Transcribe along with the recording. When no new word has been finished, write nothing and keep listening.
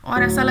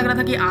और ऐसा लग रहा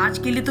था कि आज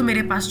के लिए तो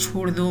मेरे पास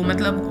छोड़ दो,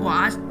 मतलब वो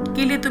आज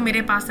के लिए तो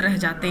मेरे पास रह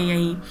जाते हैं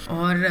यहीं।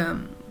 और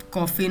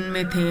कॉफिन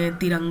में थे,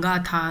 तिरंगा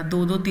था,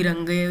 दो दो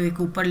तिरंगे, एक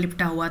ऊपर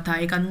लिपटा हुआ था,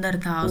 एक अंदर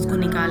था, उसको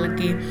निकाल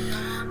के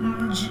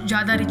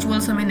ज़्यादा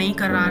रिचुअल्स हमें नहीं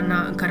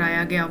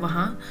कराया गया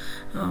वहाँ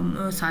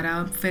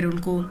सारा। फिर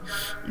उनको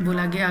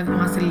बोला गया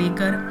वहाँ से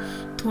लेकर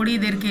थोड़ी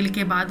देर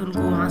के बाद उनको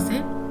वहाँ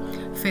से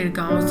फिर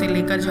गांव से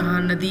लेकर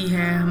जहाँ नदी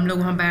है, हम लोग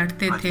वहाँ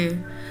बैठते थे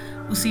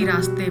उसी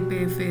रास्ते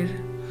पे, फिर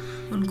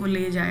उनको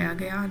ले जाया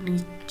गया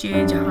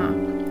नीचे जहाँ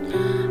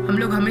हम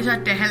लोग हमेशा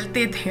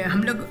टहलते थे,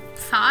 हम लोग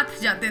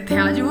साथ जाते थे।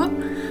 आज वो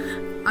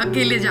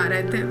अकेले जा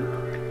रहे थे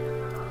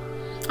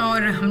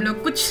और हम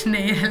लोग कुछ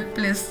नहीं,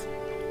 हेल्पलेस।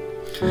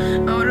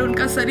 और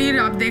उनका शरीर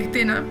आप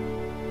देखते ना,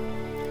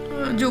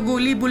 जो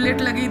गोली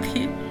बुलेट लगी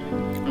थी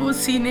वो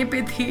सीने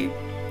पे थी,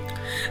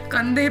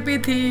 कंधे पे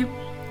थी,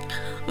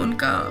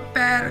 उनका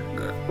पैर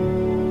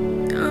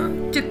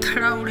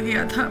चित्थड़ा उड़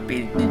गया था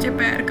नीचे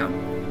पैर का,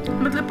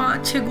 मतलब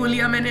 5-6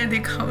 गोलियां मैंने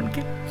देखा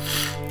उनके।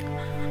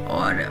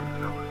 और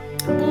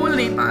बोल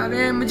नहीं पा रहे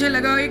हैं, मुझे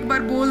लगा एक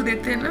बार बोल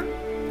देते ना,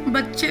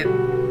 बच्चे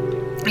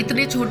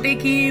इतने छोटे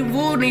कि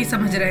वो नहीं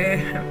समझ रहे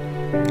हैं,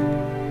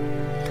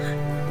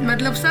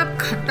 मतलब सब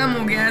खत्म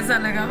हो गया ऐसा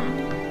लगा।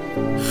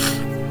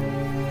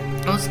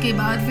 उसके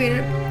बाद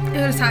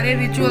फिर सारे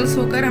रिचुअल्स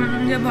होकर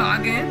हम जब आ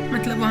गए,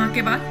 मतलब वहाँ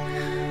के बाद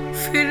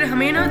फिर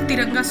हमें ना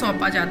तिरंगा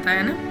सौंपा जाता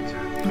है ना,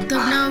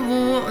 तब ना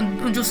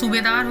वो जो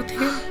सूबेदार होते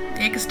हैं,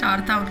 एक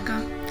स्टार था उनका,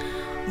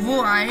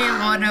 वो आए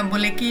और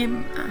बोले कि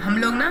हम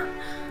लोग ना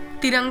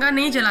तिरंगा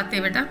नहीं जलाते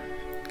बेटा,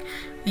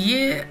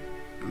 ये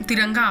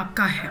तिरंगा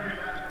आपका है।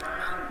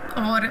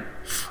 और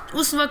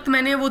उस वक्त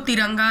मैंने वो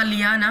तिरंगा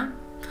लिया ना,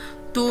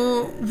 तो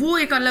वो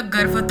एक अलग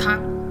गर्व था।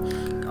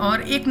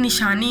 और एक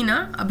निशानी ना,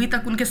 अभी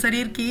तक उनके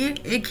शरीर की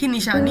एक ही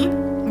निशानी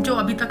जो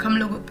अभी तक हम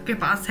लोगों के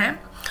पास है,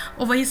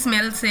 और वही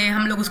स्मेल से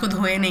हम लोग उसको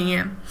धोए नहीं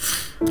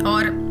हैं।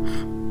 और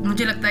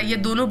मुझे लगता है ये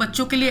दोनों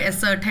बच्चों के लिए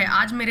एसर्ट है।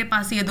 आज मेरे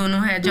पास ये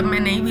दोनों है, जब मैं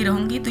नहीं भी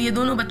रहूँगी तो ये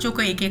दोनों बच्चों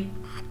का एक एक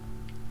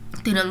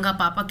तिरंगा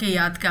पापा के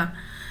याद का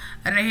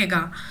रहेगा।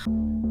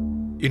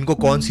 इनको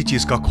कौन सी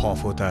चीज का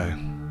खौफ होता है?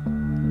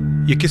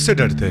 ये किससे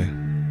डरते हैं?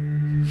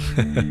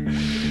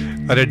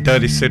 अरे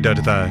डर इससे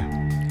डरता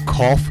है,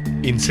 खौफ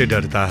इनसे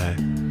डरता है।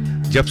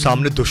 जब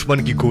सामने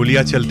दुश्मन की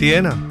गोलियां चलती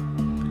है ना,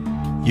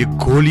 ये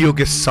गोलियों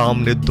के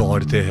सामने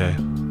दौड़ते हैं,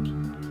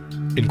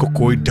 इनको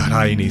कोई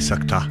डरा ही नहीं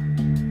सकता।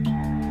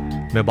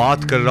 मैं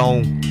बात कर रहा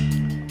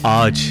हूं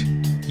आज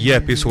ये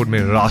एपिसोड में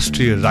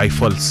राष्ट्रीय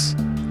राइफल्स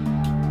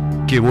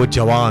के वो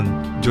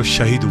जवान जो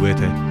शहीद हुए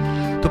थे।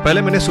 तो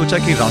पहले मैंने सोचा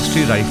कि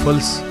राष्ट्रीय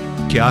राइफल्स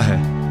क्या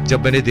है।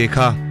 जब मैंने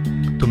देखा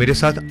तो मेरे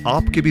साथ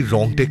आपके भी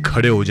रोंगटे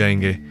खड़े हो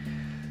जाएंगे।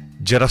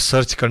 जरा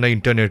सर्च करना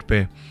इंटरनेट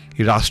पे,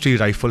 राष्ट्रीय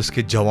राइफल्स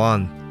के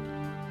जवान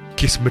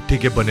किस मिट्टी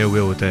के बने हुए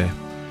होते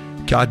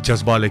हैं, क्या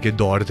जज्बा लेके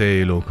दौड़ते हैं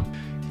ये लोग।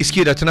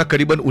 इसकी रचना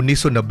करीबन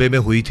 1990 में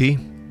हुई थी।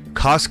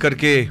 खास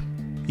करके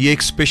ये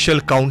एक स्पेशल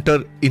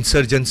काउंटर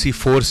इंसर्जेंसी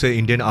फोर्स है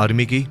इंडियन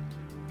आर्मी की।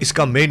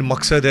 इसका मेन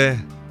मकसद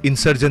है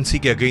इंसर्जेंसी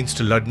के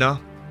अगेंस्ट लड़ना,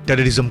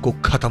 टेररिज्म को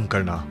खत्म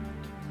करना।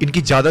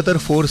 इनकी ज्यादातर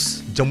फोर्स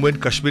जम्मू एंड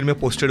कश्मीर में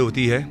पोस्टेड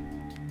होती है।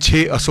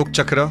 6 अशोक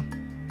चक्र,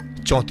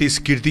 34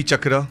 कीर्ति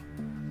चक्र,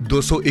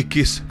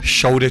 221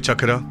 शौर्य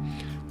चक्र,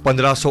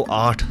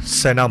 1508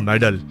 सेना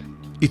मेडल,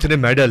 इतने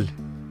मेडल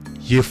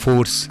ये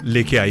फोर्स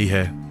लेके आई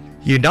है।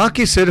 ये ना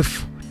कि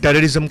सिर्फ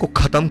टेररिज्म को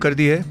खत्म कर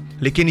दी है,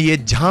 लेकिन ये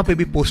जहां पे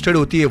भी पोस्टेड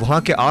होती है वहां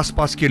के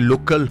आसपास के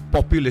लोकल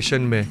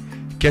पॉपुलेशन में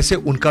कैसे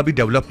उनका भी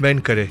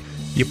डेवलपमेंट करे,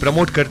 ये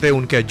प्रमोट करते हैं।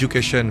 उनके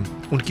एजुकेशन,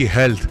 उनकी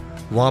हेल्थ,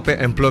 वहां पे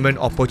एम्प्लॉयमेंट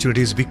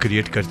अपॉर्चुनिटीज भी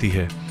क्रिएट करती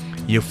है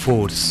ये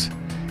फोर्स।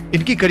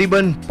 इनकी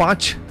करीबन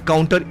 5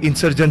 काउंटर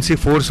इंसर्जेंसी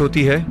फोर्स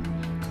होती है।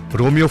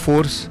 रोमियो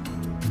फोर्स,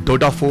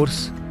 डोडा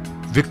force,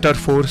 Victor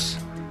force,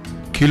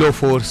 kilo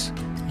force,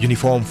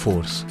 uniform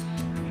force.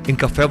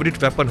 इनका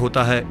फेवरेट वेपन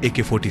होता है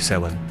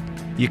AK-47।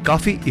 ये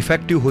काफी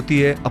इफेक्टिव होती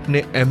है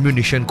अपने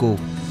एम्यूनिशन को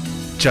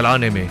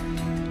चलाने में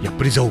या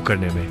प्रिजर्व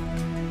करने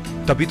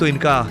में। तभी तो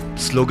इनका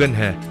स्लोगन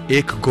है,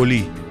 एक गोली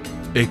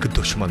एक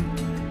दुश्मन,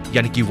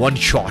 यानी कि 1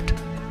 शॉट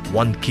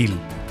 1 किल।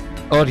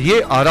 और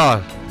ये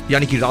RR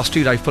यानी कि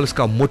राष्ट्रीय राइफल्स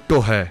का मोट्टो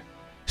है,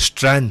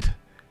 स्ट्रेंथ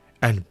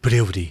एंड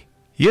ब्रेवरी।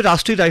 ये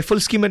राष्ट्रीय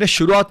राइफल्स की मैंने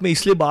शुरुआत में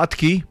इसलिए बात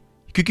की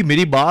क्योंकि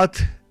मेरी बात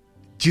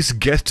जिस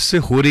गेस्ट से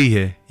हो रही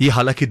है, ये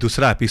हालांकि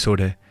दूसरा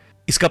एपिसोड है,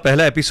 इसका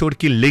पहला एपिसोड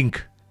की लिंक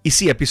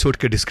इसी एपिसोड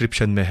के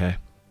डिस्क्रिप्शन में है।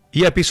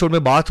 ये एपिसोड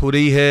में बात हो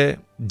रही है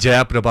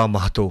जया प्रभा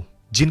महतो,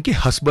 जिनके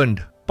हस्बैंड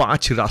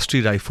 5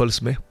 राष्ट्रीय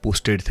राइफल्स में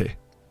पोस्टेड थे।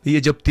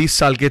 ये जब 30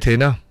 साल के थे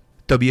ना,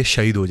 तब ये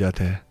शहीद हो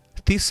जाते हैं।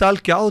 30 साल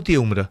क्या होती है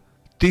उम्र?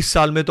 30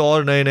 साल में तो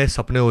और नए नए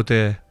सपने होते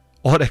हैं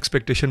और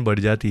एक्सपेक्टेशन बढ़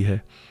जाती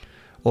है।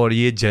 और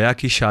ये जया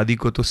की शादी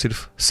को तो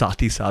सिर्फ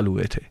 7 ही साल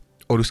हुए थे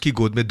और उसकी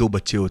गोद में 2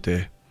 बच्चे होते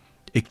हैं,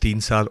 एक 3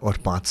 साल और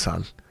 5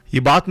 साल। ये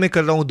बात मैं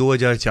कर रहा हूँ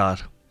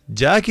 2004।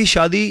 जया की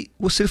शादी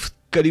वो सिर्फ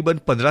करीबन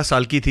 15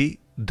 साल की थी,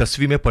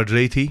 10वीं में पढ़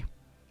रही थी,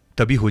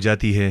 तभी हो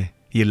जाती है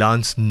ये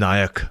लांस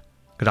नायक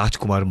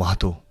राजकुमार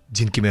महतो,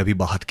 जिनकी मैं अभी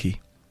बात की।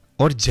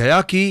 और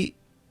जया की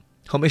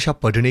हमेशा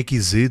पढ़ने की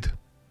जिद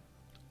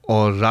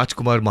और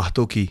राजकुमार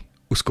महतो की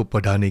उसको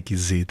पढ़ाने की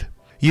जिद।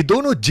 ये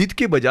दोनों जिद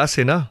के वजह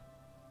से ना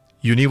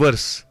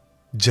यूनिवर्स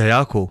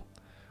जया को,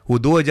 वो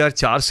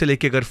 2004 से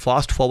लेके अगर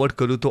फास्ट फॉरवर्ड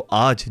करूँ तो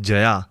आज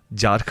जया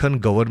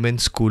झारखंड गवर्नमेंट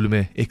स्कूल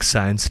में एक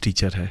साइंस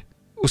टीचर है।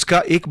 उसका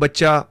एक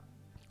बच्चा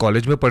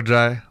कॉलेज में पढ़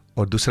रहा है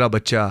और दूसरा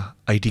बच्चा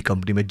आईटी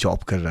कंपनी में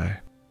जॉब कर रहा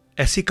है।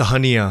 ऐसी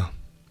कहानियाँ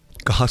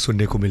कहाँ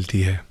सुनने को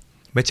मिलती है।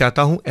 मैं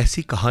चाहता हूँ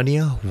ऐसी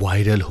कहानियाँ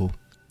वायरल हो,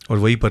 और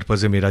वही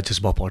पर्पज़ है मेरा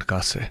जज्बा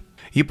पॉडकास्ट है।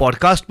 ये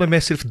पॉडकास्ट में मैं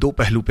सिर्फ 2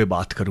 पहलू पे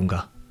बात करूँगा।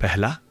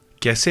 पहला,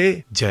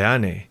 कैसे जया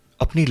ने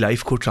अपनी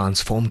लाइफ को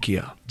ट्रांसफॉर्म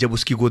किया जब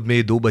उसकी गोद में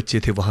ये 2 बच्चे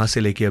थे, वहाँ से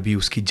लेके अभी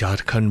उसकी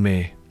झारखंड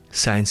में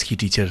साइंस की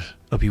टीचर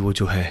अभी वो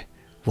जो है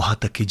वहाँ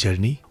तक की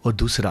जर्नी। और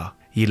दूसरा,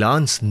 ये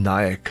लांस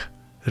नायक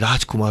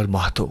राजकुमार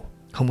महतो,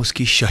 हम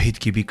उसकी शहीद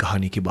की भी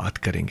कहानी की बात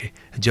करेंगे,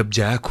 जब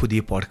जया खुद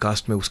ये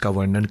पॉडकास्ट में उसका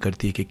वर्णन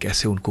करती है कि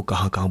कैसे उनको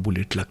कहाँ कहाँ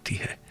बुलेट लगती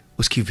है।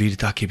 उसकी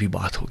वीरता की भी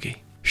बात होगी।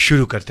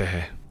 शुरू करते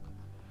हैं।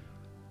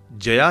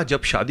 जया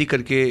जब शादी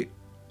करके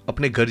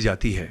अपने घर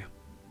जाती है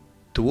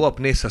तो वो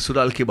अपने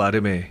ससुराल के बारे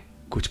में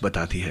कुछ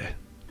बताती है।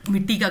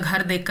 मिट्टी का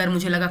घर देखकर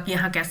मुझे लगा कि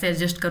यहाँ कैसे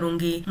एडजस्ट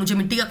करूंगी। मुझे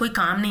मिट्टी का कोई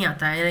काम नहीं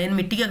आता है।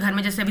 मिट्टी के घर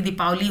में जैसे अभी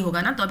दीपावली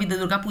होगा ना, तो अभी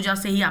दुर्गा पूजा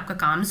से ही आपका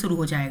काम शुरू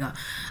हो जाएगा।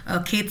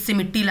 खेत से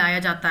मिट्टी लाया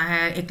जाता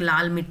है, एक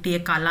लाल मिट्टी,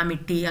 एक काला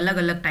मिट्टी, अलग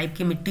अलग टाइप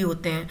के मिट्टी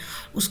होते हैं।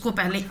 उसको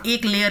पहले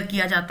एक लेयर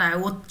किया जाता है,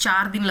 वो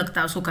 4 दिन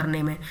लगता है उसको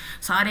करने में।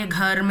 सारे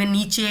घर में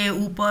नीचे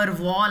ऊपर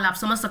वॉल, आप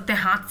समझ सकते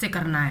हैं हाथ से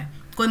करना है,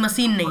 कोई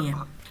मशीन नहीं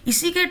है।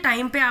 इसी के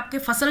टाइम पे आपके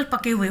फसल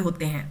पके हुए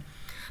होते हैं,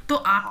 तो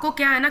आपको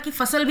क्या है ना कि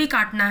फसल भी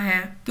काटना है,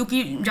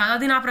 क्योंकि ज़्यादा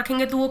दिन आप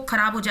रखेंगे तो वो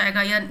खराब हो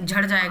जाएगा या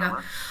झड़ जाएगा।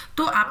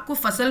 तो आपको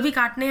फसल भी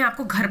काटने हैं,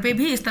 आपको घर पे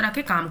भी इस तरह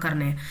के काम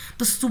करने हैं।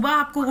 तो सुबह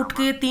आपको उठ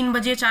के 3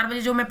 बजे 4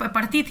 बजे जो मैं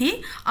पढ़ती थी,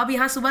 अब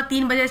यहाँ सुबह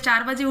 3 बजे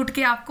 4 बजे उठ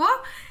के आपको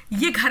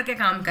ये घर के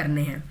काम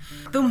करने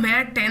हैं। तो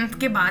मैं 10th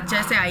के बाद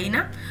जैसे आई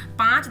ना,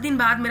 5 दिन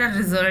बाद मेरा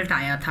रिजल्ट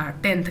आया था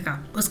 10th का।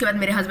 उसके बाद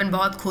मेरे हस्बैंड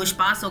बहुत खुश,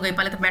 पास हो गई।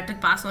 पहले तो मैट्रिक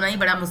पास होना ही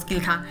बड़ा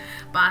मुश्किल था,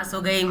 पास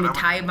हो गई,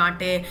 मिठाई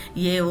बांटे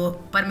ये वो।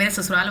 पर मेरे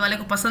ससुराल वाले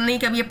को पसंद नहीं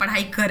कि अब ये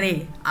पढ़ाई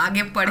करे,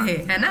 आगे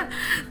पढ़े, है ना।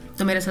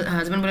 तो मेरे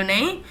हस्बैंड बोले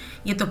नहीं,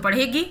 ये तो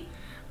पढ़ेगी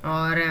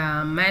और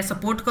मैं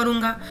सपोर्ट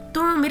करूँगा।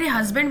 तो मेरे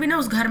हस्बैंड भी ना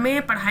उस घर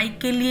में पढ़ाई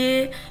के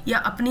लिए या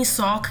अपनी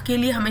शौक के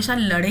लिए हमेशा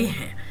लड़े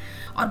हैं,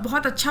 और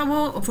बहुत अच्छा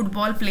वो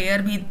फुटबॉल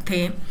प्लेयर भी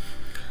थे।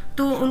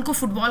 तो उनको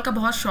फुटबॉल का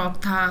बहुत शौक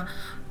था।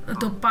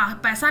 तो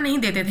पैसा नहीं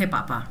देते थे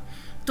पापा,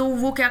 तो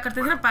वो क्या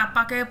करते थे ना,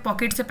 पापा के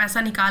पॉकेट से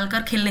पैसा निकाल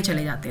कर खेलने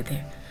चले जाते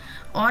थे,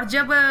 और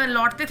जब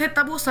लौटते थे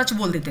तब वो सच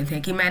बोल देते थे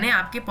कि मैंने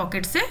आपके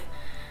पॉकेट से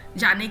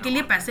जाने के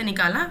लिए पैसे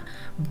निकाला।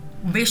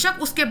 बेशक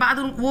उसके बाद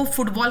वो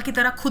फुटबॉल की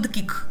तरह खुद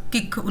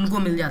किक उनको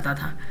मिल जाता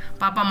था,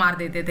 पापा मार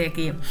देते थे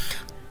कि,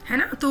 है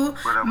ना।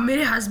 तो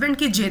मेरे हस्बैंड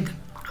की जिद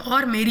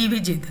और मेरी भी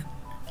जिद।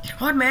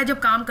 और मैं जब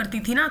काम करती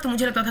थी ना, तो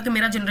मुझे लगता था कि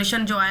मेरा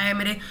जनरेशन जो आया है,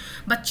 मेरे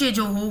बच्चे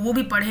जो हो वो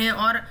भी पढ़ें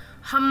और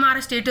हमारा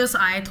स्टेटस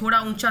आए थोड़ा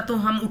ऊंचा, तो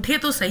हम उठे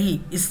तो सही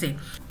इससे।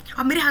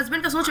 अब मेरे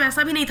हस्बैंड का सोच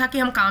वैसा भी नहीं था कि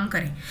हम काम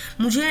करें,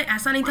 मुझे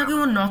ऐसा नहीं था कि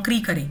वो नौकरी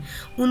करें।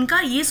 उनका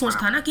ये सोच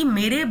था ना कि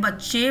मेरे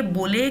बच्चे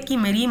बोले कि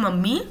मेरी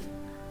मम्मी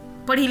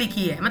पढ़ी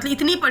लिखी है, मतलब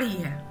इतनी पढ़ी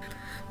है।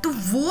 तो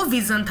वो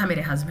विज़न था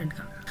मेरे हस्बैंड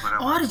का।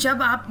 और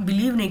जब आप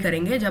बिलीव नहीं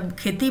करेंगे, जब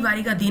खेती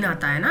बाड़ी का दिन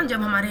आता है ना,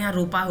 जब हमारे यहाँ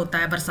रोपा होता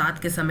है बरसात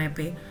के समय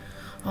पे,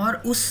 और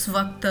उस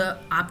वक्त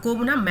आपको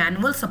ना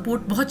मैनुअल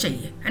सपोर्ट बहुत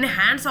चाहिए, यानी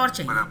हैंड्स और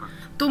चाहिए।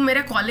 तो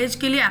मेरे कॉलेज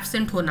के लिए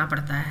एब्सेंट होना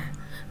पड़ता है,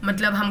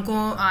 मतलब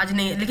हमको आज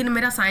नहीं, लेकिन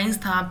मेरा साइंस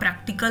था,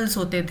 प्रैक्टिकल्स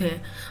होते थे।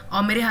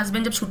 और मेरे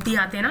हस्बैंड जब छुट्टी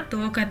आते हैं ना, तो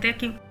वो कहते हैं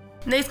कि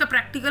नहीं, इसका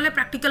प्रैक्टिकल है,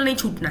 प्रैक्टिकल नहीं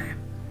छूटना है,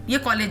 ये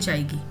कॉलेज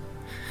जाएगी।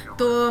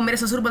 तो मेरे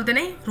ससुर बोलते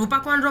नहीं, रोपा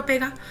कौन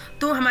रोपेगा।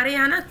 तो हमारे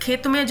यहाँ ना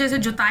खेत में जैसे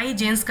जुताई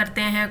जेंट्स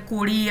करते हैं,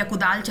 कोड़ी या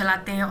कुदाल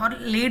चलाते हैं, और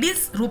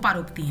लेडीज रोपा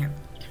रोपती हैं,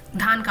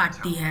 धान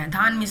काटती हैं,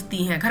 धान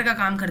मिसती हैं, घर का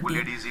काम करती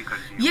है।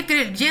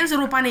 ये जेंट्स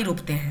रोपा नहीं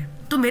रोपते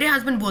हैं। तो मेरे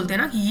हस्बैंड बोलते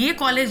हैं ना कि ये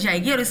कॉलेज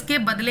जाएगी और इसके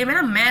बदले में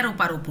ना मैं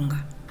रोपा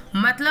रोपूंगा,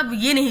 मतलब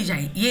ये नहीं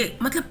जाएगी। ये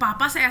मतलब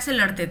पापा से ऐसे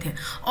लड़ते थे,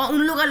 और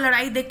उन लोगों का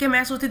लड़ाई देख के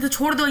मैं सोचती थी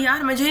छोड़ दो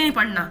यार, मुझे ही नहीं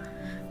पढ़ना,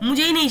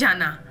 मुझे ही नहीं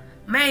जाना,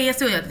 मैं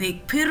ऐसे हो जाती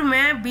थी। फिर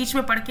मैं बीच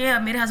में पढ़ के,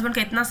 मेरे हस्बैंड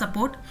का इतना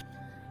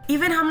सपोर्ट।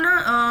 इवन हम ना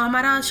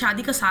हमारा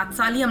शादी का 7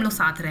 साल ही हम लोग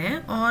साथ रहे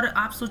हैं। और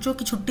आप सोचो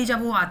कि छुट्टी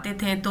जब वो आते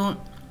थे तो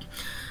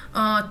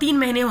 3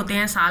 महीने होते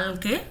हैं साल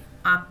के,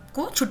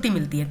 आपको छुट्टी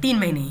मिलती है 3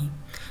 महीने ही।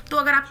 तो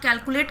अगर आप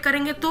कैलकुलेट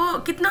करेंगे तो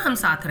कितना हम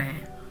साथ रहे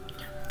हैं,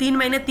 3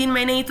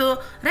 महीने ही तो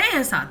रहे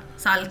हैं साथ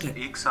साल के।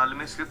 एक साल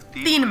में सिर्फ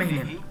 3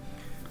 महीने ही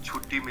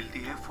छुट्टी मिलती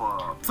है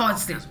फौज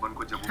से।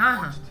 को जब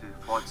हाँ।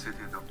 फौज से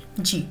थे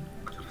तब जी।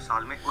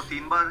 साल में वो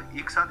 3 बार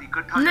एक साथ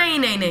इकट्ठा नहीं,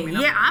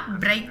 ये आप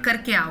ब्रेक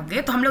करके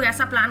आओगे। तो हम लोग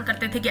ऐसा प्लान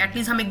करते थे कि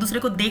एटलीस्ट हम एक दूसरे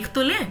को देख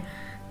तो लें,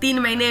 3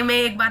 महीने में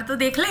एक बार तो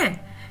देख लें,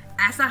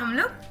 ऐसा हम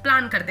लोग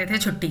प्लान करते थे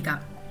छुट्टी का।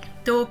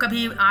 तो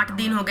कभी 8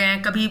 दिन हो गए,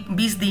 कभी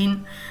 20 दिन,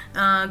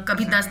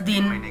 कभी 10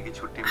 दिन,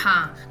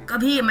 हाँ,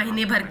 कभी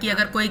महीने भर की।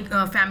 अगर कोई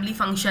फैमिली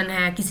फंक्शन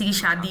है, किसी की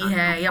शादी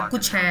है या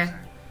कुछ है,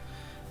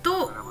 तो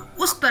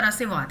उस तरह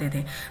से वो आते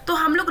थे। तो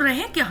हम लोग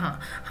रहे क्या, हाँ,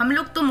 हम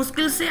लोग तो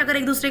मुश्किल से अगर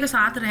एक दूसरे के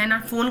साथ रहना,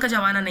 फ़ोन का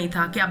ज़माना नहीं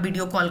था कि आप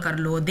वीडियो कॉल कर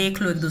लो,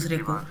 देख लो एक दूसरे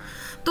को।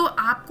 तो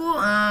आपको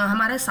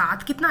हमारे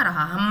साथ कितना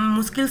रहा, हम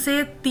मुश्किल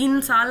से 3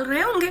 साल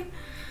रहे होंगे।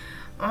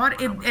 और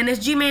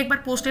NSG में एक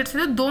बार पोस्टेड थे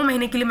तो 2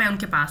 महीने के लिए मैं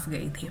उनके पास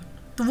गई थी।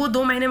 तो वो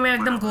 2 महीने में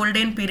एकदम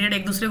गोल्डन पीरियड,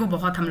 एक दूसरे को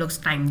बहुत हम लोग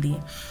टाइम दिए।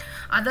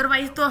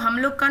 अदरवाइज तो हम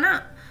लोग का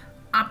ना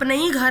अपने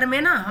ही घर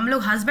में ना हम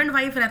लोग हस्बैंड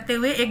वाइफ रहते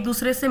हुए एक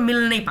दूसरे से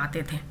मिल नहीं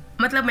पाते थे।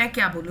 मतलब मैं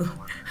क्या बोलूँ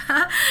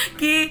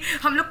कि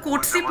हम लोग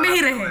कोर्टशिप में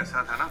ही रहे।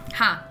 ऐसा था ना,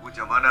 हाँ, वो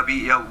जमाना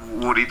भी या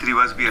वो रीति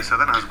रिवाज भी ऐसा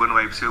था ना, हस्बैंड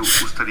वाइफ से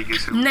उस तरीके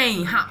से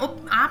नहीं। हाँ,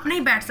 आप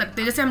नहीं बैठ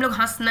सकते, जैसे हम लोग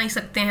हंस नहीं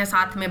सकते हैं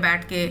साथ में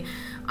बैठ के।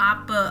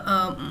 आप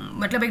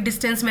मतलब एक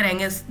डिस्टेंस में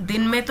रहेंगे।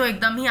 दिन में तो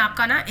एकदम ही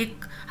आपका ना,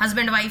 एक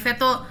हस्बैंड वाइफ है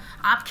तो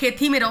आप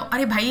खेती में रहो,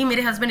 अरे भाई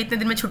मेरे हस्बैंड इतने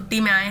दिन में छुट्टी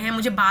में आए हैं,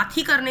 मुझे बात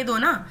ही करने दो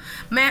ना।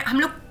 हम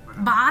लोग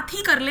बात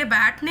ही कर ले,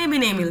 बैठने भी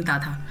नहीं मिलता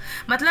था।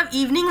 मतलब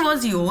इवनिंग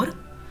वॉज योर,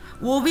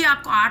 वो भी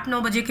आपको 8-9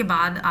 बजे के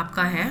बाद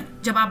आपका है,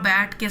 जब आप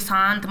बैठ के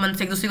शांत मन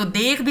से एक दूसरे को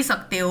देख भी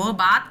सकते हो,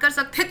 बात कर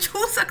सकते,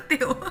 छू सकते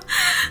हो।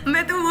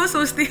 मैं तो वो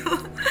सोचती हूँ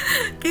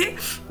कि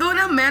तो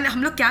ना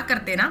हम लोग क्या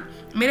करते ना,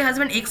 मेरे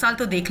हस्बैंड 1 साल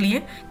तो देख लिए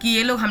कि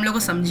ये लोग हम लोग को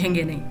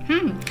समझेंगे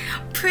नहीं।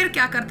 फिर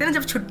क्या करते ना,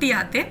 जब छुट्टी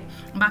आते,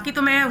 बाकी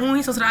तो मैं हूँ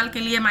ही ससुराल के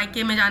लिए,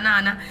 मायके में जाना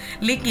आना,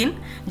 लेकिन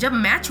जब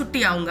मैं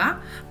छुट्टी आऊँगा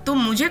तो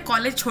मुझे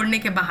कॉलेज छोड़ने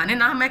के बहाने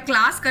ना मैं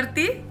क्लास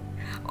करती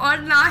और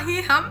ना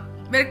ही हम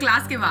मेरे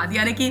क्लास के बाद,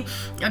 यानी कि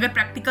अगर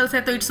प्रैक्टिकल्स है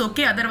तो इट्स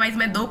ओके, अदरवाइज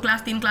मैं 2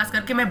 क्लास 3 क्लास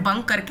करके मैं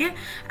बंक करके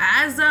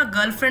एज अ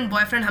गर्लफ्रेंड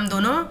बॉयफ्रेंड हम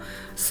दोनों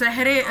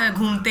शहरे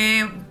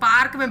घूमते,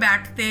 पार्क में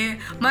बैठते।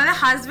 मतलब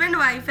हस्बैंड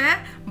वाइफ है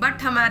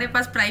बट हमारे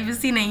पास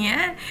प्राइवेसी नहीं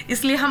है,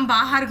 इसलिए हम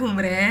बाहर घूम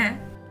रहे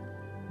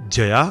हैं।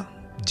 जया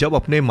जब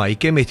अपने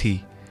मायके में थी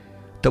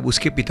तब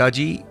उसके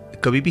पिताजी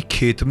कभी भी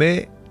खेत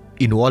में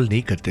इन्वॉल्व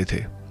नहीं करते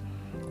थे।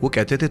 वो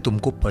कहते थे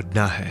तुमको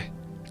पढ़ना है।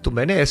 तो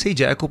मैंने ऐसे ही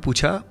जया को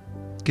पूछा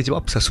कि जब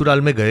आप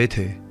ससुराल में गए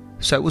थे,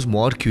 सो आई वॉज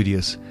मोर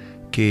क्यूरियस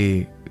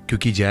कि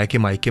क्योंकि जया के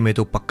मायके में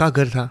तो पक्का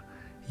घर था,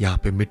 यहाँ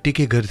पे मिट्टी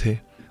के घर थे,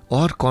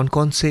 और कौन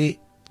कौन से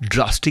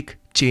ड्रास्टिक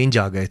चेंज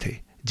आ गए थे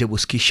जब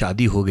उसकी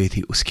शादी हो गई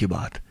थी उसके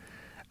बाद।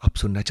 आप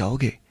सुनना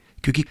चाहोगे?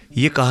 क्योंकि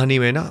ये कहानी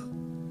में ना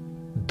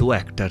 2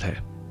 एक्टर है,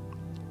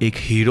 एक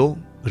हीरो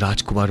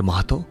राजकुमार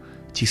महतो,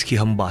 जिसकी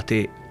हम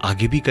बातें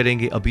आगे भी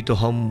करेंगे, अभी तो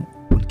हम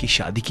उनकी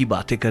शादी की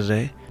बातें कर रहे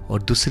हैं,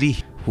 और दूसरी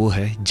वो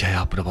है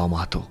जया प्रभा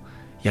महतो,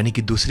 यानी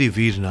कि दूसरी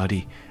वीर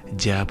नारी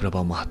जया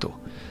प्रभा महतो।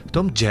 तो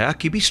हम जया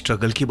की भी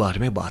स्ट्रगल के बारे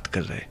में बात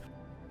कर रहे हैं।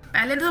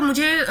 पहले तो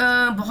मुझे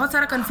बहुत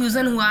सारा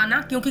कन्फ्यूज़न हुआ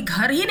ना, क्योंकि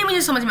घर ही नहीं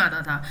मुझे समझ में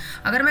आता था।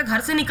 अगर मैं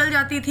घर से निकल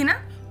जाती थी ना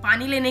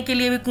पानी लेने के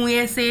लिए भी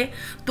कुएं से,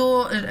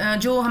 तो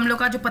जो हम लोग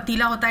का जो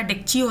पतीला होता है,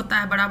 डेगची होता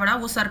है बड़ा बड़ा,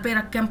 वो सर पे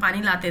रख के हम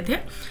पानी लाते थे,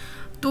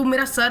 तो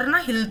मेरा सर ना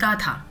हिलता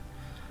था,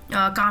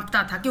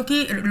 कांपता था,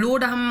 क्योंकि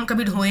लोड हम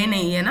कभी ढोए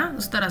नहीं है ना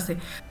उस तरह से।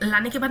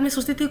 लाने के बाद मैं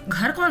सोचती थी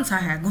घर कौन सा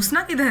है,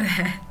 घुसना किधर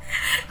है।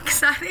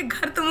 सारे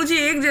घर तो मुझे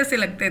एक जैसे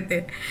लगते थे।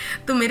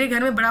 तो मेरे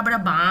घर में बड़ा बड़ा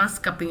बांस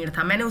का पेड़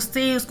था, मैंने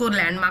उससे ही उसको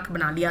लैंडमार्क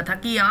बना लिया था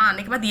कि यहाँ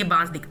आने के बाद ये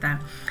बांस दिखता है।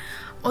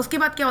 उसके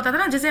बाद क्या होता था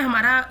ना, जैसे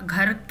हमारा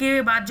घर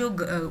के बाद जो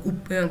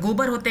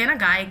गोबर होते हैं ना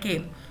गाय के,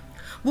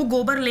 वो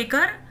गोबर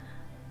लेकर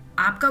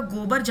आपका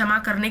गोबर जमा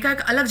करने का एक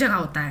अलग जगह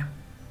होता है,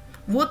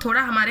 वो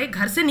थोड़ा हमारे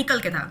घर से निकल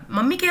के था।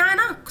 मम्मी के यहाँ है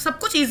ना सब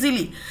कुछ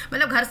इजीली,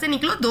 मतलब घर से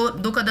निकलो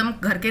 2 कदम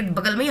घर के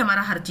बगल में ही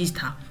हमारा हर चीज़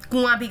था।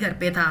 कुआं भी घर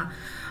पे था,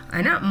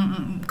 है ना,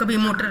 कभी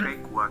मोटर,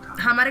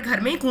 हमारे घर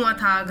में ही कुआं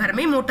था, घर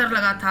में ही मोटर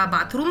लगा था,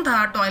 बाथरूम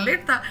था,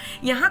 टॉयलेट था,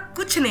 यहाँ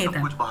कुछ नहीं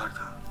था, कुछ बाहर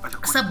था।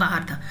 अच्छा, सब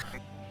बाहर था।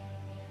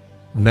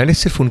 मैंने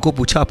सिर्फ उनको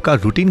पूछा आपका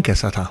रूटीन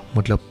कैसा था,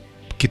 मतलब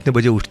कितने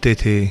बजे उठते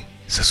थे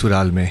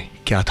ससुराल में,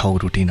 क्या था वो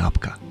रूटीन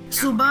आपका?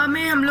 सुबह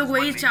में हम लोग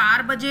वही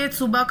 4 बजे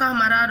सुबह का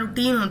हमारा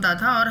रूटीन होता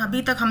था। और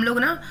अभी तक हम लोग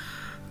ना,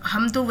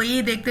 हम तो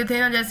वही देखते थे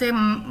ना, जैसे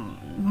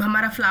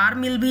हमारा फ्लावर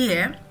मिल भी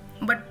है,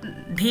 बट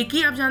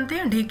ढेकी आप जानते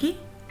हैं? ढेकी,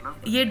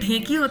 ये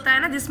ढेकी होता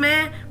है ना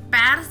जिसमें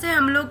पैर से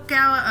हम लोग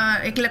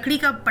क्या, एक लकड़ी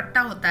का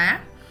पट्टा होता है,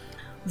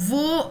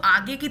 वो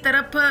आगे की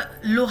तरफ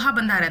लोहा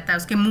बंधा रहता है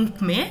उसके मुंह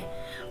में,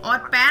 और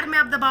पैर में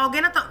आप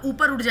दबाओगे ना तो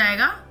ऊपर उठ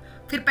जाएगा,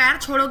 फिर पैर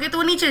छोड़ोगे तो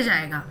वो नीचे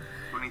जाएगा,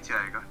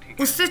 ठीक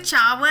है। उससे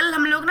चावल,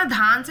 हम लोग ना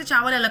धान से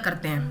चावल अलग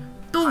करते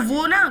हैं, तो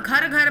वो ना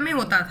घर घर में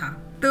होता था।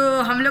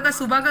 तो हम लोग का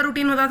सुबह का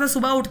रूटीन होता था,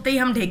 सुबह उठते ही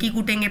हम ढेकी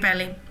कूटेंगे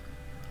पहले,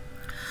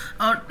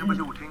 और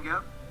उठेंगे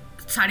आप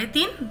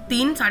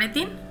 3:30 साढ़े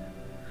 3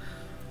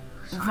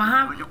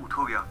 वहाँ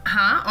उठोगे आप?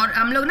 हाँ, और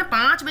हम लोग ना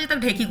 5 बजे तक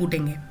ढेकी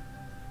कूटेंगे।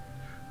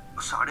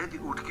 3:30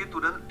 उठ के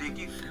तुरंत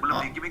ढेकी,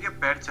 मतलब ढेकी में क्या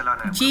पैर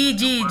चलाना है? जी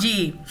जी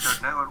जी,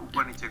 चढ़ना है और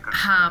ऊपर नीचे करना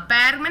है। हाँ,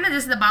 पैर में ना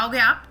जैसे दबाओगे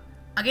आप,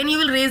 again you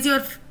will raise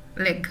your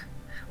leg,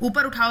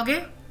 ऊपर उठाओगे,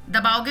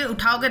 दबाओगे,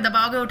 उठाओगे,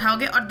 दबाओगे,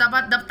 उठाओगे, और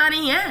दबता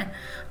नहीं है,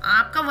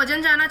 आपका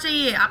वजन जाना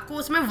चाहिए, आपको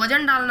उसमें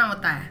वजन डालना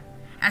होता है।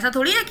 ऐसा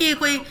थोड़ी है कि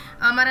कोई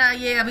हमारा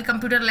ये अभी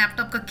कंप्यूटर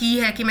लैपटॉप का की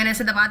है कि मैंने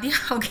ऐसे दबा दिया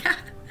हो गया।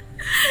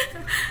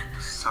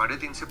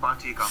 3:30 से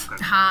 5 ये काम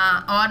करते हैं।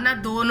 हाँ, और ना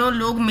दोनों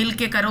लोग मिल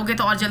के करोगे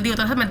तो और जल्दी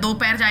होता था। मैं 2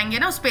 पैर जाएंगे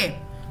ना उस पे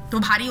तो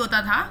भारी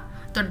होता था,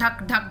 तो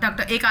ढक ढक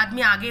ढक, एक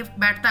आदमी आगे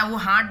बैठता है, वो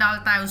हाथ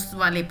डालता है उस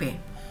वाले पे।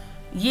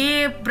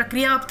 ये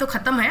प्रक्रिया अब तो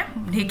खत्म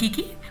है ढेकी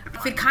की।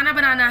 फिर खाना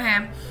बनाना है,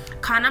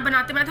 खाना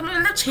बनाते बनाते हम लोग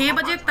मतलब 6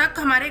 बजे तक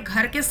हमारे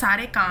घर के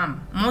सारे काम,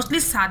 मोस्टली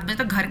 7 बजे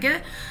तक घर के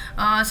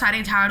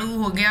सारे झाड़ू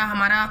हो गया,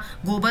 हमारा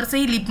गोबर से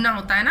ही लीपना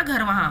होता है ना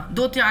घर, वहाँ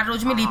 2-4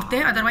 रोज में लीपते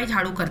हैं, अदरवाइज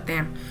झाड़ू करते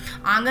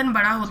हैं। आंगन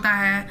बड़ा होता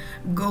है,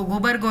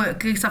 गोबर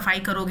की सफाई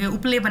करोगे,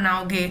 उपले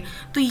बनाओगे,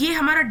 तो ये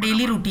हमारा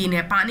डेली रूटीन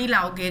है। पानी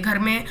लाओगे, घर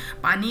में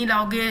पानी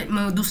लाओगे,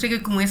 दूसरे के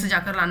कुएं से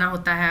जाकर लाना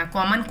होता है,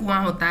 कॉमन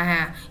कुआं होता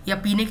है, या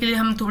पीने के लिए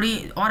हम थोड़ी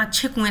और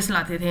अच्छे कुएं से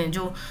लाते थे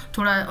जो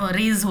थोड़ा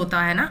रेज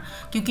होता है ना,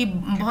 क्योंकि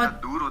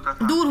बहुत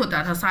दूर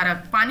होता था सारा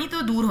पानी,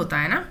 तो दूर होता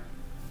है ना,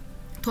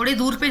 थोड़ी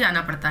दूर पे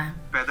जाना पड़ता है,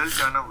 पैदल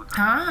जाना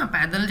होता है। हाँ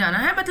पैदल जाना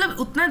है, मतलब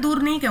उतना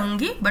दूर नहीं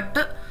कहूँगी, बट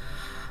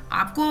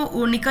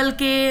आपको निकल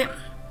के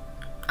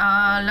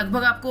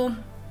लगभग आपको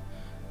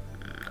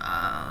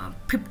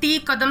 50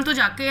 कदम तो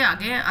जाके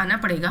आगे आना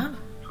पड़ेगा,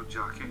 तो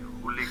जाके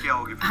वो लेके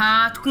आओगे।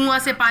 हाँ, कुआं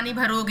से पानी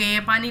भरोगे,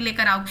 पानी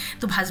लेकर आओगे,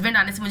 तो हस्बैंड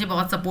आने से मुझे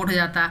बहुत सपोर्ट हो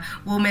जाता,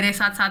 वो मेरे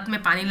साथ साथ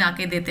में पानी ला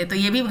के देते, तो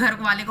ये भी घर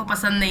वाले को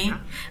पसंद नहीं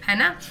है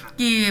ना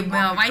कि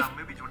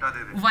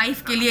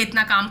वाइफ के लिए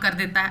इतना काम कर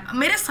देता है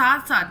मेरे साथ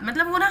साथ,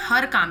 मतलब वो ना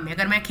हर काम में,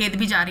 अगर मैं खेत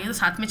भी जा रही हूँ तो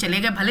साथ में चले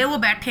गए, भले वो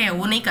बैठे हैं,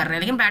 वो नहीं कर रहे हैं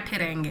लेकिन बैठे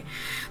रहेंगे,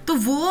 तो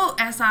वो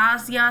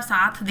एहसास या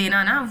साथ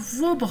देना ना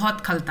वो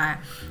बहुत खलता है।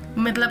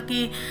 मतलब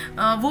कि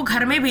वो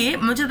घर में भी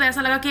मुझे तो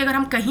ऐसा लगा कि अगर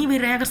हम कहीं भी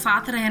रहें, अगर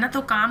साथ रहे ना,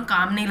 तो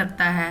काम नहीं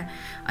लगता है,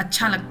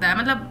 अच्छा लगता है,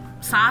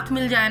 मतलब साथ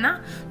मिल जाए ना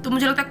तो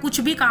मुझे लगता है कुछ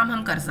भी काम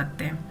हम कर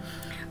सकते हैं।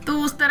 तो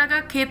उस तरह का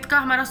खेत का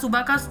हमारा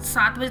सुबह का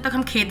 7 बजे तक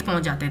हम खेत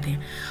पहुंच जाते थे,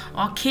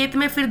 और खेत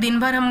में फिर दिन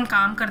भर हम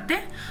काम करते,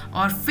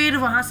 और फिर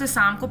वहां से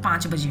शाम को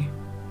 5 बजे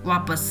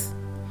वापस।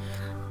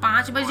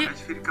 5 बजे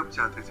फिर कब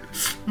जाते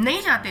थे?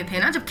 नहीं जाते थे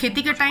ना, जब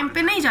खेती के टाइम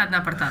पे नहीं जाना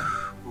पड़ता।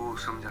 वो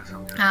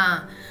समझा।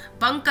 हाँ,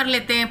 बंक कर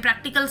लेते हैं,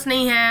 प्रैक्टिकल्स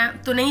नहीं है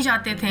तो नहीं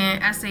जाते थे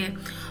ऐसे।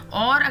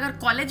 और अगर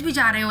कॉलेज भी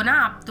जा रहे हो ना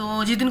आप,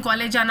 तो जिस दिन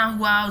कॉलेज जाना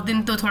हुआ उस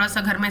दिन तो थोड़ा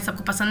सा घर में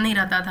सबको पसंद नहीं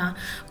रहता था,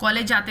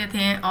 कॉलेज जाते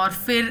थे, और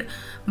फिर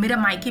मेरा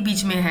मायके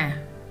बीच में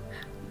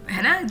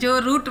है ना, जो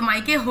रूट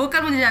मायके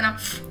होकर मुझे जाना,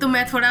 तो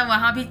मैं थोड़ा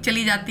वहाँ भी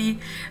चली जाती,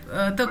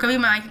 तो कभी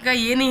मायके का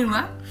ये नहीं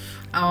हुआ।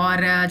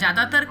 और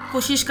ज़्यादातर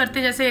कोशिश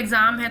करते, जैसे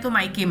एग्ज़ाम है तो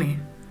मायके में,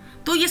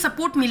 तो ये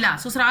सपोर्ट मिला,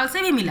 ससुराल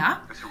से भी मिला,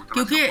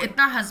 क्योंकि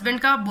इतना हस्बैंड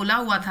का बोला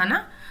हुआ था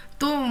ना,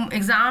 तो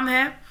एग्ज़ाम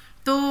है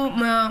तो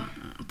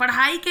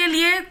पढ़ाई के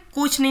लिए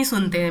कुछ नहीं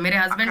सुनते हैं मेरे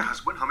हस्बैंड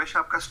हमेशा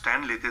आपका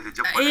स्टैंड लेते थे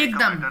जब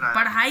एकदम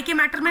पढ़ाई के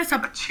मैटर में।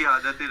 सब अच्छी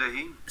आदतें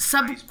रही,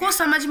 सबको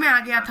समझ में आ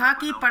गया था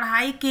कि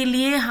पढ़ाई के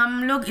लिए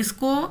हम लोग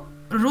इसको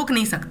रोक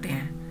नहीं सकते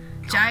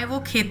हैं, चाहे वो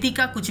खेती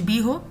का कुछ भी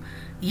हो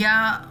या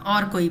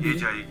और कोई भी,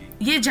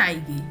 ये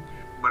जाएगी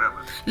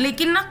बराबर।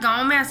 लेकिन ना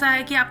गांव में ऐसा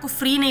है कि आपको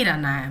फ्री नहीं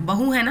रहना है,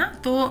 बहू है ना,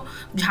 तो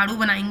झाड़ू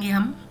बनाएंगे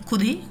हम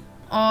खुद ही,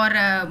 और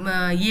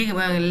ये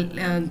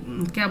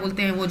क्या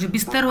बोलते हैं वो जो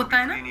बिस्तर होता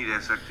है ना, नहीं रह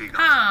सकती।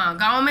 हाँ,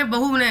 गांव में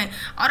बहू ने,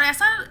 और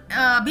ऐसा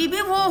अभी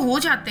भी वो हो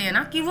जाते हैं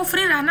ना कि वो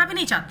फ्री रहना भी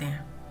नहीं चाहते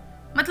हैं,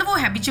 मतलब वो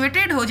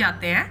हैबिचुएटेड हो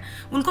जाते हैं,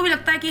 उनको भी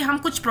लगता है कि हम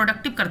कुछ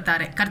प्रोडक्टिव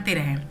करते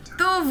रहें,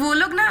 तो वो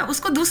लोग ना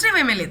उसको दूसरे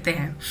वे में लेते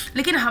हैं।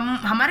 लेकिन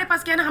हमारे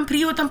पास क्या है ना, हम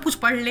फ्री हो तो हम कुछ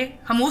पढ़ ले,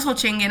 हम वो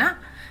सोचेंगे ना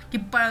कि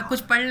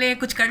कुछ पढ़ ले,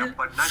 कुछ कर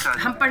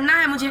ले, हम पढ़ना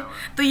है मुझे।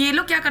 तो ये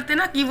लोग क्या करते हैं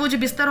ना कि वो जो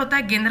बिस्तर होता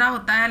है, गेंदरा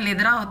होता है,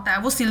 लेदरा होता है,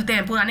 वो सिलते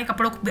हैं, पुराने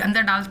कपड़ों को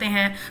अंदर डालते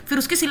हैं, फिर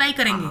उसकी सिलाई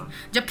करेंगे।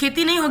 जब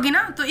खेती नहीं होगी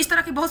ना तो इस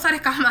तरह के बहुत सारे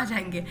काम आ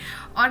जाएंगे।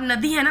 और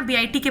नदी है ना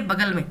BIT के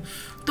बगल में,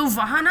 तो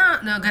वहाँ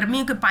ना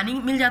गर्मियों के पानी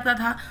मिल जाता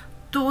था,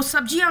 तो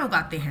सब्जियाँ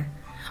उगाते हैं,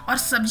 और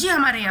सब्जी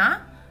हमारे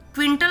यहाँ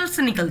क्विंटल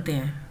से निकलते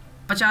हैं,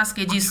 50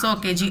 kg 100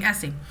 kg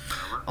ऐसे।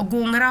 और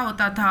गोंगरा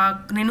होता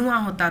था, नेनुआ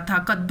होता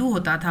था, कद्दू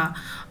होता था,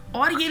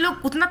 और ये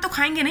लोग उतना तो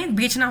खाएंगे नहीं,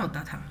 बेचना होता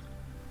था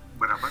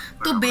बराबर।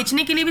 तो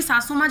बेचने के लिए भी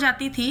सासू माँ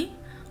जाती थी,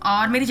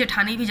 और मेरी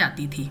जेठानी भी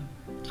जाती थी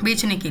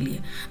बेचने के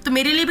लिए, तो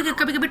मेरे लिए भी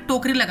कभी कभी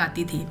टोकरी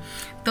लगाती थी।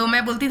 तो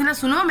मैं बोलती थी ना,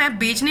 सुनो मैं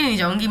बेचने नहीं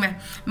जाऊंगी, मैं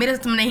मेरे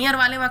नैहर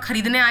वाले वहाँ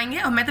खरीदने आएंगे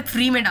और मैं तो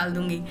फ्री में डाल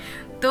दूंगी।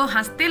 तो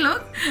हंसते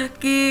लोग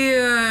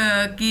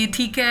कि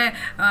ठीक है,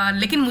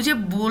 लेकिन मुझे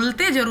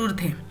बोलते ज़रूर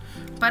थे,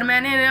 पर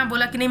मैंने ना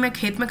बोला कि नहीं, मैं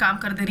खेत में काम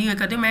कर दे रही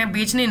हूँ, मैं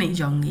बेचने नहीं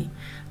जाऊँगी।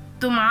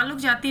 तो माँ लोग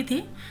जाती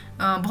थी,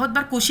 बहुत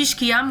बार कोशिश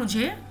किया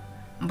मुझे,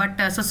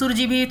 बट ससुर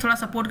जी भी थोड़ा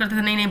सपोर्ट करते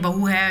थे, नहीं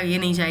बहू है ये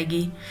नहीं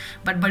जाएगी।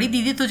 बट बड़ी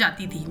दीदी तो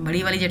जाती थी,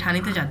 बड़ी वाली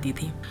जेठानी तो जाती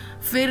थी।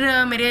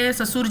 फिर मेरे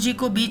ससुर जी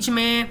को बीच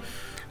में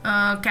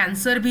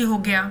कैंसर भी हो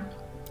गया,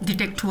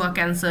 डिटेक्ट हुआ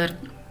कैंसर,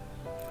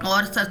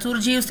 और ससुर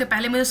जी उससे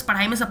पहले मेरे उस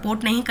पढ़ाई में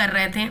सपोर्ट नहीं कर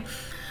रहे थे।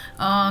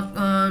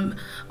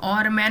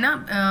 और मैं ना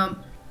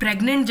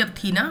प्रेग्नेंट जब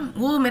थी ना,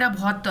 वो मेरा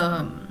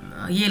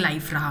बहुत ये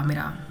लाइफ रहा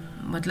मेरा,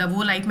 मतलब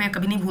वो लाइफ मैं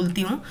कभी नहीं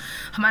भूलती हूँ।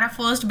 हमारा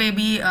फर्स्ट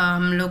बेबी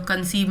हम लोग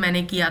कंसीव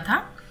मैंने किया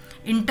था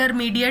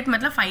इंटरमीडिएट,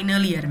 मतलब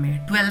फाइनल ईयर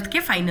में, 12th के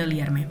फाइनल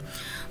ईयर में।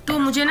 तो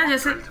मुझे ना,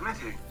 जैसे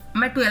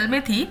मैं 12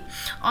 में थी,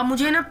 और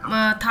मुझे ना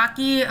था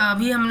कि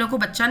अभी हम लोग को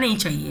बच्चा नहीं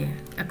चाहिए,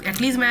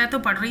 एटलीस्ट मैं तो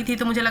पढ़ रही थी,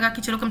 तो मुझे लगा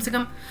कि चलो कम से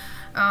कम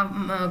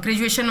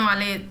ग्रेजुएशन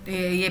वाले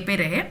ये पे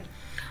रहे।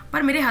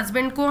 पर मेरे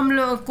हस्बैंड को, हम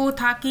लोग को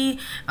था कि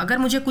अगर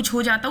मुझे कुछ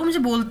हो जाता, वो मुझे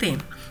बोलते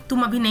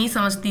तुम अभी नहीं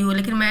समझती हो,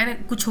 लेकिन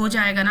मैं कुछ हो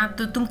जाएगा ना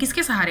तो तुम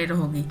किसके सहारे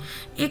रहोगी,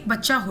 एक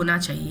बच्चा होना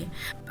चाहिए।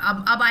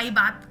 अब आई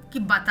बात कि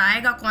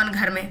बताएगा कौन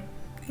घर में,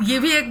 ये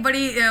भी एक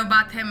बड़ी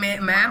बात है।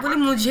 मैं बोली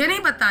मुझे नहीं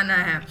बताना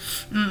है,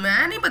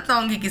 मैं नहीं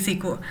बताऊंगी किसी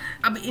को।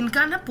 अब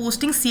इनका ना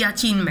पोस्टिंग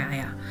सियाचिन में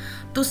आया,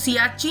 तो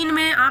सियाचिन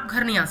में आप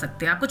घर नहीं आ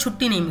सकते, आपको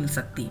छुट्टी नहीं मिल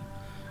सकती।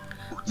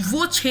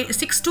 वो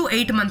 6 to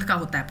 8 मंथ का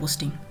होता है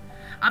पोस्टिंग।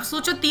 अब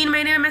सोचो 3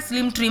 महीने में मैं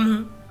स्लिम ट्रिम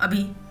हूँ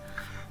अभी,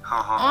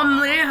 और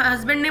मेरे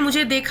हस्बैंड ने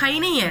मुझे देखा ही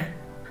नहीं है।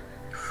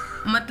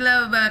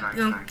 मतलब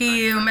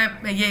कि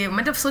मैं ये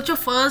मतलब सोचो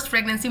फर्स्ट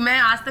प्रेगनेंसी, मैं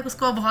आज तक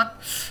उसको बहुत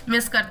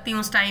मिस करती हूँ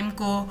उस टाइम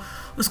को,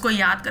 उसको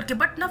याद करके।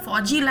 बट ना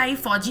फौजी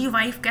लाइफ, फौजी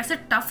वाइफ कैसे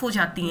टफ हो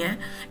जाती हैं,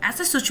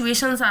 ऐसे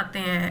सिचुएशंस आते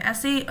हैं,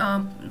 ऐसी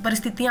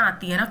परिस्थितियाँ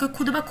आती हैं ना कि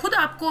खुद ब खुद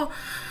आपको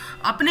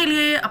अपने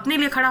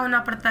लिए खड़ा होना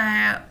पड़ता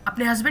है,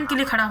 अपने हस्बैंड के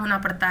लिए खड़ा होना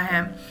पड़ता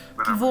है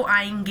कि वो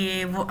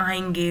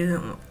आएंगे,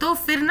 तो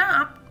फिर ना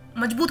आप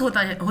मजबूत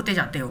होते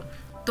जाते हो।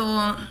 तो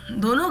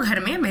दोनों घर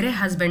में मेरे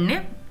हस्बैंड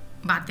ने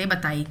बातें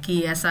बताई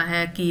कि ऐसा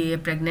है कि ये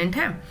प्रेग्नेंट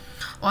है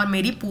और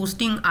मेरी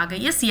पोस्टिंग आ गई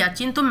है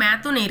सियाचिन, तो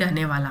मैं तो नहीं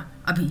रहने वाला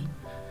अभी,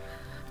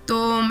 तो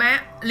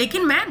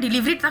लेकिन मैं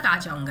डिलीवरी तक आ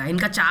जाऊंगा।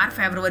 इनका 4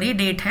 फरवरी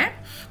डेट है,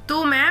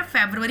 तो मैं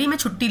फरवरी में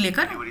छुट्टी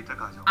लेकर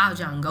आ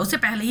जाऊंगा, उससे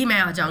पहले ही मैं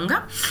आ जाऊंगा।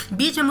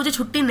 बीच में मुझे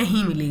छुट्टी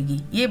नहीं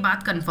मिलेगी, ये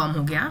बात कंफर्म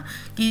हो गया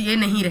कि ये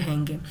नहीं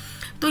रहेंगे।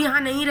 तो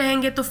यहाँ नहीं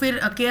रहेंगे तो फिर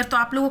केयर तो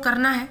आप लोगों को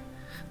करना है,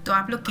 तो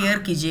आप लोग केयर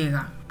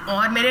कीजिएगा।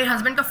 और मेरे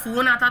हस्बैंड का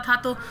फ़ोन आता था,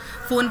 तो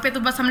फ़ोन पे तो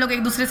बस हम लोग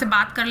एक दूसरे से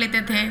बात कर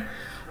लेते थे।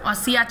 और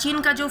सियाचिन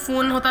का जो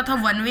फ़ोन होता था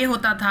 1 वे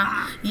होता था,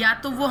 या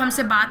तो वो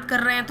हमसे बात कर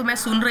रहे हैं तो मैं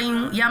सुन रही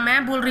हूँ, या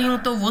मैं बोल रही हूँ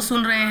तो वो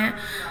सुन रहे हैं।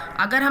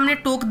 अगर हमने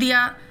टोक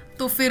दिया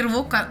तो फिर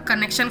वो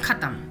कनेक्शन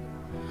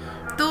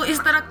ख़त्म। तो इस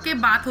तरह की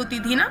बात होती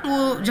थी ना,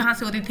 वो जहाँ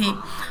से होती थी।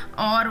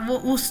 और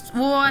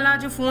वो वाला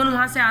जो फ़ोन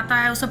वहाँ से आता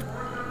है, वो सब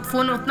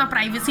फ़ोन उतना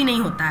प्राइवेसी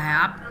नहीं होता है,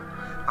 आप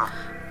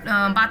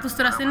बात उस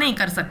तरह से नहीं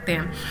कर सकते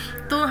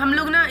हैं। तो हम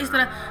लोग ना इस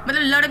तरह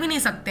मतलब लड़ भी नहीं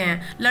सकते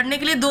हैं। लड़ने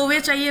के लिए 2 वे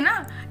चाहिए ना,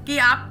 कि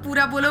आप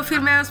पूरा बोलो फिर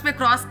मैं उस पर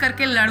क्रॉस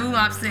करके लड़ूँ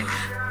आपसे,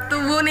 तो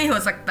वो नहीं हो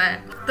सकता है।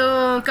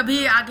 तो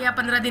कभी आ गया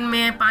 15 दिन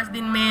में, 5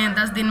 दिन में,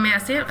 10 दिन में,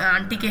 ऐसे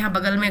आंटी के यहाँ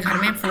बगल में घर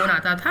में फ़ोन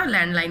आता था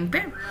लैंडलाइन पे,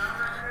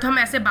 तो हम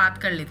ऐसे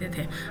बात कर लेते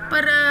थे।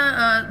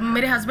 पर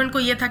मेरे हस्बैंड को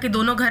ये था कि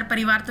दोनों घर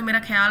परिवार तो मेरा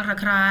ख्याल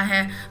रख रहा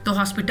है, तो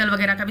हॉस्पिटल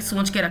वगैरह का भी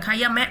सोच के रखा,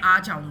 या मैं आ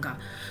जाऊँगा।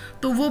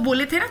 तो वो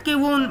बोले थे ना कि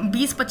वो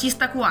 20-25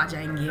 तक वो आ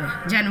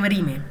जाएंगे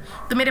जनवरी में,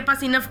 तो मेरे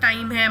पास इनफ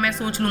टाइम है, मैं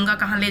सोच लूँगा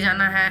कहाँ ले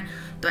जाना है।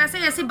 तो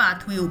ऐसी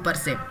बात हुई ऊपर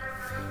से।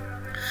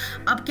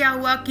 अब क्या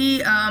हुआ कि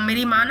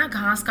मेरी माँ ना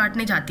घास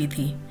काटने जाती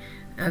थी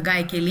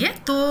गाय के लिए,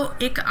 तो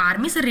एक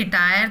आर्मी से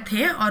रिटायर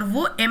थे और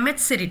वो MH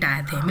से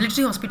रिटायर थे,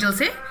 मिलिट्री हॉस्पिटल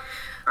से।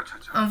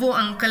 वो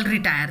अंकल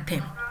रिटायर थे।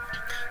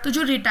 तो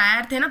जो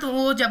रिटायर थे ना, तो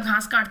वो जब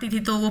घास काटती थी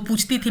तो वो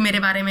पूछती थी मेरे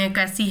बारे में,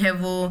 कैसी है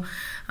वो।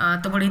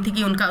 तो बोली थी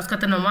कि उसका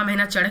तो 9वां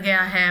महीना चढ़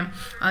गया है,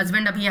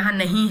 हस्बैंड अभी यहाँ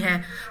नहीं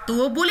है। तो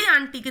वो बोली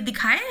आंटी के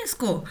दिखाए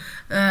इसको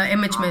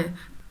MH में,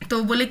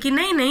 तो बोले कि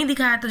नहीं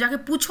दिखाया, तो जाके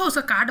पूछो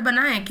उसका कार्ड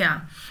बना है क्या।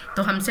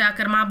 तो हमसे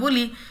आकर माँ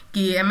बोली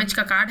कि MH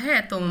का कार्ड है,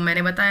 तो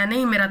मैंने बताया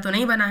नहीं, मेरा तो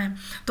नहीं बना है।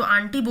 तो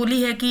आंटी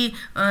बोली है कि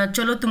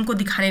चलो तुमको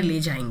दिखाने ले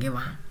जाएंगे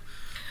वहाँ।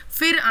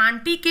 फिर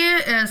आंटी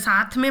के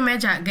साथ में मैं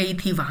गई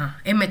थी वहाँ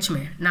MH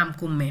में,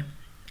 नामकुम में।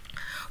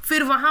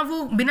 फिर वहाँ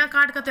वो बिना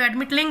कार्ड का तो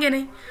एडमिट लेंगे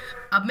नहीं।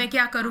 अब मैं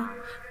क्या करूँ,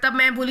 तब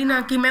मैं बोली ना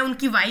कि मैं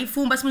उनकी वाइफ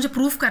हूँ, बस मुझे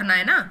प्रूफ करना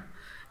है ना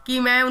कि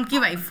मैं उनकी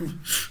वाइफ हूँ।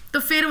 तो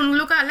फिर उन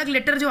लोग का अलग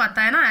लेटर जो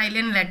आता है ना,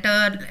 एलियन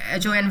लेटर,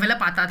 जो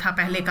एनवेलप आता था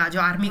पहले का,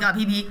 जो आर्मी का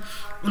अभी भी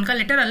उनका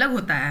लेटर अलग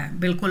होता है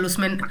बिल्कुल,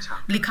 उसमें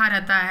लिखा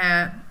रहता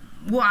है।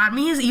 वो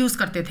आर्मी ही यूज़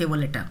करते थे वो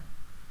लेटर,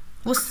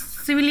 वो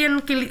सिविलियन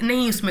के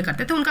नहीं उसमें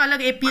करते थे। उनका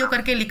अलग APO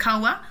करके लिखा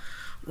हुआ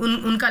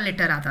उनका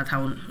लेटर आता था।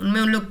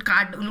 उनमें उन लोग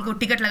कार्ड, उनको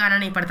टिकट लगाना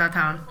नहीं पड़ता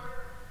था,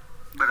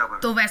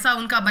 तो वैसा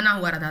उनका बना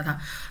हुआ रहता था।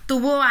 तो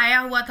वो आया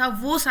हुआ था,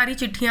 वो सारी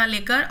चिट्ठियाँ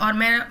लेकर। और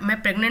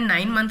मैं प्रेग्नेंट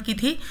 9 मंथ की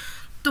थी।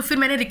 तो फिर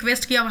मैंने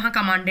रिक्वेस्ट किया वहाँ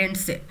कमांडेंट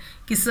से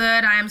कि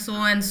sir I am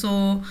so and so,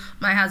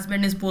 my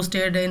husband is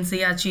posted in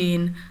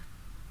Siachen.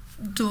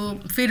 तो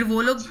फिर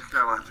वो लोग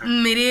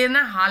मेरे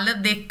ना हालत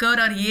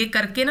देखकर और ये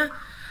करके ना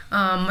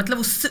मतलब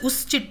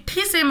उस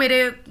चिट्ठी से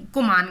मेरे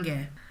को मान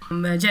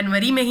गए।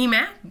 जनवरी में ही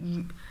मैं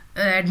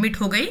एडमिट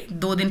हो गई,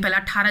 2 दिन पहले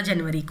 18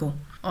 जनवरी को।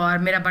 और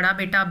मेरा बड़ा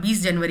बेटा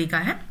 20 जनवरी का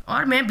है,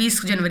 और मैं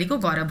 20 जनवरी को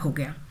गौरव हो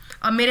गया।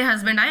 और मेरे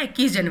हस्बैंड आए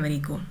 21 जनवरी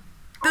को।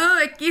 तो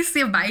 21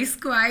 से 22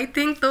 को आई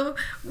थिंक, तो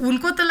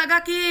उनको तो लगा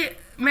कि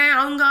मैं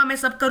आऊँगा, मैं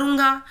सब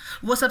करूँगा।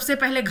 वो सबसे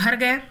पहले घर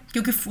गए,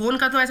 क्योंकि फ़ोन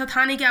का तो ऐसा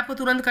था नहीं कि आपको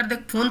तुरंत कर दे,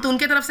 फ़ोन तो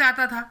उनके तरफ से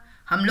आता था,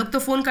 हम लोग तो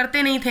फ़ोन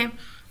करते नहीं थे।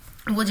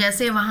 वो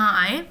जैसे वहाँ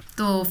आए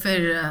तो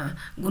फिर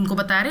उनको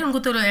बता रहे, उनको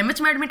तो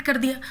MH में एडमिट कर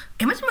दिया।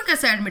 MH में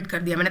कैसे एडमिट कर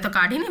दिया, मैंने तो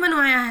कार्ड ही नहीं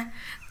बनवाया है।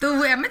 तो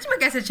वो MH में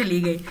कैसे चली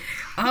गई।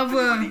 अब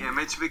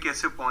MH में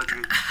कैसे पहुंच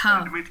गई,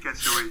 हाँ, एडमिट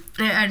कैसे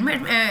हुई,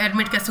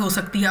 एडमिट कैसे हो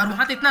सकती है। और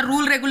वहाँ तो इतना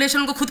रूल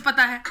रेगुलेशन को खुद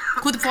पता है,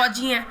 खुद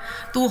फौजी हैं,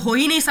 तो हो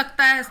ही नहीं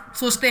सकता है,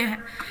 सोचते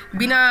हैं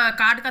बिना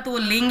कार्ड का तो वो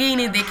लेंगे ही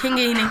नहीं,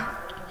 देखेंगे ही नहीं।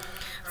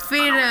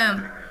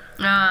 फिर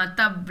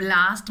तब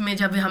लास्ट में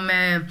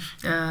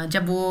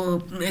जब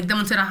वो एकदम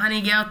उनसे रहा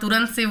नहीं गया,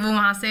 तुरंत से वो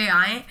वहाँ से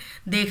आए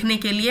देखने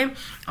के लिए,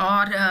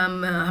 और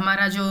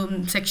हमारा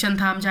जो सेक्शन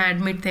था, हम जहाँ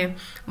एडमिट थे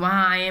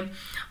वहाँ आए,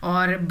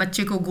 और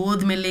बच्चे को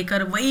गोद में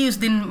लेकर वही उस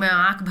दिन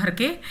आंख भर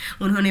के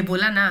उन्होंने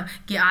बोला ना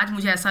कि आज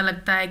मुझे ऐसा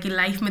लगता है कि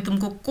लाइफ में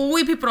तुमको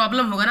कोई भी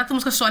प्रॉब्लम होगा ना, तुम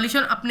उसका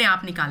सॉल्यूशन अपने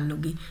आप निकाल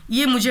लोगी।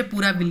 ये मुझे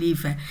पूरा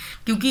बिलीव है,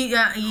 क्योंकि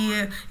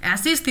ये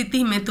ऐसी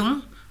स्थिति में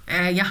तुम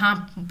यहाँ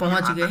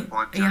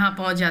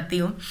पहुँच जाती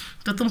हो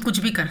तो तुम कुछ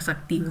भी कर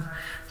सकती हो।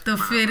 तो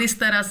फिर इस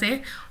तरह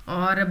से,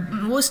 और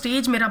वो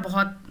स्टेज मेरा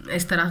बहुत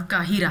इस तरह का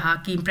ही रहा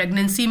कि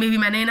प्रेगनेंसी में भी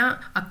मैंने ना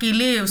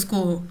अकेले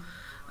उसको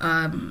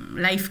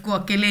लाइफ को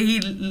अकेले ही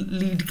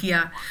लीड किया,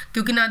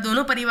 क्योंकि ना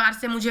दोनों परिवार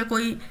से मुझे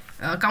कोई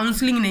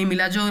काउंसलिंग नहीं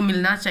मिला जो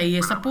मिलना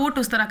चाहिए, सपोर्ट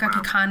उस तरह का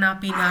कि खाना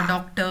पीना,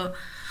 डॉक्टर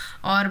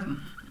और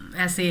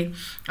ऐसे।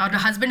 और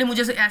हस्बैंड ने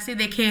मुझे ऐसे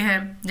देखे हैं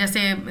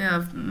जैसे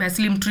मैं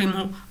स्लिम ट्रिम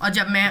हूँ, और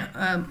जब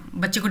मैं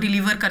बच्चे को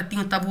डिलीवर करती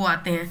हूँ तब वो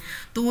आते हैं,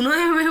 तो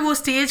उन्होंने वो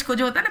स्टेज को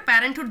जो होता है ना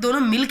पेरेंटहुड, दोनों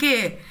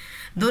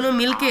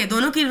मिलके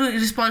दोनों की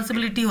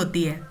रिस्पॉन्सिबिलिटी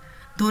होती है,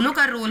 दोनों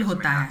का रोल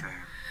होता है,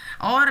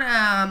 और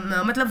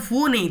मतलब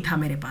वो नहीं था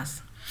मेरे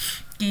पास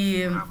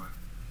कि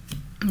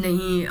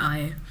नहीं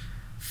आए।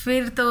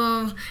 फिर तो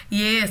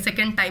ये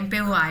सेकंड टाइम पे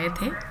वो आए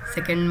थे,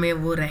 सेकंड में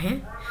वो रहे,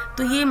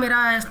 तो ये मेरा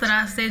इस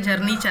तरह से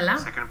जर्नी चला।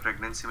 सेकंड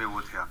प्रेगनेंसी में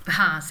वो थे आप?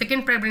 हाँ,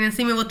 सेकंड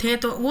प्रेगनेंसी में वो थे,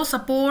 तो वो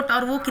सपोर्ट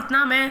और वो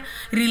कितना मैं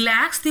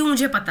रिलैक्स थी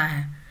मुझे पता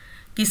है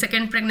कि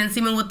सेकंड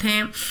प्रेगनेंसी में वो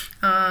थे।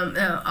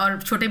 और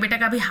छोटे बेटे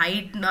का भी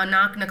हाइट,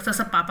 नाक, नक्शा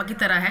सब पापा की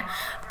तरह है,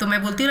 तो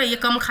मैं बोलती हूँ ना ये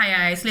कम खाया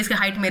है इसलिए इसकी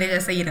हाइट मेरे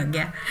जैसे ही रह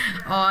गया।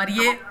 और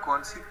ये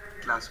कौन सी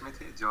क्लास में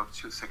थे जब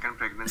सेकंड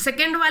प्रेगनेंसी?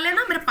 सेकंड वाले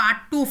ना मेरा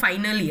पार्ट 2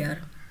 फाइनल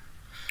ईयर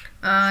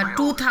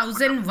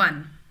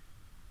 2001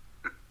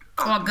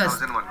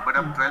 अगस्त। बट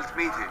आप 12th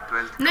में ही थे?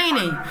 12th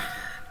नहीं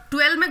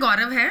 12 में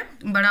गौरव है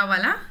बड़ा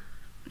वाला,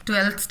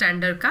 12th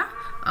स्टैंडर्ड का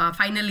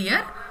फाइनल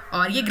ईयर,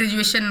 और ये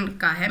ग्रेजुएशन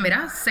का है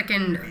मेरा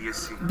सेकंड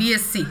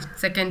बीएससी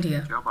सेकंड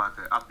ईयर। क्या बात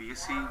है, आप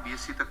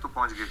बीएससी तक तो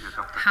पहुंच गए थे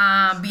तब तक?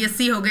 हाँ,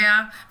 बीएससी हो गया।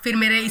 फिर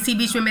मेरे इसी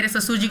बीच में मेरे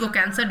ससुर जी को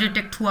कैंसर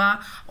डिटेक्ट हुआ,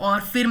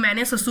 और फिर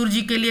मैंने ससुर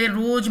जी के लिए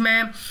रोज़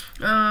मैं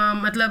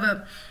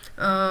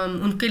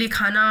उनके लिए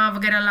खाना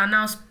वगैरह लाना,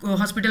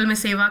 हॉस्पिटल में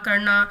सेवा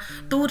करना।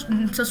 तो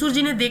ससुर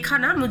जी ने देखा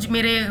ना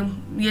मेरे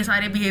ये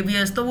सारे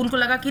बिहेवियर्स, तो उनको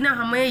लगा कि ना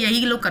हमें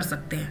यही लोग कर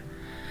सकते हैं,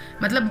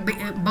 मतलब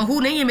बहू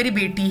नहीं, ये मेरी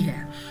बेटी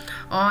है।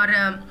 और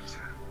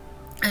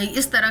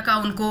इस तरह का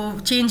उनको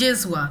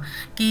चेंजेस हुआ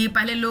कि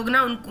पहले लोग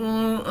ना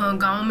उनको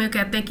गांव में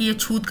कहते हैं कि ये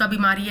छूत का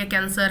बीमारी है,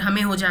 कैंसर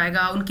हमें हो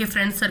जाएगा, उनके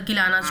फ्रेंड सर्किल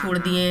आना छोड़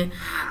दिए।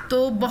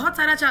 तो बहुत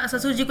सारा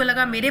ससुर जी को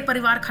लगा, मेरे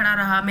परिवार खड़ा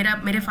रहा,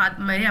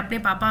 मेरे अपने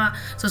पापा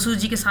ससुर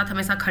जी के साथ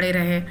हमेशा खड़े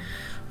रहे,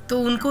 तो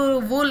उनको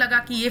वो लगा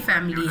कि ये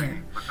फैमिली है।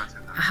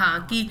 हाँ,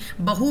 कि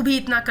बहू भी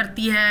इतना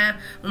करती है,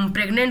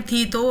 प्रेग्नेंट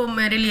थी तो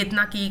मेरे लिए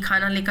इतना कि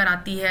खाना लेकर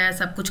आती है,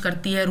 सब कुछ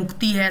करती है,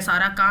 रुकती है,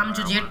 सारा काम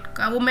जो जेठ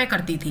का वो मैं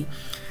करती थी।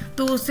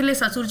 तो उसलिए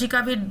ससुर जी का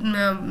भी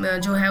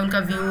जो है उनका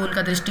व्यू,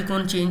 उनका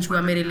दृष्टिकोण चेंज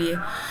हुआ मेरे लिए।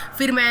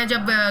 फिर मैं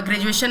जब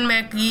ग्रेजुएशन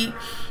में की,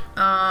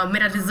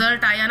 मेरा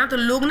रिजल्ट आया ना, तो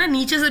लोग ना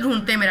नीचे से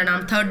ढूंढते हैं मेरा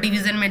नाम, 3rd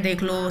डिवीज़न में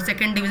देख लो,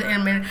 2nd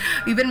डिवीज़न में।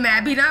 इवन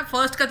मैं भी ना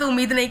फर्स्ट का तो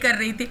उम्मीद नहीं कर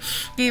रही थी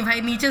कि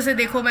भाई नीचे से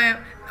देखो मैं,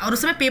 और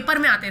उसमें पेपर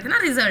में आते थे ना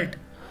रिजल्ट,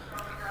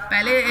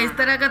 पहले इस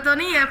तरह का तो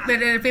नहीं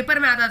है, पेपर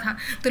में आता था,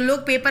 तो लोग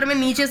पेपर में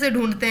नीचे से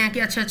ढूंढते हैं कि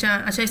अच्छा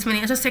इसमें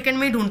नहीं, अच्छा सेकंड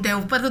में ही ढूंढते हैं,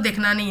 ऊपर तो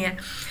देखना नहीं है।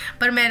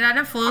 पर मेरा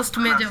ना फर्स्ट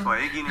में जब,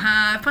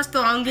 हाँ फर्स्ट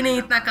तो आऊँगी नहीं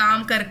इतना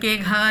काम करके,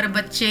 घर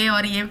बच्चे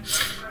और ये।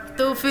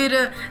 तो फिर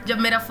जब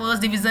मेरा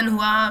फर्स्ट डिवीज़न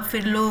हुआ,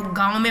 फिर लोग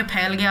गांव में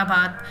फैल गया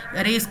बात,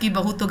 अरे इसकी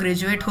बहू तो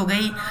ग्रेजुएट हो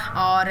गई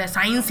और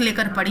साइंस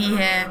लेकर पढ़ी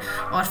है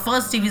और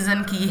फर्स्ट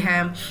डिवीज़न की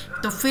है।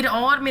 तो फिर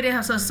और मेरे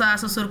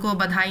ससुर को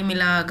बधाई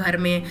मिला घर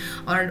में,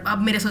 और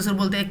अब मेरे ससुर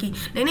बोलते हैं कि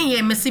नहीं ये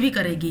एमएससी भी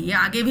करेगी, ये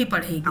आगे भी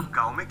पढ़ेगी। तो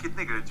गांव में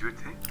कितने ग्रेजुएट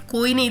थे?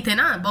 कोई नहीं थे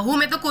ना, बहू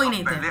में तो कोई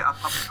नहीं थे।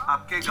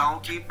 आपके गांव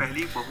की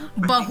पहली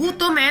बहू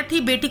तो मैं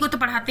थी, बेटी को तो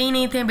पढ़ाते ही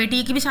नहीं थे,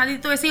 बेटी की भी शादी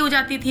तो ऐसे ही हो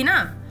जाती थी ना।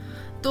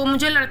 तो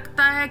मुझे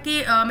लगता है कि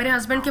मेरे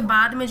हस्बैंड के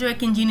बाद में जो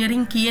एक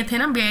इंजीनियरिंग किए थे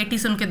ना बीआईटी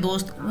से उनके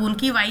दोस्त,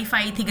 उनकी वाइफ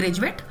आई थी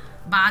ग्रेजुएट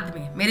बाद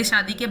में, मेरी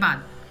शादी के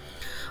बाद।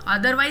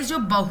 अदरवाइज जो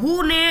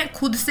बहू ने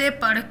खुद से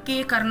पढ़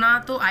के करना,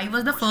 तो I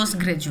was the first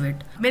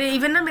graduate. मेरे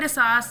इवन ना मेरे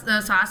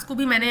सास को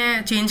भी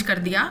मैंने चेंज कर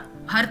दिया,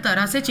 हर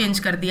तरह से चेंज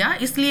कर दिया,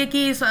 इसलिए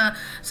कि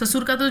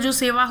ससुर का तो जो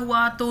सेवा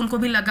हुआ तो उनको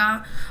भी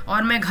लगा,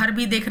 और मैं घर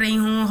भी देख रही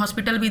हूँ,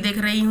 हॉस्पिटल भी देख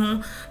रही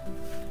हूँ।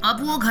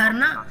 अब वो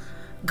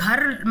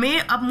घर में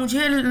अब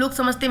मुझे लोग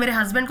समझते, मेरे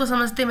हस्बैंड को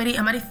समझते,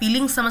 हमारी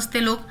फीलिंग्स समझते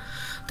लोग।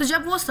 तो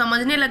जब वो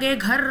समझने लगे,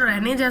 घर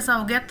रहने जैसा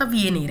हो गया, तब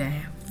ये नहीं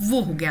रहे,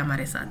 वो हो गया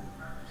हमारे साथ।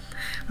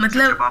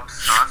 मतलब जब आप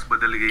सास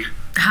बदल गई,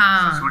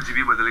 हाँ, ससुर जी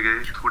भी बदल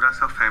गए, थोड़ा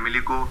सा फैमिली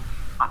को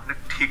आपने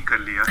ठीक कर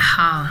लिया,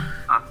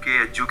 हाँ,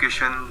 आपके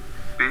एजुकेशन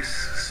पे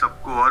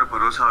सबको और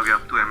भरोसा हो गया,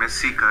 अब तो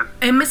एमएससी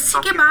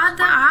के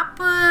बाद आप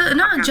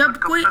ना जब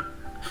कोई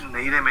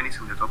नहीं रहे, मैं नहीं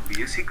समझा, तो आप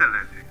बीएससी कर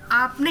रहे थे?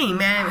 आप नहीं,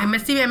 मैं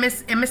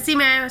एमएससी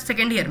में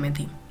सेकेंड ईयर में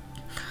थी,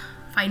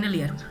 फाइनल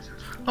ईयर।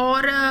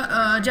 और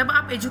जब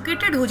आप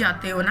एजुकेटेड हो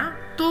जाते हो ना,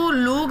 तो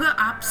लोग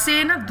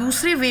आपसे ना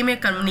दूसरे वे में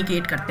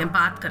कम्युनिकेट करते हैं,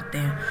 बात करते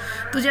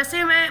हैं। तो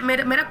जैसे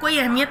मेरा कोई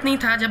अहमियत नहीं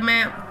था जब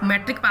मैं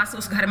मैट्रिक पास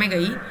उस घर में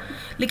गई,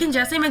 लेकिन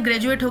जैसे मैं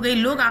ग्रेजुएट हो गई,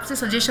 लोग आपसे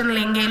सजेशन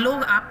लेंगे,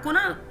 लोग आपको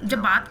ना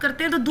जब बात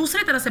करते हैं तो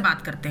दूसरे तरह से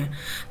बात करते हैं।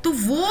 तो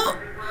वो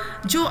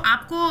जो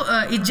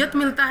आपको इज्जत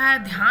मिलता है,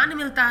 ध्यान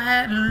मिलता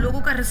है,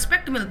 लोगों का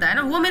रिस्पेक्ट मिलता है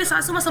ना, वो मेरी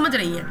सासू माँ समझ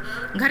रही है,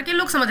 घर के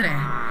लोग समझ रहे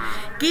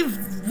हैं कि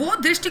वो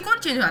दृष्टिकोण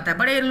चेंज हो जाता है।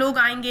 बड़े लोग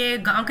आएंगे,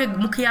 गांव के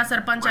मुखिया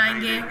सरपंच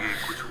आएंगे,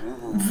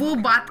 वो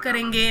बात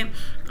करेंगे,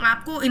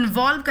 आपको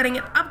इन्वॉल्व करेंगे।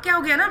 अब क्या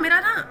हो गया ना,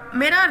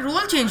 मेरा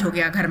रोल चेंज हो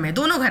गया घर में,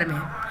 दोनों घर में।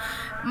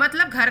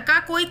 मतलब घर का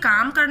कोई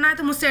काम करना है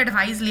तो मुझसे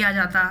एडवाइस लिया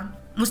जाता,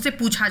 मुझसे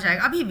पूछा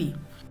जाएगा। अभी भी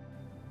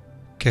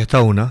कहता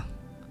हूं ना,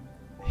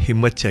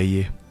 हिम्मत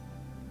चाहिए,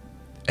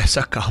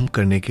 ऐसा काम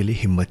करने के लिए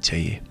हिम्मत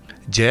चाहिए।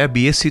 जया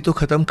बीएससी तो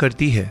खत्म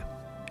करती है,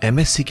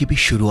 एमएससी की भी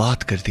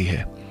शुरुआत करती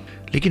है,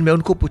 लेकिन मैं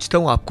उनको पूछता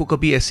हूं आपको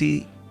कभी ऐसी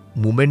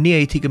मोमेंट नहीं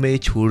आई थी कि मैं ये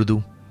छोड़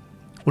दूं?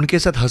 उनके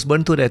साथ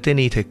हस्बैंड तो रहते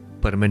नहीं थे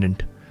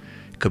परमानेंट,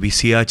 कभी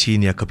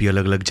सियाचिन या कभी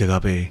अलग अलग जगह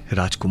पे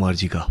राजकुमार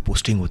जी का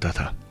पोस्टिंग होता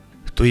था,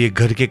 तो ये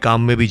घर के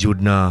काम में भी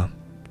जुड़ना,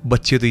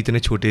 बच्चे तो इतने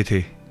छोटे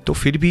थे, तो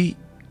फिर भी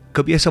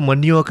कभी ऐसा मन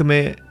नहीं हुआ कि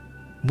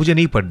मुझे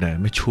नहीं पढ़ना है,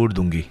 मैं छोड़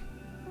दूंगी?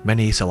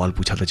 मैंने ये सवाल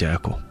पूछा था जया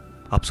को।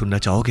 आप सुनना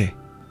चाहोगे?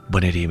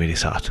 बने रहिए मेरे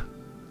साथ।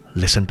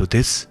 Listen to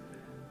this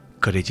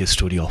courageous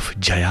story of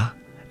Jaya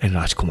and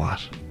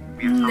Rajkumar.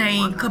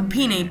 नहीं,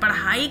 कभी नहीं।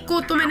 पढ़ाई को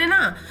तो मैंने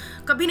ना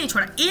कभी नहीं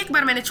छोड़ा। एक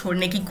बार मैंने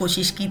छोड़ने की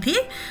कोशिश की थी,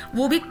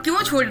 वो भी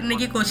क्यों छोड़ने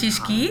की कोशिश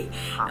की,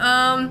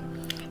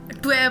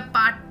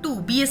 पार्ट 2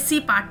 बीएससी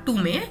पार्ट 2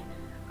 में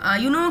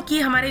कि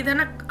हमारे इधर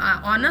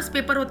ना ऑनर्स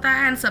पेपर होता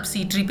है एंड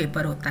सब्सिडरी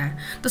पेपर होता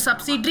है। तो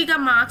सब्सिडरी का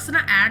मार्क्स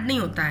ना ऐड नहीं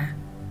होता है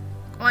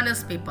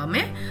ऑनर्स पेपर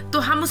में, तो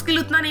हम उसके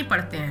लिए उतना नहीं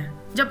पढ़ते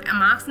हैं। जब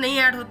मार्क्स नहीं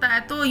ऐड होता है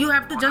तो you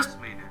have to just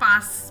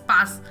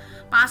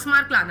pass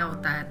mark लाना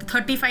होता है। तो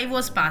 35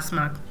 वाज पास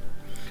मार्क।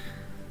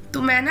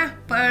 तो मैं ना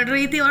पढ़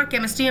रही थी और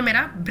केमिस्ट्री में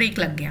मेरा ब्रेक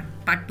लग गया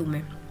पार्ट 2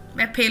 में,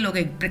 मैं फेल हो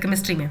गई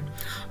केमिस्ट्री में,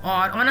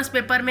 और ऑनर्स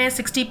पेपर में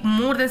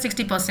मोर देन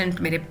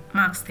 60% मेरे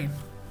मार्क्स थे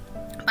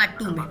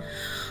पार्ट 2 में।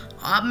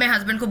 अब मैं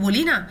हस्बैंड को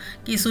बोली ना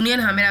कि सुनिए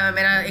ना,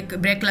 मेरा एक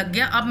ब्रेक लग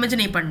गया, अब मुझे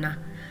नहीं पढ़ना,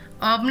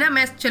 अब ना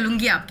मैं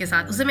चलूँगी आपके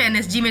साथ। उसे मैं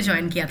एनएसजी में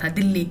ज्वाइन किया था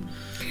दिल्ली।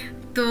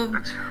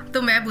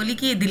 तो मैं बोली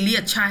कि दिल्ली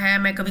अच्छा है,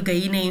 मैं कभी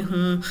गई नहीं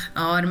हूँ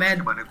और मैं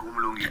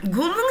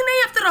घूमूंगी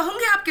नहीं, अब तो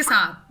रहूंगी आपके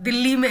साथ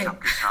दिल्ली में,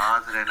 आपके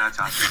साथ रहना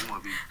चाहती हूँ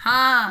अभी।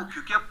 हाँ, तो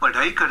क्योंकि आप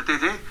पढ़ाई करते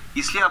थे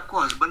इसलिए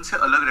आपको हस्बैंड से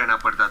अलग रहना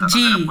पड़ता था।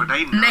 जी, अगर आप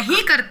पढ़ाई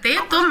नहीं करते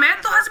तो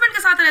मैं तो हस्बैंड के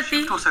साथ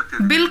रहती,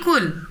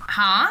 बिल्कुल।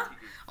 हाँ,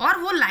 और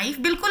वो लाइफ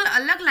बिल्कुल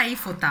अलग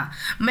लाइफ होता।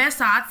 मैं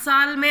 7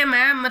 साल में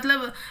मैं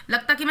मतलब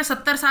लगता कि मैं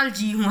 70 साल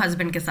जी हूँ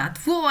हस्बैंड के साथ,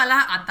 वो वाला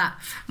आता।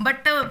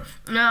 बट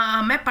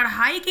मैं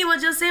पढ़ाई की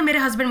वजह से मेरे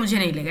हस्बैंड मुझे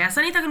नहीं ले गए।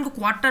 ऐसा नहीं था कि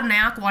उनको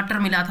नया क्वार्टर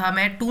मिला था,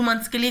 मैं 2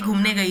 मंथ्स के लिए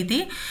घूमने गई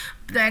थी,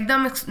 तो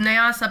एकदम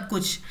नया सब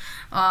कुछ।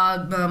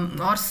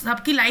 और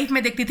सबकी लाइफ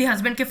में देखती थी,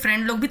 हस्बैंड के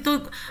फ्रेंड लोग भी तो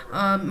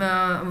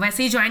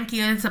वैसे ही ज्वाइन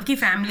किए, सबकी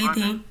फैमिली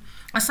थी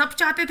और सब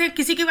चाहते थे।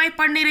 किसी की वाइफ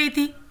पढ़ नहीं रही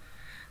थी,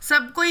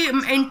 सब कोई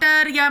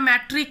इंटर या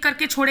मैट्रिक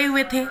करके छोड़े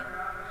हुए थे,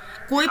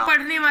 कोई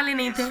पढ़ने वाले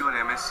नहीं थे।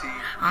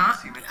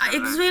 हाँ,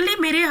 एक्चुअली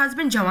मेरे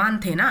हस्बैंड जवान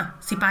थे ना,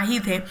 सिपाही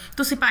थे,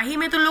 तो सिपाही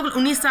में तो लोग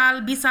 19 साल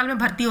 20 साल में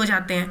भर्ती हो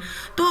जाते हैं,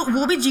 तो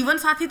वो भी जीवन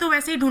साथी तो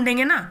वैसे ही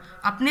ढूंढेंगे ना,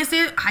 अपने से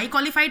हाई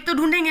क्वालिफाइड तो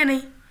ढूंढेंगे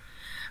नहीं,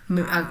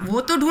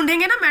 वो तो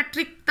ढूंढेंगे ना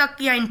मैट्रिक तक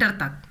या इंटर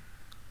तक।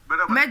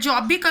 मैं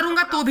जॉब भी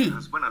करूंगा तो भी।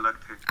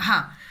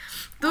 हाँ,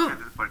 तो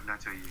पढ़ना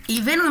चाहिए।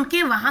 इवन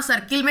उनके वहाँ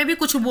सर्किल में भी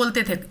कुछ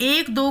बोलते थे,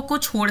 1-2 को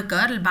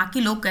छोड़कर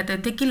बाकी लोग कहते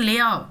थे कि ले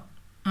आओ,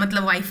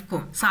 मतलब वाइफ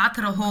को साथ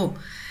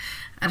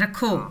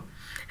रखो,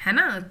 है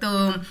ना। तो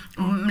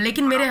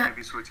लेकिन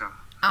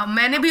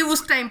मैंने भी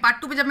उस टाइम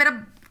पार्ट 2 पे जब मेरा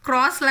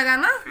क्रॉस लगा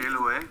ना,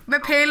 मैं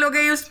फेल हो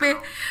गई उस पे,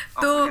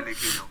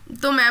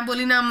 तो मैं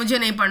बोली ना, मुझे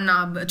नहीं पढ़ना,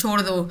 अब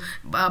छोड़ दो,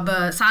 अब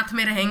साथ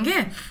में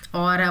रहेंगे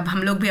और अब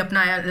हम लोग भी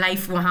अपना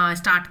लाइफ वहाँ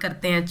स्टार्ट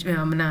करते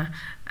हैं ना।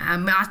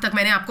 आज तक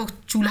मैंने आपको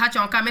चूल्हा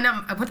चौका में ना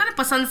होता ना,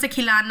 पसंद से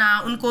खिलाना,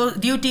 उनको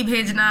ड्यूटी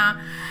भेजना,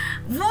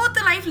 वो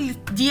तो लाइफ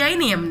जिया ही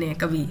नहीं हमने,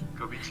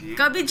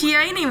 कभी जिया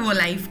ही नहीं वो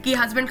लाइफ कि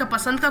हस्बैंड का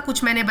पसंद का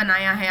कुछ मैंने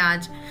बनाया है।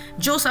 आज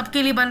जो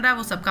सबके लिए बन रहा है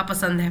वो सबका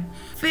पसंद है।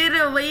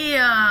 फिर वही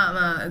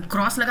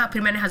क्रॉस लगा,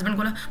 फिर मैंने हस्बैंड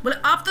को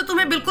बोला अब तो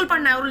तुम्हें बिल्कुल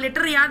पढ़ना है, और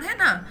लेटर याद है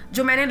ना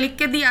जो मैंने लिख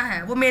के दिया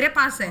है, वो मेरे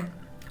पास है,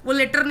 वो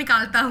लेटर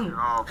निकालता हूँ,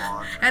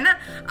 है ना।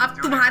 अब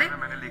तुम्हारे,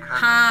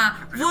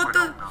 हाँ,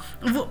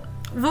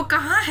 वो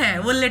कहाँ है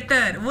वो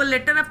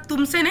लेटर अब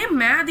तुमसे नहीं,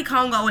 मैं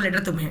दिखाऊंगा वो लेटर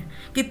तुम्हें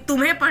कि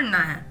तुम्हें पढ़ना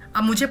है,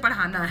 अब मुझे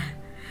पढ़ाना है,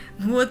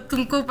 वो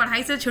तुमको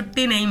पढ़ाई से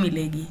छुट्टी नहीं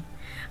मिलेगी।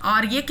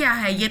 और ये क्या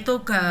है, ये तो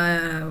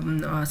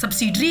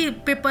सब्सिडरी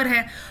पेपर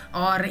है,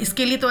 और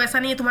इसके लिए तो ऐसा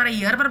नहीं है तुम्हारा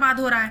ईयर बर्बाद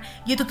हो रहा है,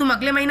 ये तो तुम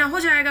अगले महीना हो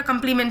जाएगा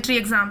कम्प्लीमेंट्री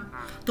एग्जाम,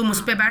 तुम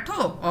उस पर बैठो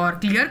और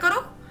क्लियर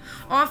करो,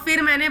 और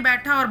फिर मैंने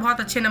बैठा और बहुत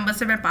अच्छे नंबर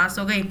से मैं पास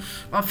हो गई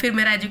और फिर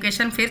मेरा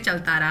एजुकेशन फिर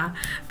चलता रहा।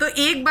 तो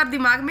एक बार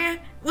दिमाग में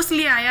उस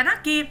लिए आया ना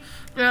कि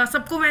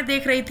सबको मैं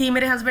देख रही थी,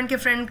 मेरे हस्बैंड के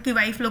फ्रेंड की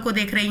वाइफ लोग को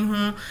देख रही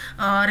हूँ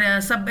और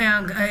सब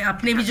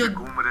अपने भी जो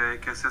घूम रहे हैं,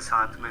 कैसे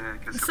साथ में है,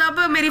 कैसे सब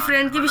मेरी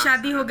फ्रेंड की भी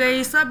शादी हो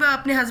गई, सब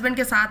अपने हस्बैंड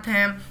के साथ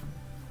हैं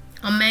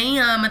और मैं ही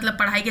मतलब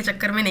पढ़ाई के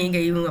चक्कर में नहीं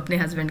गई हूँ अपने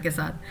हस्बैंड के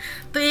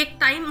साथ। तो एक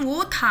टाइम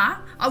वो था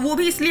और वो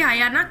भी इसलिए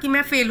आया ना कि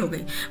मैं फेल हो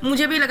गई,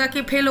 मुझे भी लगा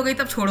कि फेल हो गई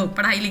तब छोड़ो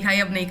पढ़ाई लिखाई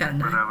अब नहीं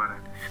करना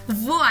है,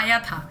 वो आया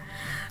था।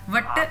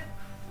 बट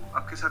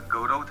आपके साथ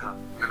गौरव था,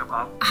 मतलब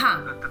आप हाँ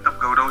तब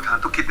गौरव था।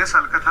 तो कितने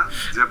साल का था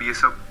जब ये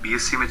सब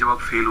बीएससी में जब आप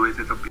फेल हुए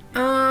थे तब?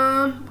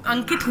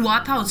 अंकित हुआ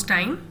था उस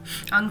टाइम,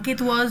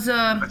 अंकित वाज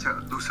अच्छा,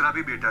 दूसरा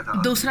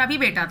भी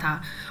बेटा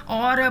था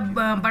और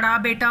बड़ा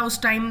बेटा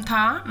उस टाइम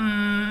था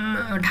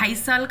 2.5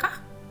 साल का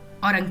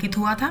और अंकित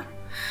हुआ था।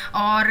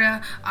 और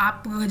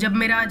आप जब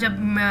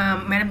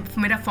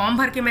मेरा फॉर्म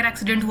भर के मेरा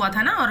एक्सीडेंट हुआ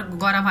था ना और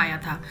गौरव आया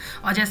था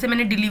और जैसे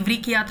मैंने डिलीवरी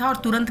किया था और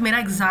तुरंत मेरा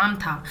एग्ज़ाम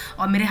था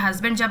और मेरे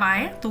हस्बैंड जब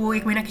आए तो वो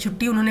 1 महीना की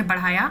छुट्टी उन्होंने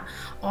बढ़ाया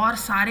और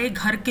सारे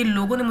घर के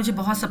लोगों ने मुझे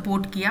बहुत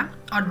सपोर्ट किया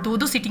और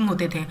 2 सीटिंग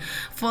होते थे।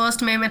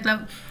 फर्स्ट में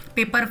मतलब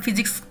paper 1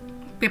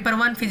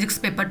 physics,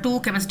 paper 2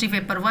 chemistry,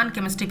 paper 1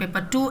 chemistry,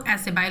 paper 2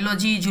 ऐसे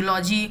बायोलॉजी,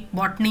 जूलॉजी,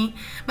 बॉटनी,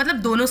 मतलब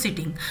दोनों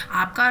सीटिंग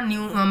आपका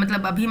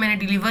मतलब अभी मैंने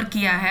डिलीवर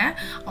किया है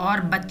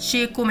और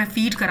बच्चे को मैं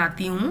फीड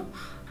कराती हूँ।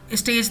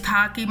 स्टेज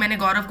था कि मैंने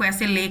गौरव को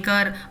ऐसे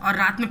लेकर और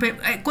रात में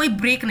कोई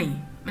ब्रेक नहीं,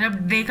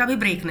 मतलब डे का भी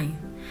ब्रेक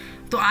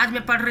नहीं। तो आज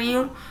मैं पढ़ रही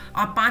हूँ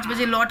और 5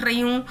 बजे लौट रही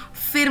हूँ,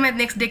 फिर मैं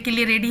नेक्स्ट डे के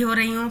लिए रेडी हो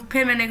रही हूँ,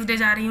 फिर मैं नेक्स्ट डे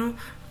जा रही हूँ,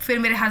 फिर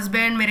मेरे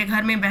हस्बैंड, मेरे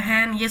घर में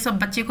बहन, ये सब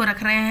बच्चे को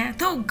रख रहे हैं।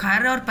 तो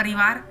घर और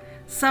परिवार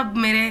सब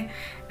मेरे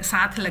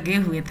साथ लगे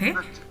हुए थे।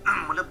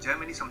 मतलब जय,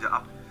 मैं नहीं समझा,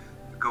 आप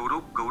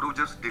गौरव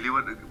जस्ट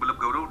डिलीवर, मतलब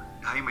गौरव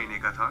 2.5 महीने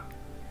का था,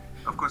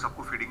 ऑफ कोर्स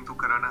आपको फीडिंग तो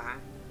कराना है,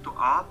 तो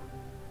आप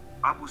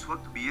उस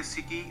वक्त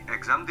बीएससी की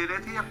एग्जाम दे रहे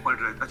थे या पढ़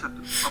रहे थे? अच्छा,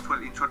 ऑफ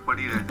कोर्स इन शॉर्ट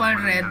पढ़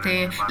रहे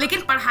थे।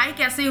 लेकिन पढ़ाई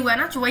कैसे हुआ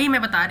ना, वही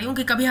मैं बता रही हूँ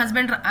कि कभी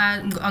हस्बैंड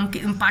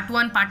पार्ट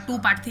 1, पार्ट 2,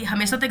 पार्ट 3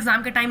 हमेशा तो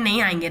एग्जाम के टाइम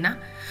नहीं आएंगे ना।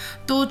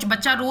 तो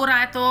बच्चा रो रहा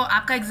है तो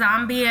आपका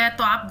एग्ज़ाम भी है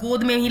तो आप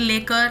गोद में ही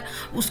लेकर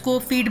उसको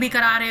फीड भी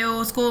करा रहे हो,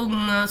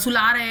 उसको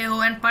सुला रहे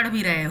हो एंड पढ़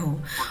भी रहे हो।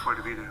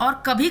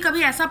 और कभी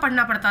कभी ऐसा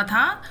पढ़ना पड़ता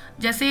था,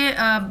 जैसे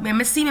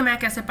एमएससी में मैं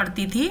कैसे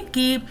पढ़ती थी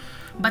कि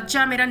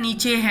बच्चा मेरा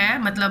नीचे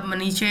है, मतलब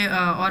नीचे,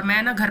 और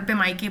मैं ना घर पे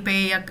मायके पे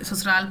या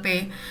ससुराल पे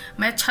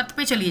मैं छत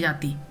पे चली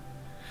जाती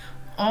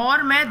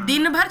और मैं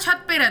दिन भर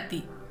छत पे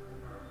रहती,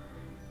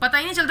 पता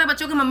ही नहीं चलता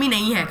बच्चों की मम्मी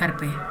नहीं है घर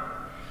पे।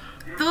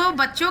 तो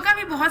बच्चों का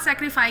भी बहुत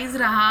सैक्रिफाइस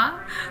रहा,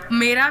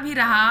 मेरा भी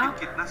रहा।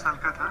 कितना साल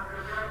का था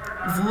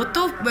वो?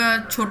 तो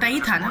छोटा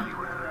ही था ना,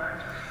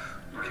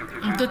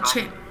 तो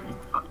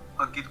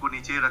अंकित को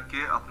नीचे रख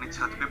के अपने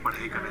छत पे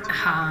पढ़ाई करने चले।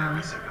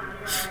 हाँ,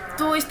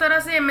 तो इस तरह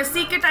से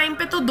एमएससी के टाइम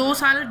पे तो 2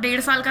 साल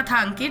 1.5 साल का था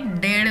अंकित,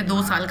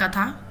 1.5-2 साल का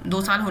था,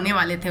 2 साल होने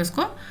वाले थे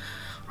उसको।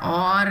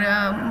 और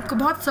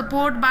बहुत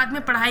सपोर्ट बाद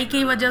में पढ़ाई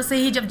की वजह से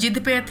ही, जब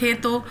जिद पे थे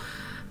तो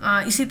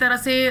इसी तरह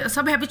से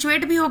सब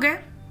हैबिचुएट भी हो गए,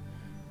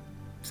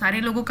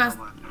 सारे लोगों का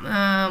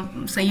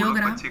सहयोग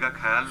रहा।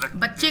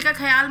 बच्चे का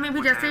ख्याल में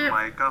भी जैसे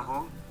मायका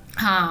हो,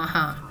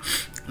 हाँ,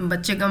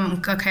 बच्चे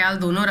का ख्याल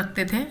दोनों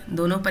रखते थे,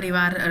 दोनों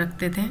परिवार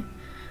रखते थे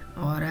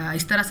और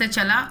इस तरह से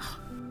चला।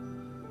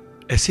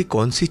 ऐसी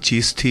कौन सी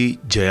चीज़ थी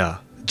जया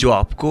जो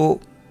आपको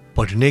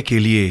पढ़ने के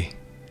लिए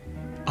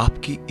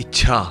आपकी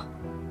इच्छा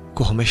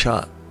को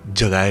हमेशा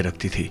जगाए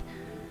रखती थी?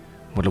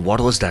 मतलब what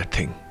was that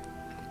thing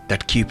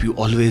that keep you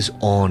always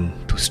on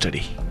to study?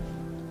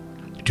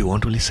 Do you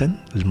want to listen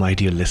my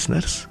dear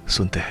listeners?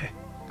 सुनते हैं।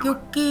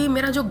 क्योंकि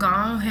मेरा जो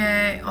गांव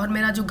है और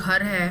मेरा जो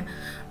घर है,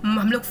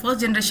 हम लोग फर्स्ट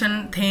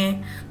जनरेशन थे,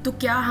 तो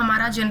क्या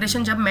हमारा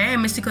जनरेशन, जब मैं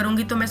एमएससी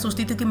करूँगी तो मैं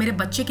सोचती थी कि मेरे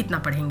बच्चे कितना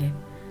पढ़ेंगे,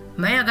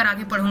 मैं अगर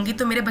आगे पढ़ूंगी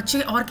तो मेरे बच्चे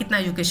और कितना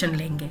एजुकेशन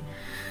लेंगे।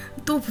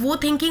 तो वो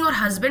थिंकिंग और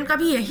हस्बैंड का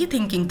भी यही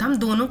थिंकिंग था, हम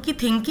दोनों की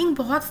थिंकिंग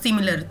बहुत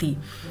सिमिलर थी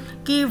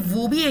कि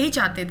वो भी यही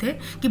चाहते थे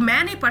कि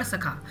मैं नहीं पढ़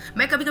सका।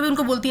 मैं कभी कभी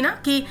उनको बोलती ना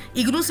कि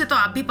इग्नू से तो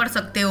आप भी पढ़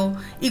सकते हो,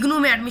 इग्नू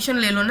में एडमिशन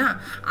ले लो ना,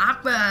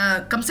 आप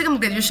कम से कम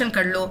ग्रेजुएशन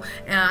कर लो,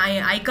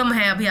 आई कम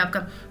है अभी आपका।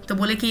 तो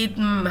बोले कि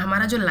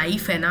हमारा जो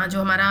लाइफ है ना,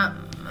 जो हमारा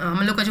हम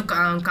लोग का जो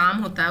काम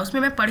होता है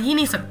उसमें मैं पढ़ ही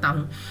नहीं सकता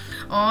हूँ,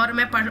 और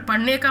मैं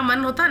पढ़ने का मन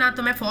होता ना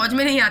तो मैं फ़ौज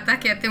में नहीं आता,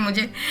 कहते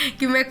मुझे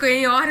कि मैं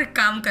कोई और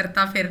काम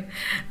करता, फिर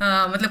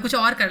मतलब कुछ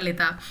और कर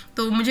लेता।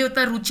 तो मुझे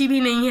उतना रुचि भी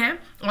नहीं है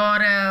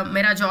और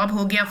मेरा जॉब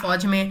हो गया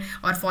फ़ौज में,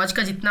 और फ़ौज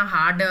का जितना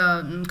हार्ड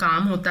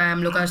काम होता है,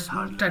 हम लोग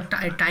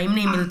का टाइम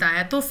नहीं मिलता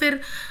है, तो फिर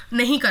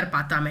नहीं कर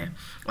पाता मैं।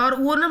 और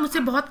वो ना मुझसे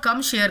बहुत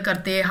कम शेयर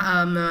करते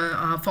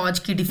फ़ौज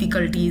की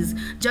डिफ़िकल्टीज़।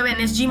 जब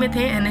एनएसजी में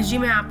थे, एनएसजी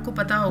में आपको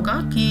पता होगा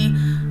कि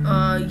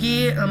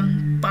ये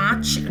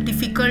 5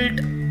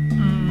 डिफ़िकल्ट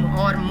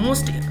और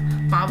मोस्ट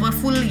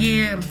पावरफुल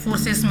ये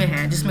फोर्सेस में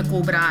है, जिसमें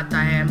कोबरा आता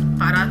है,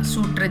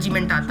 पैराशूट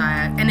रेजिमेंट आता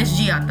है,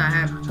 एनएसजी आता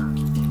है।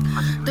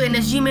 तो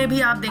एनएसजी में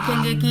भी आप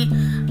देखेंगे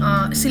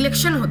कि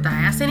सिलेक्शन होता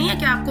है, ऐसे नहीं है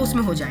कि आपको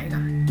उसमें हो जाएगा।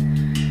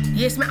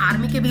 ये इसमें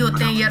आर्मी के भी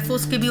होते हैं,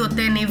 एयरफोर्स के भी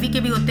होते हैं, नेवी के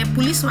भी होते हैं,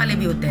 पुलिस वाले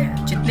भी होते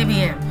हैं, जितने भी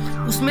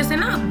हैं उसमें से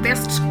ना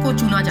बेस्ट को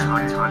चुना जाता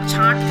है,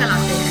 छांट कर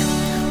लाते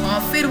हैं।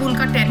 और फिर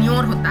उनका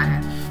टेन्योर होता है,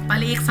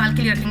 पहले 1 साल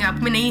के लिए रखेंगे, आप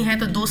में नहीं है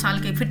तो 2 साल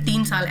के, फिर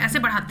 3 साल, ऐसे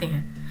बढ़ाते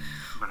हैं।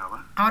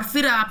 और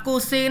फिर आपको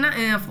उससे ना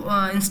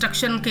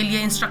इंस्ट्रक्शन के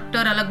लिए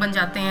इंस्ट्रक्टर अलग बन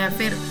जाते हैं,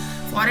 फिर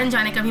फॉरेन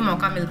जाने का भी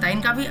मौका मिलता है।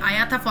 इनका भी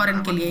आया था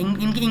फॉरेन के लिए,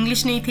 इनकी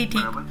इंग्लिश नहीं थी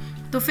ठीक,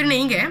 तो फिर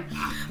नहीं गए।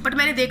 बट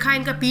मैंने देखा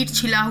इनका पीठ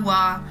छिला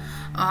हुआ,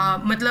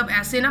 मतलब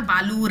ऐसे ना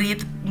बालू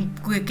रेत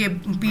के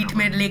पीठ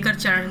में लेकर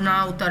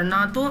चढ़ना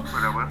उतरना, तो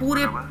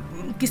पूरे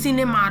किसी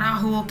ने मारा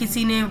हो,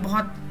 किसी ने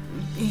बहुत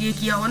ये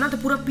किया हो ना, तो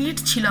पूरा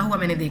पीठ छिला हुआ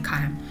मैंने देखा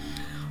है।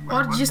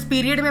 और जिस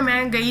पीरियड में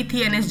मैं गई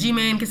थी एनएसजी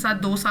में इनके साथ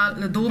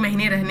 2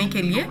 महीने रहने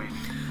के लिए,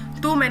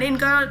 तो मैंने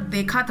इनका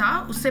देखा था।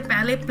 उससे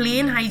पहले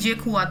प्लेन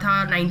हाईजैक हुआ था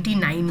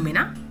 99 में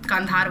ना,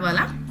 कंधार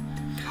वाला,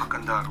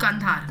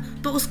 कंधार।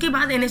 तो उसके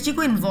बाद एनएसजी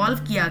को इन्वॉल्व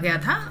किया गया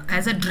था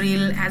as a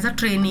drill, as a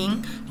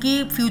training,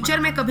 कि फ्यूचर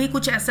में कभी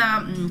कुछ ऐसा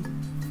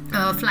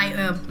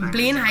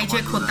प्लेन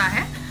हाईजैक होता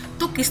है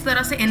तो किस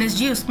तरह से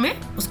एनएसजी उसमें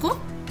उसको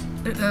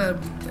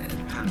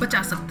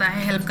बचा सकता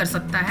है, हेल्प कर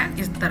सकता है,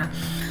 इस तरह।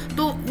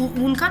 तो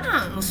उनका ना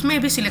उसमें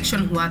भी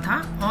सिलेक्शन हुआ था।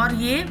 और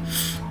ये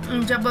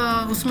जब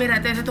उसमें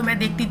रहते थे तो मैं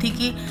देखती थी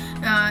कि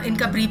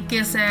इनका ब्रीफ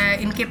केस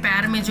है, इनके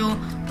पैर में जो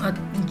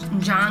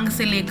जांग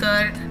से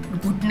लेकर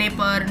घुटने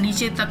पर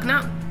नीचे तक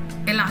ना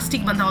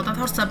इलास्टिक बंधा होता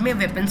था, और सब में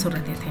वेपन्स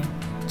रहते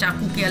थे,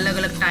 चाकू के अलग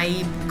अलग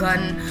टाइप,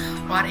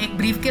 गन। और एक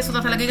ब्रीफ केस होता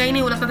था, लगेगा ही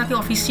नहीं, वो लगता था कि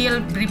ऑफिशियल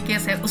ब्रीफ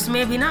केस है।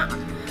 उसमें भी ना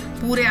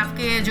पूरे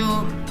आपके जो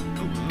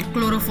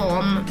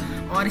क्लोरोफॉर्म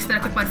और इस तरह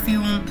के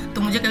परफ्यूम,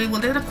 तो मुझे कभी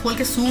बोलते थे ना खोल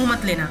के सूंघ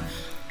मत लेना,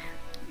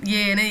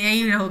 ये नहीं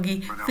यही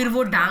रहोगी। फिर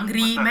वो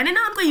डांगरी, मैंने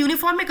ना उनको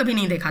यूनिफॉर्म में कभी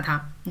नहीं देखा था।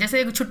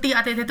 जैसे छुट्टी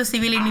आते थे तो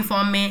सिविल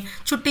यूनिफॉर्म में,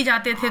 छुट्टी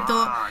जाते थे तो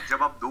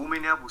जब आप 2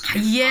 महीने आप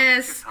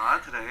उसके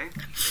साथ रहे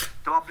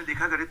तो आपने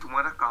देखा करे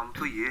तुम्हारा काम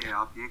तो ये है,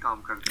 आप ये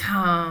काम करते हैं।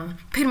 हाँ,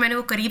 फिर मैंने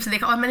वो करीब से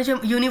देखा। और मैंने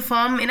जब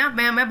यूनिफॉर्म में ना,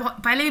 मैं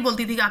पहले भी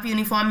बोलती थी कि आप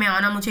यूनिफॉर्म में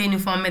आना, मुझे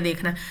यूनिफॉर्म में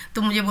देखना।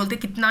 तो मुझे बोलते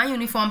कितना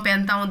यूनिफॉर्म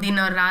पहनता हूँ दिन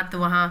और रात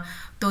वहाँ,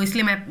 तो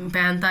इसलिए मैं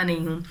पहनता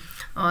नहीं हूँ।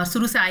 और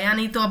शुरू से आया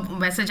नहीं, तो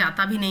अब वैसे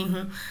जाता भी नहीं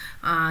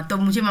हूँ। तो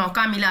मुझे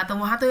मौका मिला तो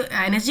वहाँ तो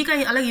एनएसजी का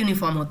अलग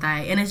यूनिफॉर्म होता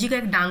है, एनएसजी का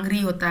एक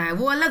डांगरी होता है,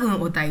 वो अलग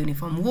होता है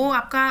यूनिफॉर्म। वो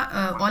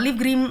आपका ऑलिव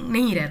ग्रीन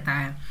नहीं रहता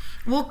है,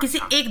 वो किसी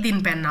एक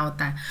दिन पहनना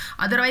होता है,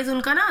 अदरवाइज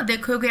उनका ना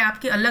देखोगे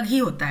आपके अलग ही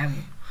होता है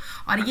वो।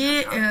 और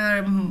ये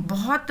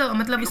बहुत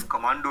मतलब इस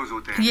कमांडोज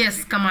होते हैं,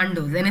 यस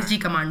कमांडोज, एनएसजी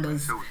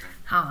कमांडोज।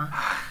 हाँ,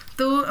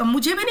 तो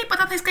मुझे भी नहीं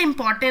पता था इसका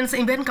इम्पोर्टेंस,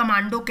 इवन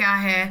कमांडो क्या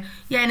है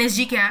या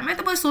एनएसजी क्या है। मैं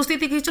तो बस सोचती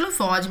थी कि चलो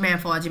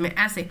फौज में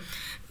ऐसे।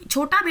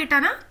 छोटा बेटा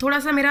ना थोड़ा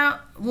सा मेरा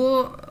वो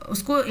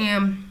उसको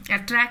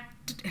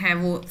अट्रैक्ट है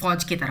वो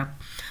फौज की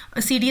तरफ।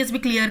 सीडीएस भी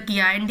क्लियर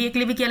किया, एनडीए के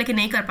लिए भी किया, लेकिन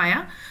नहीं कर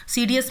पाया।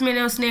 सीडीएस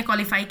में उसने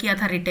क्वालिफाई किया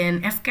था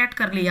रिटर्न, एफकैट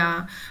कर लिया,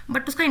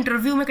 बट उसका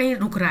इंटरव्यू में कहीं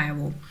रुक रहा है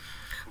वो।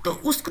 तो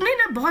उसने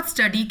ना बहुत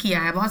स्टडी किया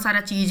है, बहुत सारा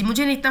चीज़।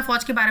 मुझे नहीं इतना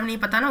फौज के बारे में नहीं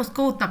पता ना,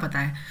 उसको उतना पता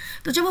है।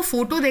 तो जब वो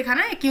फोटो देखा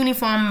ना एक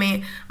यूनिफॉर्म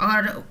में,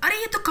 और अरे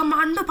ये तो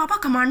कमांडो, पापा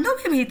कमांडो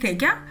में भी थे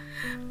क्या?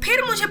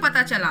 फिर मुझे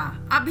पता चला,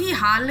 अभी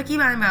हाल की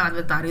मैं बात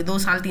बता रही हूँ, 2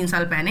 साल 3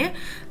 साल पहले,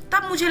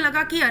 तब मुझे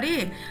लगा कि अरे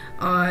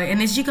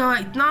एनएसजी का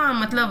इतना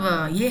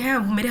मतलब ये है,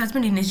 मेरे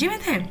हस्बैंड एनएसजी में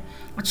थे,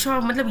 अच्छा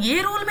मतलब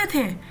ये रोल में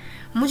थे,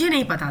 मुझे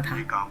नहीं पता था।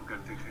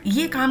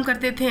 ये काम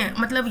करते थे।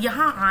 मतलब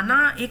यहाँ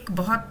आना एक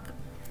बहुत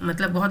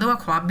बहुत बड़ा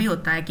ख्वाब भी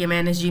होता है कि मैं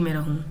एनएसजी में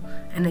रहूं,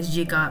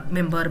 एनएसजी का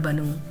मेंबर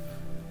बनूं।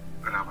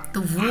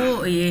 तो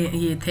वो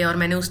ये थे, और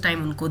मैंने उस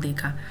टाइम उनको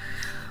देखा।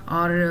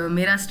 और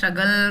मेरा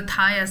स्ट्रगल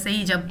था ऐसे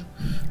ही। जब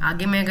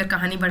आगे मैं अगर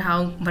कहानी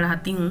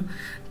बढ़ाती हूँ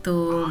तो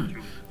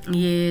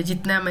ये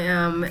जितना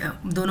मैं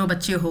दोनों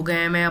बच्चे हो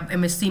गए, मैं अब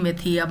एमएससी में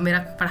थी, अब मेरा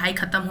पढ़ाई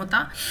ख़त्म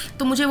होता,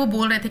 तो मुझे वो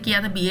बोल रहे थे कि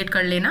या तो बीएड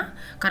कर लेना,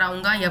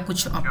 कराऊंगा, या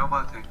कुछ। क्या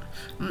बात है?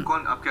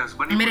 कौन, आपके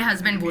हस्बैंड? मेरे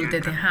हस्बैंड बोलते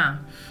थे हाँ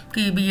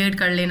कि बीएड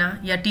कर लेना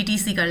या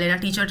टीटीसी कर लेना,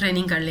 टीचर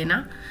ट्रेनिंग कर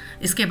लेना,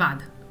 इसके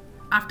बाद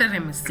आफ्टर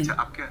एमएससी।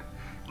 अच्छा,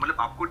 मतलब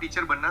आपको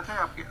टीचर बनना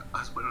था, आपके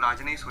हस्बैंड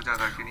राज ने सोचा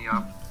था कि नहीं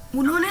आप?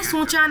 उन्होंने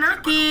सोचा ना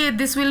कि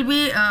this will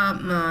be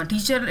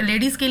teacher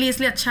ladies के लिए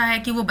इसलिए अच्छा है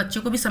कि वो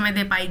बच्चों को भी समय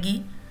दे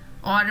पाएगी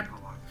और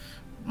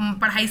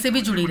पढ़ाई से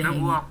भी जुड़ी रहेगी।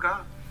 वो आपका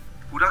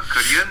पूरा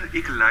करियर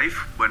एक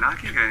लाइफ बना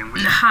के गए।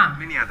 मुझे हाँ,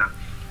 नहीं आता।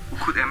 वो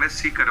खुद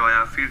एमएससी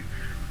करवाया, फिर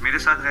मेरे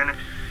साथ रहना।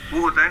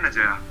 वो होता है ना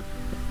जया,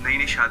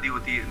 नई शादी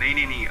होती है।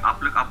 नहीं,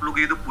 आप लोग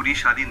ये तो पूरी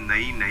शादी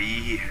नई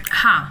ही है।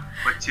 हाँ,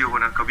 बच्चे हो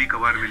ना, कभी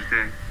कभार मिलते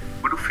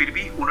हैं, बट फिर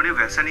भी उन्होंने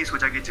वैसा नहीं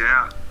सोचा कि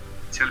जया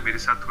चल मेरे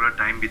साथ थोड़ा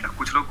टाइम बिता।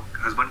 कुछ लोग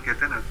हस्बैंड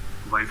कहते हैं ना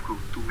वाइफ को,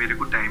 तू मेरे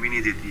को टाइम ही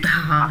नहीं देती है।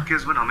 हाँ। आपके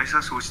हस्बैंड हमेशा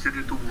सोचते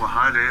थे तू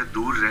वहां रहे,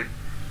 दूर रहे,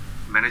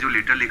 मैंने जो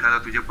लेटर लिखा था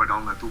तुझे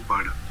पढ़ाऊंगा, तू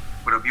पढ़।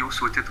 और अभी वो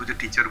सोचते तुझे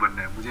टीचर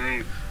बनना है। मुझे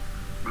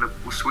मतलब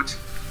वो सोच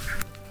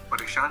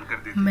परेशान कर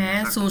देती है।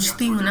 मैं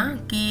सोचती हूँ ना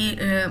कि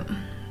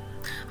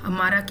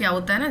हमारा क्या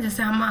होता है ना,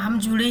 जैसे हम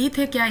जुड़े ही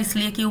थे क्या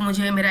इसलिए कि वो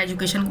मुझे मेरा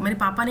एजुकेशन, मेरे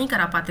पापा नहीं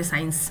करा पाते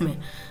साइंस में,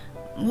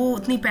 वो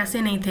उतनी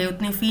पैसे नहीं थे,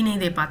 उतने फ़ी नहीं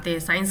दे पाते।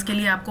 साइंस के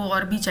लिए आपको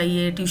और भी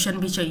चाहिए, ट्यूशन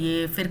भी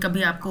चाहिए, फिर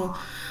कभी आपको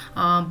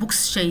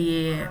बुक्स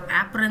चाहिए,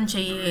 एप्रन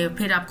चाहिए,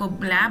 फिर आपको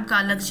लैब का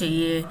अलग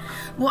चाहिए।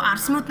 वो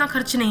आर्ट्स में उतना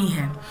खर्च नहीं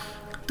है,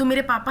 तो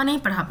मेरे पापा नहीं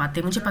पढ़ा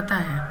पाते, मुझे पता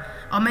है।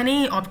 और मैं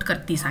नहीं ऑप्ट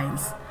करती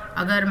साइंस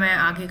अगर मैं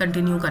आगे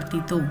कंटिन्यू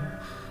करती तो,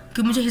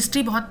 कि मुझे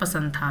हिस्ट्री बहुत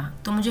पसंद था,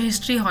 तो मुझे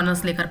हिस्ट्री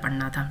हॉनर्स लेकर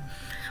पढ़ना था।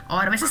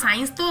 और वैसे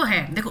साइंस तो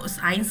है, देखो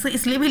साइंस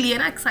इसलिए भी लिए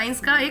ना, साइंस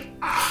का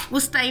एक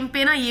उस टाइम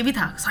पे ना ये भी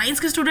था, साइंस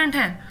के स्टूडेंट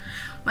है,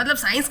 मतलब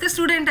साइंस के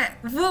स्टूडेंट है,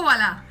 वो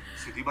वाला।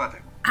 सीधी बात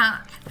है।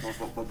 हाँ,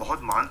 वो बहुत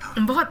मान था।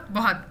 बहुत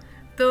बहुत।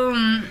 तो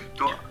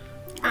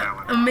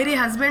मेरे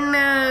हस्बैंड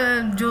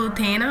जो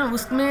थे ना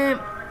उसमें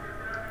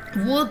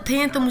वो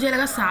थे, तो मुझे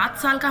लगा 7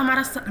 साल का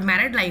हमारा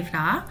मैरिड लाइफ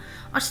रहा,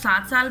 और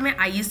 7 साल में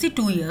ISc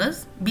 2 years,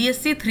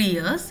 BSc 3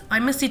 years और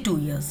MSc 2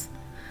 years।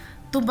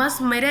 तो बस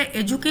मेरे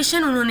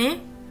एजुकेशन उन्होंने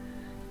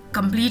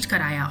कंप्लीट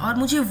कराया, और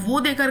मुझे वो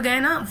देकर गए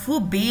ना, वो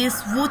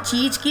बेस, वो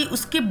चीज़ की,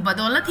 उसके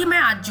बदौलत ही मैं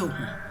आज जो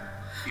हूँ।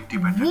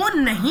 वो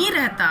नहीं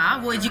रहता,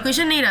 वो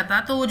एजुकेशन नहीं रहता,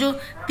 तो वो जो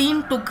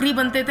 3 टोकरी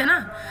बनते थे ना,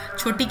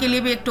 छोटी के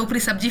लिए भी एक टोकरी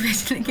सब्जी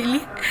बेचने के लिए,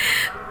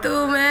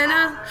 तो मैं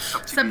ना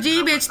सब्जी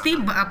ही बेचती,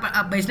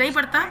 अब बेचना ही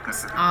पड़ता।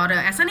 और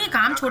ऐसा नहीं,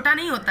 काम छोटा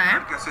नहीं होता है,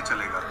 कैसे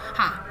चलेगा।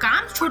 हाँ,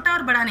 काम छोटा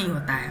और बड़ा नहीं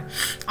होता है।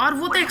 और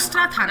वो तो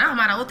एक्स्ट्रा था ना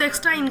हमारा, वो तो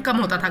एक्स्ट्रा इनकम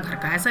होता था घर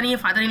का। ऐसा नहीं है,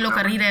 फादर इन लोग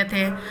कर ही रहे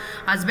थे,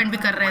 हस्बैंड भी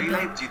कर रहे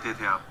थे। जीते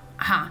थे आप।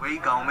 हाँ, वही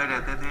गांव में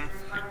रहते थे,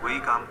 वही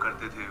काम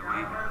करते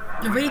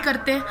थे, वही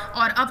करते।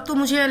 और अब तो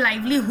मुझे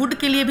लाइवलीहुड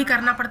के लिए भी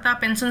करना पड़ता,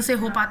 पेंशन से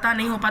हो पाता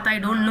नहीं हो पाता, आई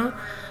डोंट नो।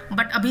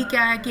 बट अभी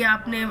क्या है कि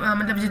आपने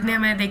मतलब जितने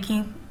मैं देखी,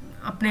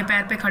 अपने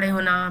पैर पे खड़े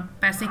होना,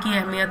 पैसे की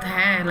अहमियत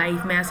है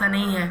लाइफ में, ऐसा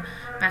नहीं है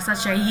पैसा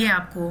चाहिए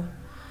आपको,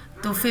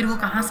 तो फिर वो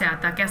कहाँ से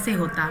आता, कैसे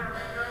होता।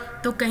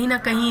 तो कहीं ना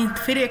कहीं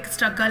फिर एक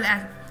स्ट्रगल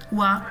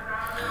हुआ।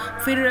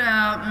 फिर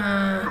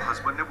तो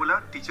हस्बैंड ने बोला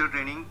टीचर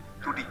ट्रेनिंग,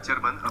 तू टीचर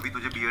बन, अभी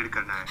तुझे बीएड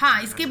करना है।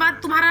 हाँ, इसके बाद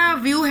तुम्हारा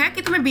व्यू है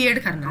कि तुम्हें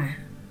बीएड करना है।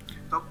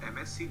 तो अब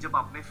एमएससी जब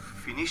आपने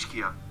फिनिश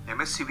किया,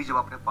 एमएससी भी जब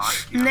आपने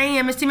पास किया। नहीं,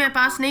 एमएससी मैं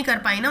पास नहीं कर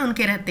पाई ना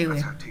उनके रहते हुए।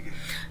 अच्छा, ठीक है।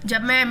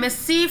 जब मैं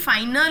एमएससी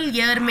फाइनल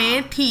ईयर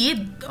में थी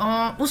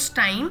उस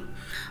टाइम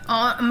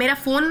मेरा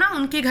फ़ोन ना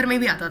उनके घर में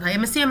भी आता था।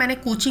 एमएससी में मैंने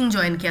कोचिंग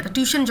ज्वाइन किया था,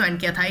 ट्यूशन ज्वाइन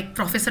किया था एक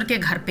प्रोफेसर के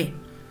घर पे।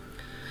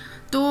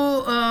 तो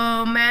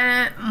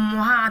मैं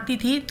वहाँ आती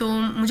थी, तो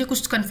मुझे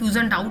कुछ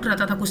कन्फ्यूज़न डाउट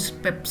रहता था कुछ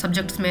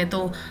सब्जेक्ट्स में।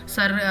 तो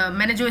सर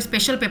मैंने जो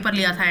स्पेशल पेपर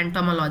लिया था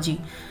एंटोमोलॉजी,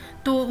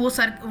 तो वो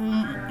सर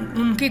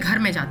उनके घर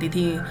में जाती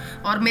थी,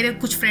 और मेरे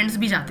कुछ फ्रेंड्स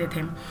भी जाते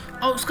थे।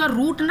 और उसका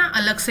रूट ना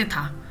अलग से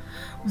था,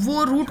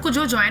 वो रूट को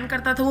जो ज्वाइन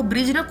करता था, वो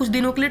ब्रिज ना कुछ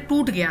दिनों के लिए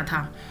टूट गया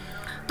था।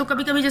 तो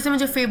कभी कभी जैसे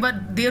मुझे फेवर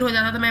देर हो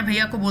जाता था, मैं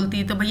भैया को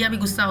बोलती, तो भैया भी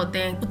गुस्सा होते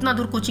हैं, उतना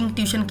दूर कोचिंग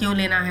ट्यूशन क्यों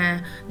लेना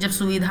है जब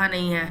सुविधा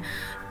नहीं है।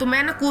 तो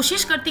मैं ना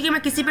कोशिश करती कि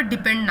मैं किसी पे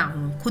डिपेंड ना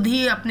हूँ, खुद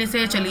ही अपने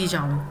से चली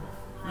जाऊँ,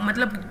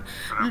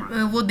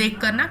 मतलब वो देख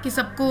कर ना कि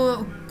सबको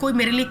कोई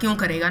मेरे लिए क्यों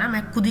करेगा ना,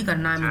 मैं खुद ही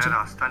करना है मुझे,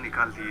 रास्ता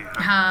निकाल दिए।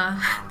 हाँ,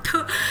 तो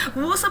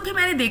वो सब भी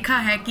मैंने देखा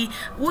है कि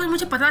वो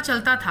मुझे पता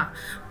चलता था।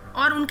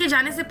 और उनके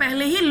जाने से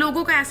पहले ही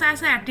लोगों का ऐसा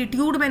ऐसा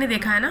एटीट्यूड मैंने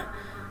देखा है ना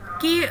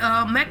कि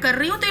मैं कर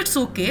रही हूँ तो it's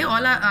okay,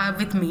 all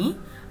with me,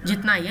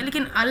 जितना ही है,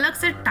 लेकिन अलग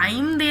से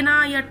टाइम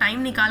देना या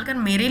टाइम निकाल कर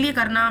मेरे लिए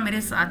करना,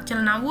 मेरे साथ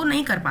चलना, वो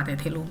नहीं कर पाते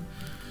थे लोग।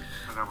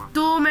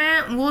 तो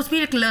मैं वो उसमें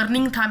एक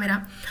लर्निंग था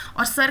मेरा।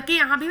 और सर के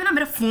यहाँ भी ना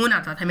मेरा फ़ोन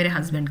आता था मेरे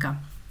हस्बैंड का।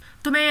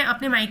 तो मैं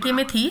अपने मायके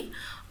में थी,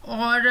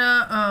 और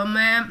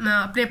मैं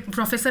अपने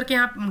प्रोफेसर के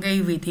यहाँ गई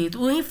हुई थी, तो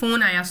वहीं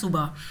फ़ोन आया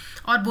सुबह,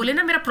 और बोले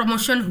ना मेरा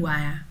प्रमोशन हुआ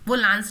है। वो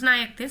लांस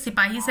नायक थे,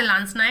 सिपाही से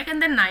लांस नायक,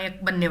 एंड देन नायक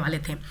बनने वाले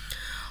थे,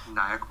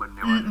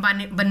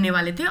 नायक बनने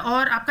वाले थे।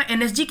 और आपका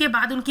NSG के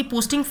बाद उनकी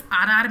पोस्टिंग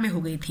RR में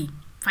हो गई थी,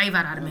 5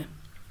 RR में,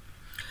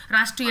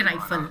 राष्ट्रीय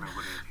राइफल।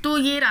 तो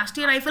ये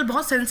राष्ट्रीय राइफल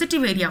बहुत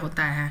सेंसिटिव एरिया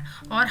होता है,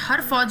 और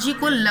हर फौजी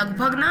को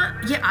लगभग ना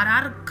ये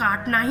RR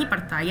काटना ही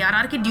पड़ता है, ये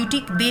RR की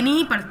ड्यूटी देनी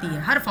ही पड़ती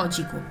है हर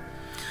फौजी को।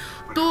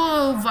 तो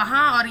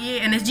वहाँ, और ये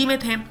NSG में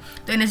थे,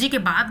 तो NSG के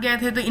बाद गए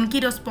थे, तो इनकी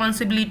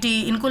रिस्पॉन्सिबिलिटी,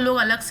 इनको लोग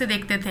अलग से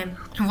देखते थे।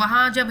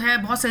 वहाँ जब है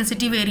बहुत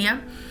सेंसिटिव एरिया,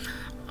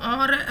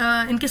 और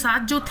इनके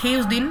साथ जो थे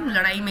उस दिन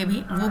लड़ाई में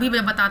भी, वो भी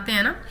बताते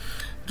हैं ना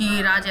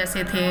कि राज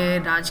ऐसे थे,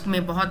 राज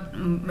में बहुत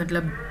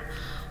मतलब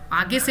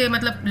आगे से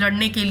मतलब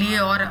लड़ने के लिए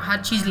और हर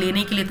चीज़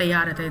लेने के लिए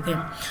तैयार रहते थे।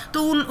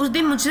 तो उस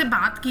दिन मुझसे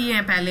बात की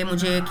है पहले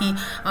मुझे कि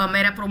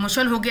मेरा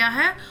प्रमोशन हो गया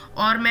है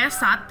और मैं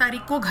 7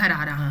 तारीख को घर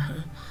आ रहा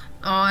हूँ,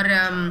 और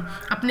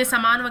अपने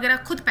सामान वगैरह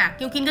खुद पैक,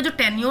 क्योंकि इनका जो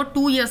टेन्योर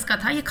 2 years का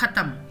था ये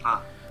ख़त्म।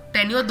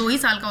 टेन्योर 2 ही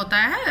साल का होता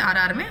है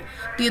RR में,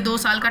 तो ये 2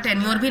 साल का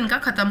टेन्योर भी इनका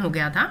ख़त्म हो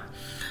गया था,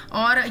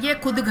 और ये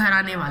खुद घर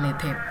आने वाले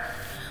थे।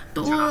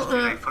 तो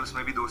राइफल्स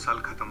में भी 2 साल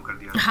खत्म कर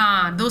दिया।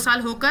 हाँ, 2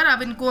 साल होकर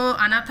अब इनको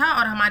आना था,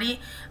 और हमारी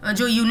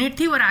जो यूनिट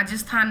थी वो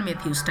राजस्थान में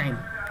थी उस टाइम,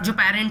 जो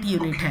पेरेंट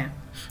यूनिट है,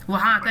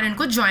 वहाँ आकर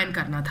इनको ज्वाइन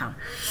करना था।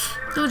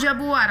 तो जब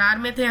वो RR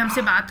में थे,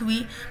 हमसे बात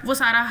हुई, वो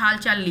सारा हाल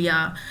चाल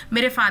लिया।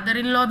 मेरे फादर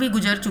इन लॉ भी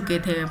गुजर चुके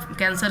थे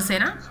कैंसर से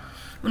ना,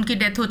 उनकी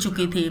डेथ हो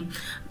चुकी थी।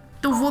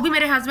 तो वो भी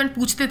मेरे हस्बैंड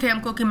पूछते थे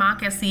हमको कि माँ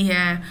कैसी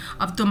है,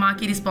 अब तो माँ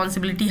की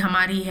रिस्पॉन्सिबिलिटी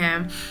हमारी है।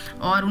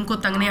 और उनको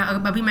तंगने,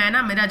 अभी मैं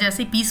ना, मेरा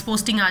जैसे ही पीस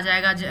पोस्टिंग आ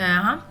जाएगा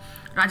यहाँ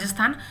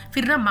राजस्थान,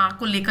 फिर ना माँ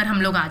को लेकर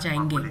हम लोग आ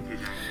जाएंगे,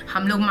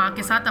 हम लोग माँ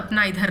के साथ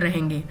अपना इधर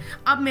रहेंगे,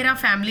 अब मेरा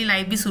फैमिली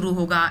लाइफ भी शुरू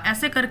होगा।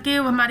 ऐसे करके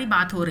हमारी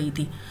बात हो रही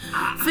थी।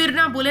 फिर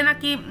ना बोले ना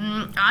कि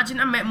आज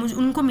ना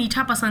उनको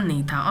मीठा पसंद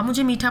नहीं था और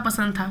मुझे मीठा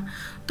पसंद था,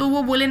 तो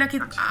वो बोले ना कि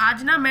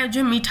आज ना मैं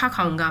जो मीठा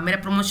खाऊंगा, मेरा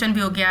प्रमोशन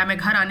भी हो गया, मैं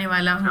घर आने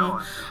वाला हूँ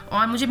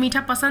और मुझे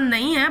मीठा पसंद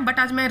नहीं है, बट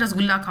आज मैं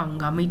रसगुल्ला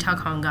खाऊंगा, मीठा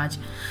खाऊंगा आज।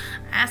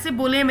 ऐसे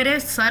बोले। मेरे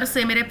सर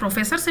से, मेरे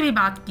प्रोफेसर से भी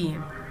बात की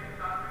है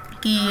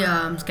कि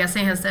कैसे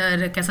हैं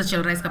सर, कैसा चल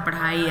रहा है इसका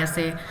पढ़ाई,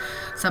 ऐसे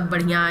सब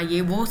बढ़िया, ये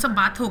वो सब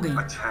बात हो गई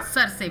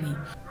सर से भी।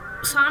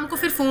 शाम को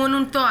फिर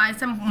फ़ोन तो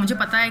ऐसा मुझे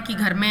पता है कि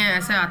घर में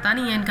ऐसा आता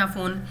नहीं है इनका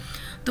फ़ोन,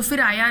 तो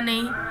फिर आया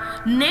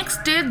नहीं।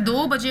 नेक्स्ट डे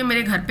 2 बजे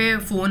मेरे घर पे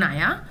फ़ोन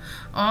आया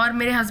और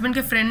मेरे हस्बैंड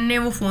के फ्रेंड ने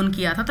वो फ़ोन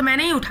किया था, तो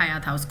मैंने ही उठाया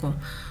था उसको।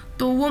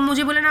 तो वो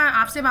मुझे बोले ना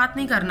आपसे बात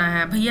नहीं करना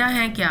है, भैया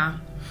हैं क्या?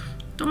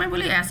 तो मैं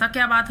बोली ऐसा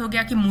क्या बात हो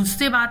गया कि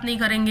मुझसे बात नहीं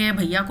करेंगे,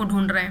 भैया को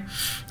ढूंढ रहे हैं।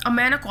 और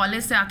मैं ना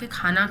कॉलेज से आके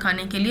खाना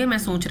खाने के लिए मैं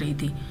सोच रही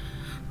थी,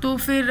 तो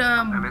फिर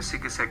एमएससी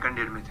के सेकंड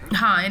ईयर में थे।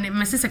 हाँ,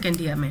 एमएससी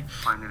सेकंड ईयर में,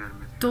 फाइनल ईयर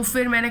में थे। तो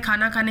फिर मैंने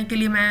खाना खाने के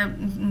लिए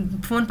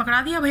मैं फ़ोन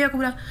पकड़ा दिया, भैया को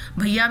बुला।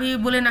 भैया भी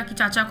बोले ना कि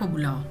चाचा को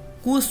बुलाओ,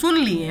 को सुन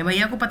लिए,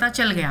 भैया को पता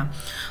चल गया।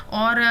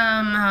 और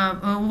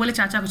वो बोले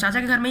चाचा को,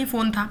 चाचा के घर में ही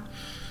फ़ोन था,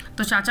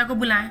 तो चाचा को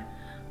बुलाएं।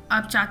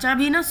 अब चाचा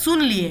भी ना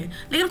सुन लिए,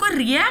 लेकिन कोई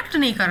रिएक्ट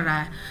नहीं कर रहा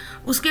है।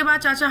 उसके बाद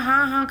चाचा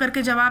हाँ हाँ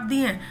करके जवाब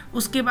दिए।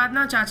 उसके बाद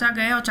ना चाचा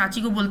गए और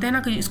चाची को बोलते हैं ना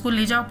कि इसको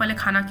ले जाओ, पहले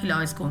खाना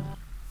खिलाओ इसको।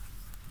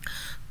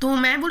 तो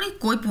मैं बोली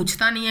कोई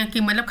पूछता नहीं है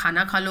कि मतलब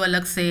खाना खा लो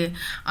अलग से,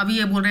 अभी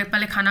ये बोल रहे हैं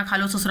पहले खाना खा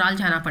लो, ससुराल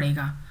जाना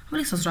पड़ेगा।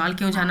 बोले ससुराल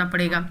क्यों जाना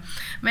पड़ेगा?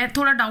 मैं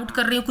थोड़ा डाउट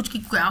कर रही हूँ कुछ कि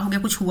क्या हो गया,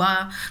 कुछ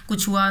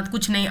हुआ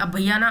कुछ नहीं। अब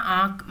भैया ना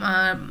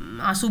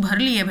आंसू भर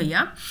लिए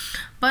भैया,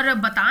 पर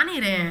बता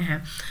नहीं रहे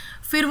हैं।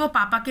 फिर वो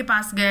पापा के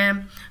पास गए,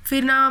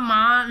 फिर ना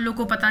माँ लोग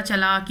को पता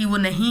चला कि वो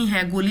नहीं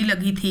है, गोली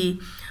लगी थी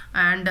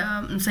एंड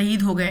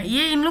शहीद हो गए।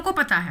 ये इन लोग को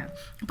पता है,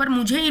 पर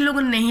मुझे इन लोग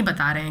नहीं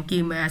बता रहे हैं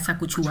कि ऐसा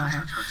कुछ हुआ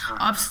है।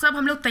 अब सब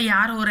हम लोग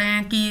तैयार हो रहे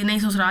हैं कि नहीं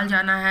ससुराल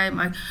जाना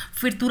है।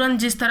 फिर तुरंत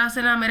जिस तरह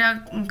से ना मेरा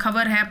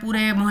खबर है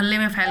पूरे मोहल्ले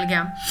में फैल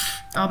गया,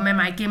 और मैं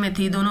मायके में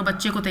थी, दोनों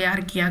बच्चे को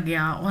तैयार किया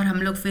गया और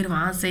हम लोग फिर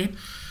वहाँ से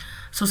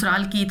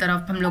ससुराल की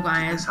तरफ हम लोग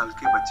आए। कितने साल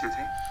के बच्चे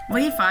थे?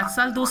 वही 5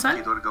 साल 2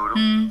 साल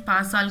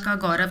 5 साल का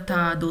गौरव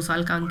था, 2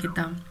 साल का अंकित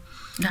था,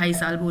 2.5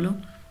 साल बोलो।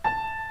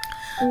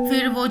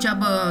 फिर वो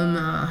जब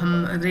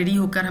हम रेडी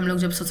होकर हम लोग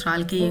जब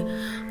ससुराल की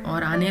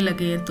और आने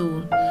लगे, तो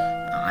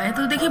आए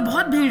तो देखिए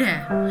बहुत भीड़ है,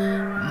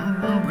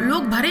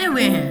 लोग भरे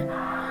हुए हैं,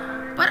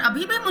 पर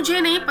अभी भी मुझे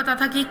नहीं पता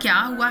था कि क्या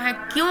हुआ है,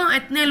 क्यों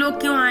इतने लोग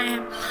क्यों आए हैं।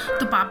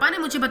 तो पापा ने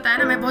मुझे बताया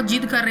ना, मैं बहुत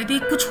जिद कर रही थी,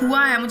 कुछ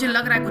हुआ है, मुझे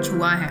लग रहा है कुछ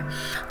हुआ है।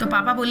 तो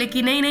पापा बोले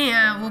कि नहीं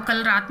वो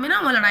कल रात में ना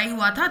वो लड़ाई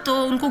हुआ था,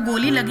 तो उनको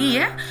गोली लगी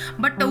है,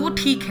 बट वो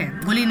ठीक है,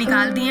 गोली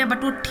निकाल दी है,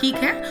 बट वो ठीक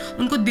है,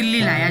 उनको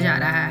दिल्ली लाया जा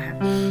रहा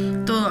है।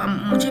 तो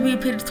मुझे भी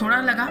फिर थोड़ा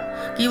लगा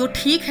कि वो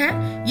ठीक है,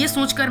 ये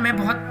सोचकर मैं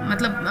बहुत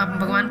मतलब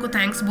भगवान को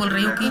थैंक्स बोल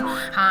रही हूँ कि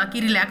हाँ, कि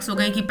रिलैक्स हो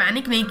गए, कि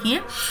पैनिक नहीं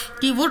किए,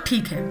 कि वो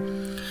ठीक है।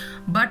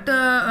 बट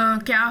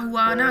क्या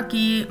हुआ ना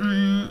कि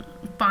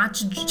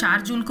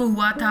 4 जून को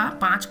हुआ था,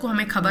 5 को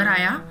हमें खबर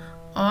आया,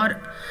 और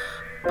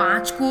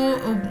 5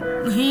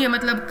 को ही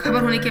मतलब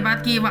खबर होने के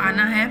बाद कि वो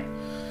आना है,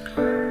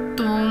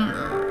 तो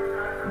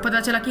पता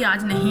चला कि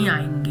आज नहीं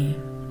आएंगे,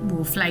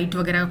 वो फ्लाइट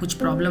वगैरह का कुछ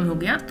प्रॉब्लम हो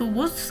गया, तो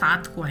वो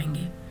 7 को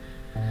आएंगे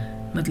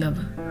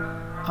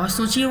मतलब। और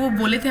सोचिए वो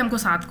बोले थे हमको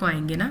 7 को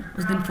आएंगे ना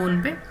उस दिन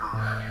फ़ोन पे,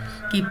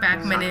 कि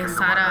पैक मैंने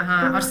सारा,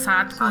 हाँ, और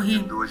 7 को ही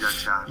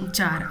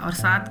 4 और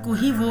 7 को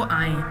ही वो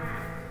आए,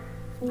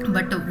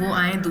 बट वो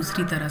आए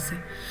दूसरी तरह से।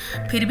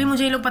 फिर भी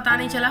मुझे ये लोग पता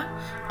नहीं चला।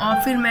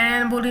 और फिर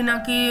मैं बोली ना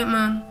कि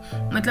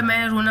मतलब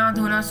मैं रोना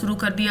धोना शुरू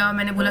कर दिया।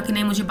 मैंने बोला कि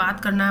नहीं, मुझे बात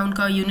करना है,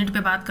 उनका यूनिट पे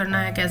बात करना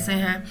है, कैसे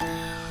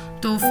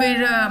हैं। तो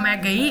फिर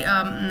मैं गई,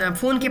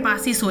 फ़ोन के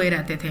पास ही सोए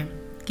रहते थे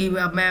कि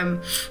अब मैं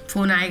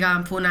फ़ोन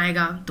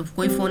आएगा, तो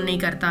कोई फ़ोन नहीं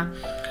करता।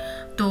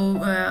 तो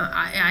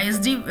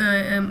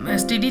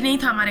STD नहीं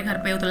था हमारे घर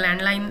पे, तो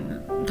लैंडलाइन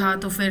था।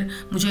 तो फिर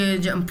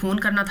मुझे फ़ोन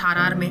करना था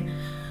RR में,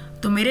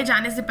 तो मेरे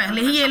जाने से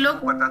पहले ही ये लोग,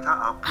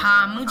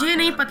 हाँ, मुझे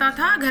नहीं पता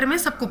था, घर में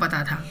सबको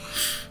पता था।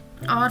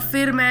 और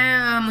फिर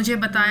मुझे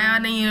बताया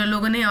नहीं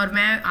लोगों ने, और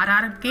मैं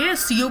RR के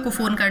CO को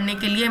फ़ोन करने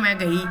के लिए मैं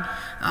गई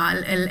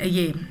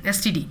ये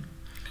STD।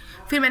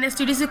 फिर मैंने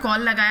STD से कॉल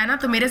लगाया ना,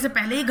 तो मेरे से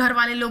पहले ही घर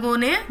वाले लोगों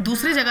ने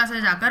दूसरी जगह से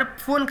जाकर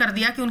फ़ोन कर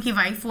दिया कि उनकी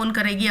वाइफ फ़ोन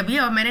करेगी अभी,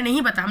 और मैंने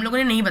नहीं बताया, हम लोगों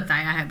ने नहीं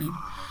बताया है अभी।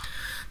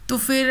 तो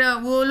फिर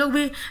वो लोग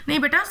भी, नहीं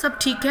बेटा सब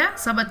ठीक है,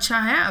 सब अच्छा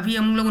है, अभी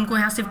हम लोग उनको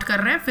यहाँ शिफ्ट कर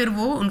रहे हैं, फिर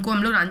वो उनको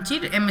हम लोग रांची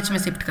MH में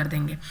शिफ्ट कर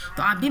देंगे,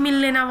 तो आप भी मिल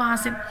लेना वहाँ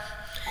से।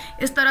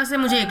 इस तरह से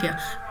मुझे क्या,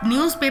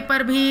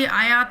 न्यूज़पेपर भी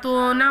आया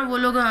तो ना वो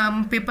लोग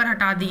पेपर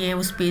हटा दिए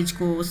उस पेज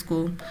को,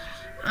 उसको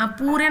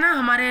पूरे ना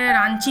हमारे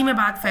रांची में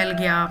बात फैल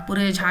गया,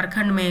 पूरे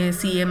झारखंड में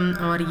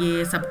CM और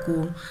ये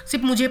सबको।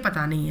 सिर्फ मुझे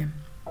पता नहीं है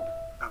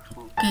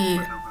कि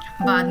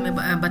बाद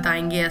में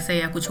बताएंगे ऐसे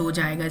या कुछ हो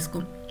जाएगा इसको।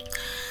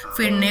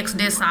 फिर नेक्स्ट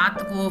डे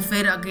 7 को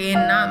फिर अगेन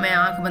ना मैं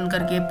आंख बंद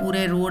करके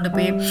पूरे रोड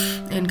पे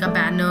इनका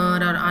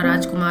बैनर और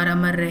राजकुमार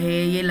अमर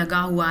रहे ये लगा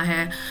हुआ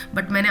है,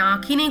 बट मैंने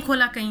आंख ही नहीं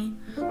खोला, कहीं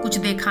कुछ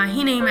देखा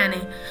ही नहीं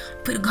मैंने।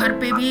 फिर घर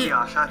पे भी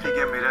आशा थी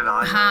कि मेरे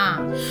राज,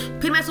 हाँ,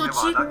 फिर मैं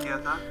सोची किया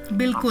था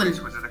बिल्कुल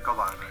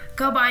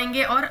कब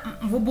आएंगे, और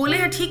वो बोले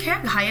हैं ठीक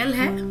है घायल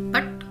है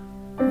बट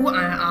वो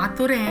आ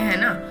तो रहे हैं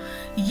ना,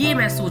 ये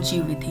मैं सोची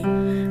हुई थी।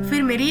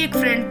 फिर मेरी एक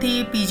फ्रेंड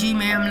थी पीजी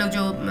में, हम लोग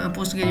जो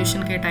पोस्ट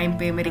ग्रेजुएशन के टाइम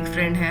पे मेरी एक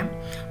फ्रेंड है,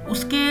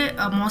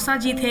 उसके मौसा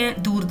जी थे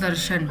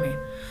दूरदर्शन में,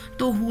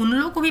 तो उन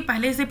लोगों को भी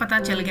पहले से पता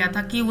चल गया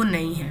था कि वो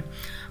नहीं है।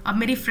 अब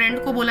मेरी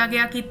फ्रेंड को बोला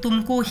गया कि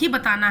तुमको ही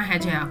बताना है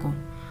जया को,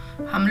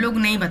 हम लोग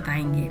नहीं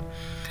बताएंगे,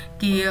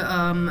 कि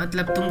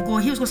मतलब तुमको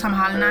ही उसको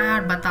संभालना है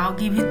और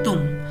बताओगी भी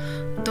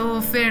तुम। तो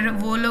फिर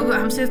वो लोग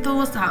हमसे तो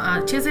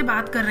अच्छे से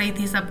बात कर रही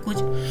थी सब कुछ,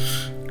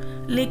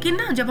 लेकिन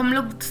ना जब हम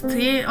लोग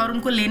थे और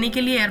उनको लेने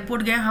के लिए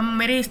एयरपोर्ट गए, हम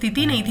मेरी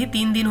स्थिति नहीं थी,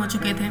 3 दिन हो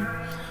चुके थे,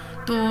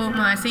 तो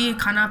ऐसे ही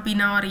खाना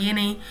पीना और ये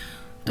नहीं,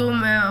 तो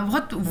मैं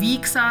बहुत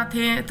वीक सा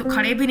थे, तो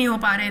खड़े भी नहीं हो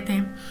पा रहे थे।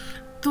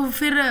 तो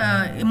फिर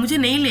मुझे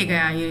नहीं ले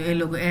गया ये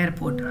लोग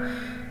एयरपोर्ट,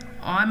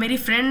 और मेरी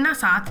फ्रेंड ना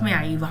साथ में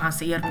आई, वहाँ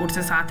से एयरपोर्ट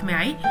से साथ में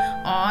आई,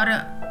 और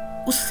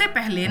उससे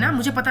पहले ना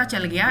मुझे पता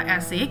चल गया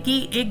ऐसे कि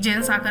एक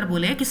जेंट्स आकर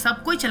बोले कि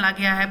सब कोई चला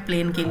गया है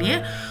प्लेन के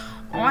लिए,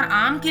 और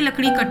आम की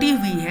लकड़ी कटी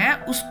हुई है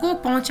उसको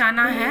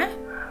पहुंचाना है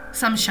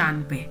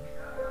शमशान पे।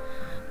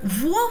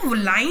 वो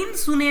लाइन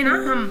सुने ना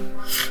हम,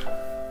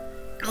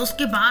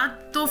 उसके बाद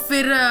तो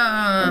फिर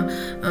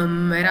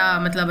मेरा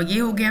मतलब ये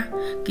हो गया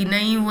कि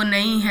नहीं वो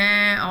नहीं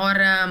है,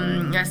 और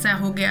ऐसा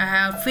हो गया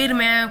है। फिर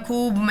मैं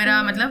खूब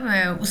मेरा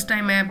मतलब उस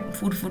टाइम मैं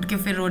फूट के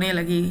फिर रोने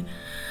लगी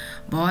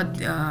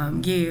बहुत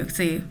ये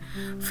से।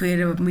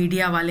 फिर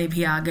मीडिया वाले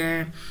भी आ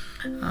गए,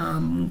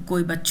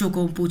 कोई बच्चों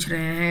को पूछ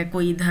रहे हैं,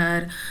 कोई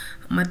इधर,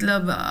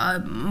 मतलब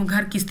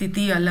घर की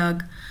स्थिति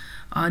अलग,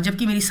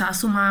 जबकि मेरी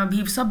सासू माँ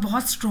भी सब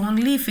बहुत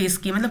स्ट्रांगली फेस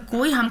की, मतलब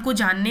कोई हमको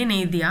जानने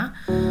नहीं दिया,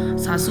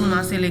 सासू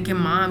माँ से लेके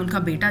माँ, उनका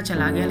बेटा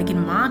चला गया लेकिन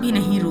माँ भी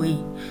नहीं रोई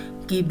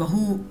कि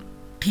बहू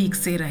ठीक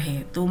से रहे।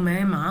 तो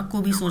मैं माँ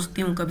को भी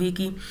सोचती हूँ कभी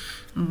कि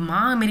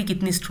माँ मेरी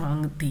कितनी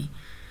स्ट्रांग थी,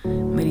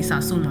 मेरी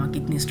सासू माँ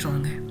कितनी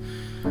स्ट्रांग है,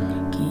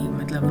 कि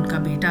मतलब उनका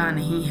बेटा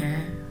नहीं है,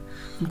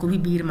 उनको भी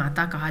वीर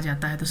माता कहा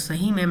जाता है, तो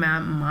सही में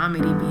माँ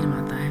मेरी वीर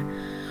माता है।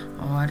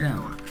 और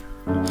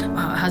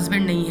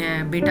हस्बैंड नहीं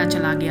है, बेटा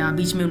चला गया,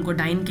 बीच में उनको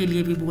डाइन के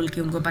लिए भी बोल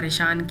के उनको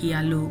परेशान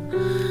किया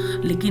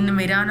लोग। लेकिन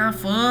मेरा ना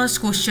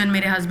फर्स्ट क्वेश्चन,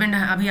 मेरे हस्बैंड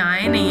अभी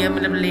आए नहीं है,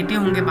 मतलब लेटे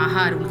होंगे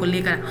बाहर, उनको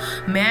लेकर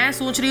मैं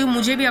सोच रही हूँ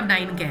मुझे भी अब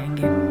डाइन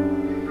कहेंगे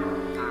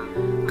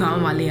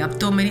गांव वाले। अब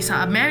तो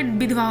मैं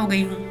विधवा हो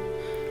गई हूँ,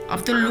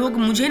 अब तो लोग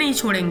मुझे नहीं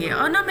छोड़ेंगे।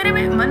 और ना मेरे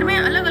मन में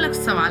अलग अलग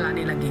सवाल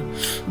आने लगे,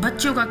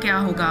 बच्चों का क्या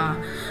होगा,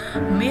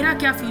 मेरा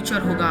क्या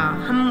फ्यूचर होगा,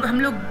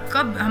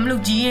 हम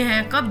लोग जिए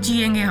हैं, कब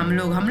जिएंगे हम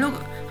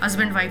लोग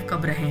हस्बैंड वाइफ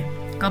कब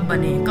रहें, कब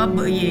बने,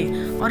 कब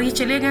ये, और ये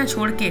चले गए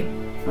छोड़ के।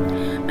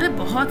 मतलब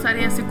बहुत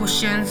सारे ऐसे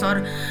क्वेश्चंस,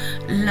 और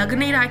लग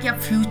नहीं रहा कि अब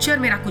फ्यूचर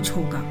मेरा कुछ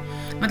होगा।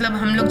 मतलब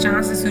हम लोग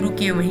जहाँ से शुरू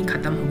किए वहीं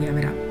ख़त्म हो गया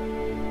मेरा,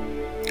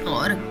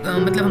 और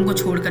मतलब हमको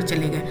छोड़कर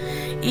चले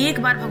गए।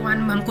 एक बार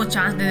भगवान हमको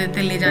चांस दे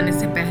देते ले जाने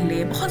से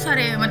पहले, बहुत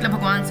सारे मतलब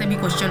भगवान से भी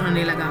क्वेश्चन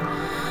होने लगा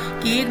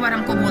कि एक बार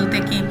हमको बोलते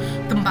कि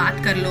तुम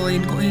बात कर लो,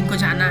 इनको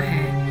जाना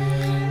है,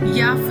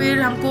 या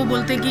फिर हमको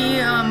बोलते कि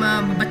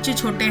बच्चे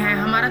छोटे हैं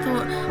हमारा, तो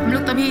हम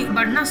लोग तभी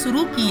बढ़ना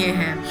शुरू किए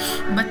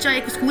हैं, बच्चा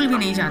एक स्कूल भी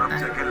नहीं जाता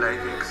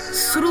है,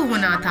 शुरू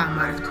होना था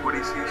हमारा, थोड़ी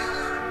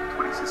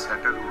सी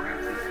सेटल हो गई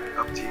थी,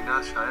 अब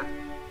जीना शायद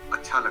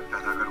अच्छा लगता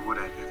था अगर वो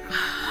रहते थे।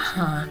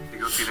 हाँ,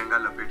 तिरंगा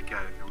लपेट के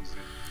आए थे उनसे।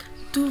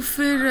 तो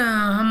फिर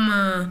हम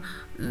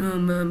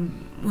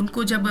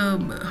उनको जब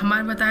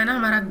हमारे बताया ना,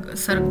 हमारा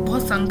सर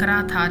बहुत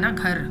संकरा था ना,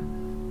 घर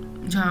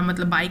जहाँ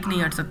मतलब बाइक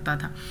नहीं हट सकता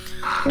था,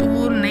 तो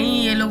वो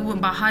नहीं, ये लोग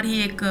बाहर ही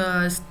एक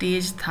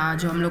स्टेज था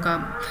जो हम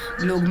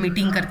लोग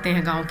मीटिंग करते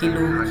हैं गांव के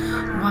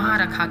लोग, वहाँ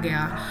रखा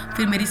गया।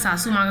 फिर मेरी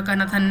सासू माँ का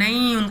कहना था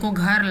नहीं उनको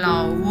घर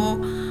लाओ, वो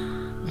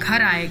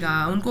घर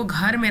आएगा, उनको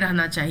घर में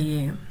रहना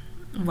चाहिए,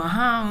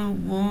 वहाँ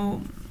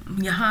वो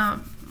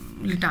यहाँ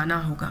लिटाना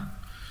होगा।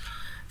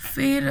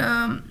 फिर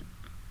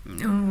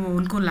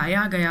उनको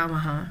लाया गया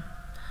वहाँ,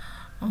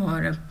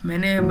 और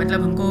मैंने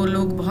मतलब उनको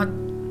लोग बहुत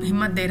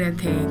हिम्मत दे रहे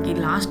थे कि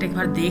लास्ट एक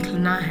बार देख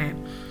लेना है,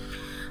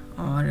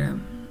 और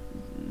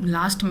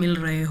लास्ट मिल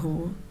रहे हो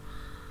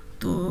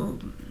तो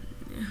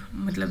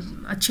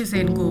मतलब अच्छे से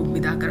इनको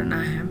विदा करना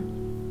है।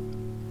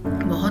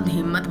 बहुत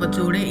हिम्मत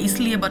बटोरे,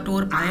 इसलिए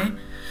बटोर पाए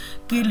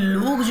कि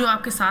लोग जो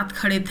आपके साथ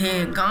खड़े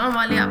थे, गांव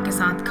वाले आपके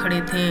साथ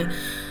खड़े थे,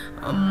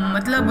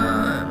 मतलब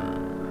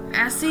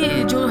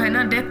ऐसी जो है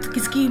ना, डेथ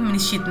किसकी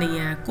निश्चित नहीं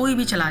है, कोई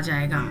भी चला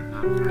जाएगा,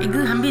 एक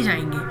दिन हम भी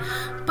जाएंगे,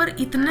 पर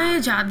इतने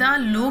ज़्यादा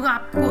लोग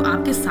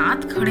आपके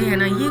साथ खड़े हैं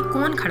ना, ये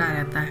कौन खड़ा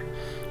रहता है,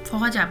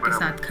 फौज आपके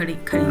साथ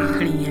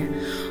खड़ी है।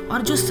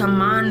 और जो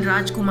सम्मान,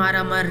 राजकुमार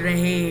अमर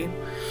रहे,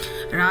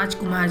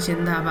 राजकुमार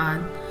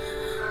जिंदाबाद,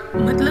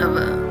 मतलब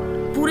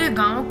पूरे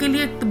गांव के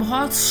लिए तो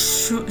बहुत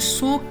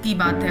शोक की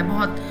बात है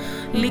बहुत,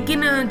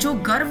 लेकिन जो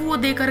गर्व वो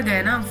देकर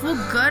गए ना, वो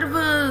गर्व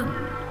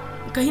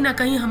कहीं ना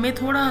कहीं हमें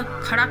थोड़ा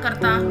खड़ा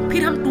करता,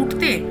 फिर हम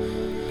टूटते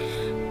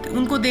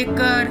उनको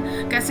देखकर,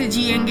 कैसे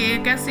जिएंगे,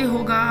 कैसे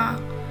होगा,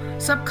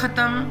 सब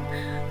खत्म।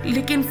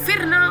 लेकिन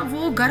फिर ना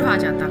वो गर्व आ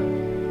जाता,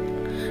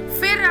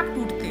 फिर आप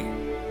टूटते,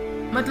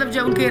 मतलब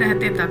जब उनके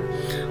रहते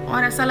तक।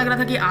 और ऐसा लग रहा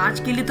था कि आज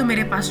के लिए तो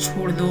मेरे पास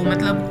छोड़ दो,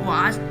 मतलब वो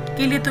आज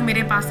के लिए तो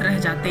मेरे पास रह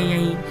जाते हैं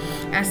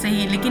यहीं ऐसे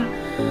ही। लेकिन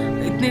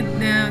इतने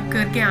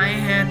करके आए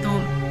हैं तो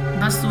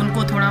बस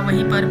उनको थोड़ा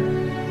वहीं पर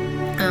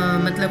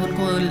मतलब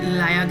उनको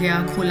लाया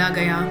गया, खोला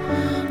गया,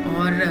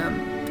 और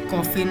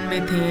कॉफिन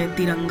में थे,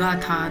 तिरंगा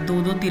था,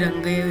 2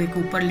 तिरंगे, एक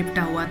ऊपर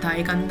लिपटा हुआ था,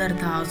 एक अंदर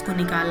था। उसको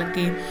निकाल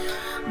के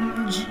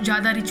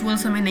ज़्यादा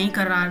रिचुअल्स हमें नहीं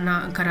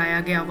कराया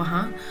गया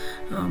वहाँ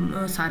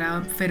सारा।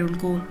 फिर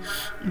उनको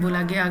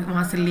बोला गया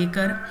वहाँ से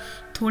लेकर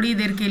थोड़ी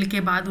देर के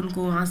बाद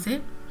उनको वहाँ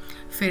से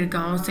फिर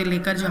गांव से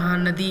लेकर जहाँ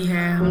नदी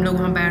है, हम लोग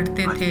वहाँ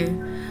बैठते थे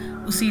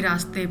उसी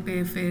रास्ते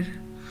पे, फिर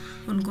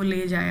उनको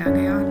ले जाया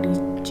गया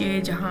नीचे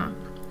जहाँ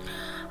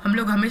हम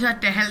लोग हमेशा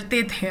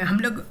टहलते थे। हम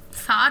लोग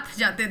साथ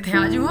जाते थे,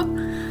 आज वो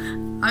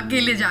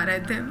अकेले जा रहे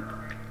थे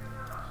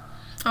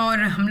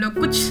और हम लोग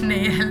कुछ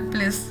नहीं,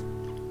 हेल्पलेस।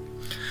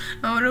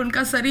 और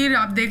उनका शरीर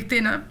आप देखते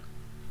ना,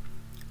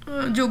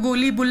 जो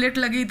गोली बुलेट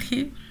लगी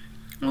थी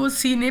वो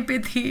सीने पे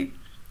थी,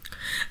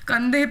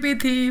 कंधे पे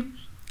थी,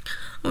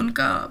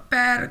 उनका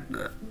पैर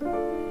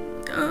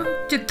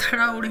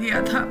चित्थड़ा उड़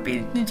गया था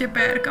नीचे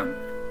पैर का,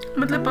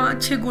 मतलब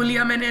 5-6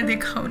 गोलियां मैंने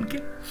देखा उनके।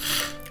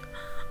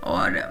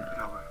 और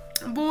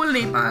बोल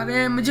नहीं पा रहे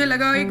हैं, मुझे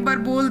लगा एक बार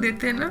बोल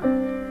देते ना।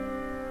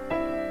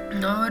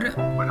 और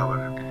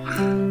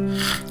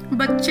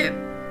बच्चे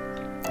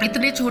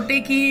इतने छोटे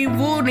कि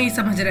वो नहीं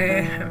समझ रहे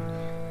हैं,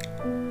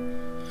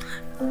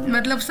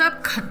 मतलब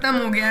सब खत्म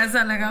हो गया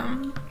ऐसा लगा।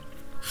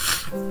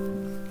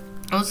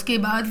 उसके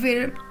बाद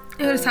फिर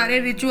सारे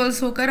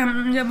रिचुअल्स होकर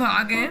हम जब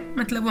आ गए,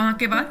 मतलब वहाँ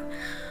के बाद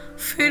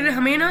फिर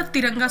हमें ना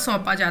तिरंगा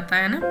सौंपा जाता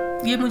है ना,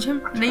 ये मुझे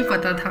नहीं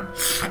पता था।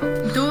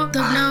 तो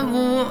तब ना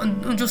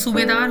वो जो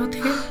सूबेदार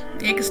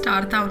थे, एक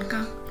स्टार था उनका,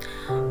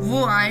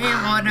 वो आए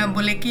और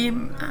बोले कि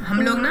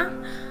हम लोग ना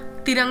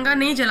तिरंगा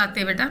नहीं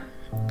जलाते बेटा,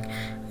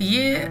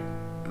 ये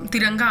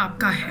तिरंगा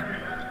आपका है।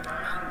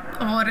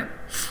 और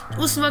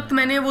उस वक्त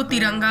मैंने वो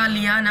तिरंगा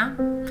लिया ना,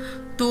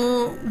 तो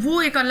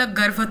वो एक अलग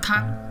गर्व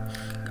था।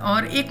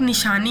 और एक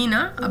निशानी ना,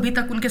 अभी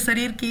तक उनके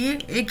शरीर की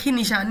एक ही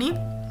निशानी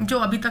जो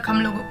अभी तक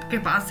हम लोगों के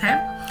पास है,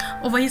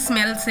 और वही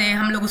स्मेल से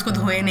हम लोग उसको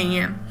धोए नहीं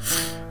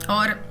हैं।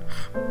 और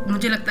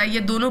मुझे लगता है ये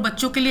दोनों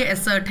बच्चों के लिए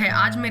एसर्ट है।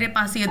 आज मेरे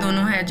पास ये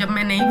दोनों है, जब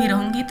मैं नहीं भी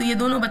रहूँगी तो ये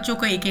दोनों बच्चों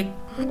का एक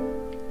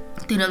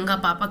एक तिरंगा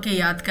पापा के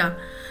याद का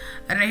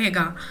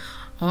रहेगा।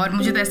 और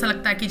मुझे तो ऐसा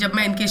लगता है कि जब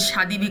मैं इनकी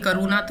शादी भी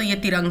करूँ ना, तो ये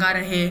तिरंगा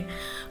रहे,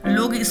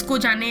 लोग इसको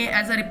जाने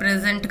एज अ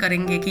रिप्रेजेंट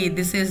करेंगे कि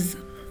दिस इज़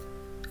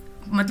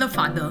मतलब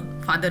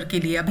फादर के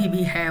लिए अभी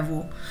भी है वो।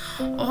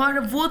 और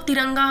वो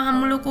तिरंगा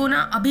हम लोग को ना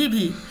अभी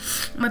भी,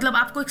 मतलब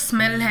आपको एक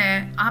स्मेल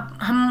है,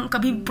 हम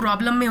कभी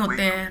प्रॉब्लम में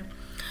होते हैं,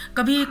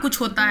 कभी कुछ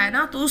होता है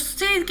ना, तो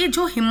उससे की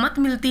जो हिम्मत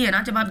मिलती है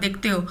ना, जब आप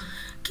देखते हो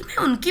कि मैं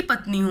उनकी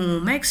पत्नी हूँ,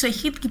 मैं एक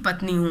शहीद की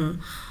पत्नी हूँ,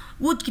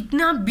 वो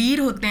कितना वीर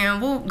होते हैं।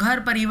 वो घर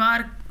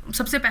परिवार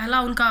सबसे पहला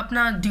उनका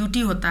अपना ड्यूटी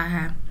होता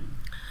है,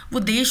 वो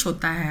देश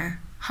होता है,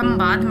 हम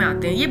बाद में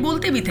आते हैं। ये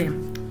बोलते भी थे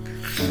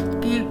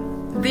कि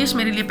देश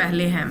मेरे लिए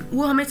पहले है।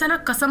 वो हमेशा ना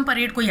कसम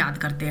परेड को याद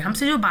करते हैं।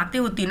 हमसे जो बातें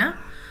होती ना,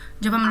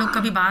 जब हम लोग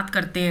कभी बात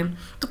करते हैं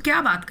तो क्या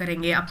बात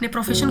करेंगे, अपने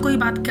प्रोफेशन को ही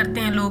बात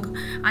करते हैं लोग,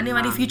 आने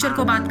वाली फ्यूचर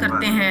को बात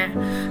करते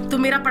हैं। तो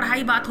मेरा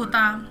पढ़ाई बात होता,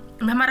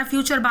 हमारा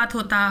फ्यूचर बात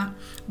होता,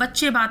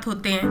 बच्चे बात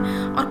होते हैं,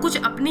 और कुछ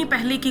अपनी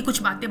पहले की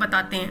कुछ बातें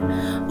बताते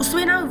हैं।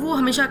 उसमें ना वो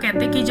हमेशा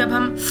कहते कि जब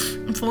हम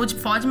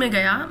फौज में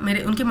गया,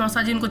 मेरे उनके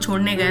मौसा जी उनको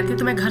छोड़ने गए थे,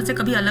 तो मैं घर से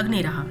कभी अलग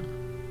नहीं रहा,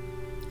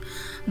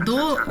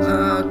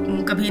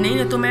 कभी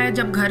नहीं। तो मैं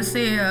जब घर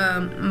से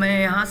मैं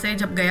यहाँ से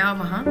जब गया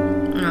वहाँ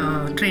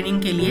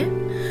ट्रेनिंग के लिए,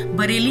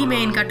 बरेली में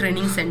इनका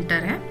ट्रेनिंग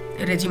सेंटर है,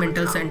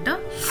 रेजिमेंटल सेंटर।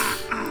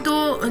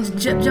 तो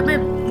जब मैं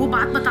वो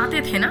बात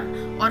बताते थे ना,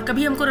 और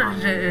कभी हमको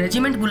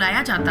रेजिमेंट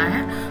बुलाया जाता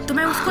है, तो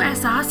मैं उसको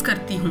एहसास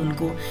करती हूँ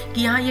उनको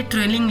कि यहाँ ये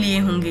ट्रेनिंग लिए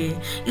होंगे,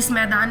 इस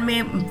मैदान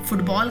में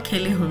फुटबॉल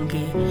खेले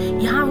होंगे,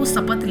 यहाँ वो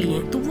शपथ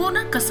लिए। तो वो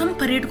ना कसम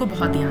परेड को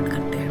बहुत याद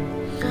करते हैं।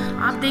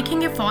 आप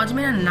देखेंगे फौज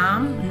में ना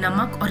नाम,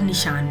 नमक और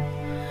निशान,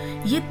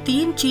 ये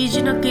 3 चीज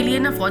के लिए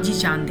ना फौजी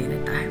जान दे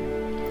देता है।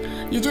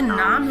 ये जो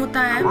नाम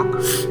होता है,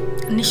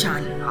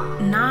 निशान,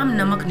 नाम,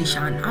 नमक,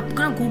 निशान, आप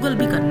ना गूगल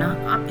भी करना,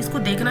 आप इसको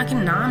देखना कि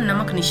नाम,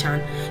 नमक,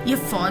 निशान, ये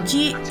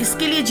फौजी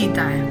इसके लिए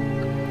जीता है।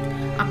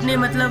 अपने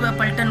मतलब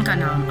पलटन का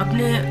नाम,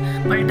 अपने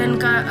पलटन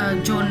का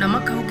जो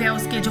नमक हो गया,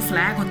 उसके जो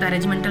फ्लैग होता है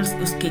रेजिमेंटल,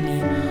 उसके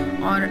लिए।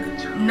 और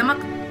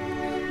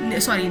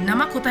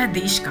नमक होता है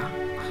देश का,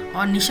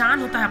 और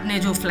निशान होता है अपने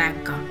जो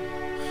फ्लैग का।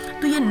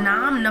 तो ये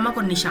नाम, नमक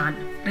और निशान,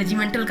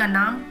 रेजिमेंटल का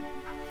नाम,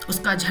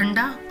 उसका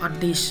झंडा और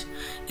देश,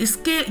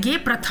 इसके ये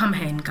प्रथम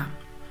है इनका।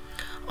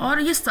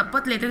 और ये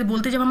शपथ लेते थे,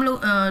 बोलते जब हम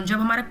लोग जब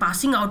हमारे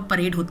पासिंग आउट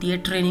परेड होती है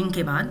ट्रेनिंग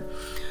के बाद,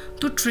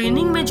 तो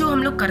ट्रेनिंग में जो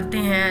हम लोग करते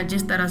हैं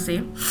जिस तरह से,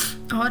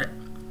 और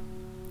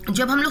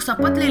जब हम लोग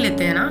शपथ ले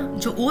लेते हैं ना,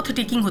 जो ओथ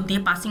टेकिंग होती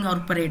है पासिंग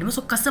आउट परेड में,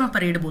 उसको कसम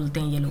परेड बोलते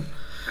हैं ये लोग।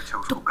 अच्छा,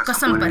 तो उसको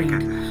कसम कहते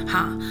परेड, हैं।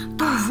 हाँ,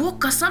 तो वो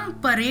कसम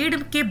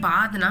परेड के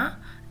बाद ना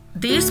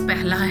देश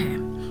पहला है।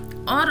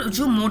 और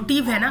जो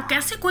मोटिव है ना,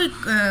 कैसे कोई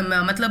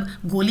मतलब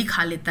गोली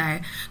खा लेता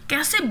है,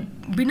 कैसे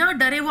बिना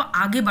डरे वो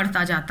आगे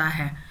बढ़ता जाता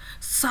है,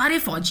 सारे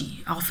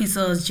फौजी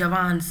ऑफिसर्स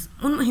जवान,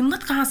 उन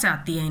हिम्मत कहाँ से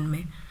आती है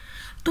इनमें।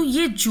 तो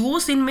ये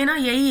जोश इनमें ना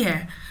यही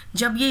है,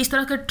 जब ये इस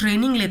तरह के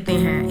ट्रेनिंग लेते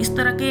हैं, इस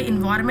तरह के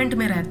इन्वायरमेंट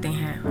में रहते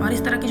हैं और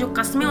इस तरह की जो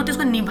कस्में होती हैं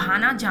उसको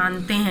निभाना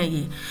जानते हैं।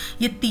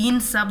 ये 3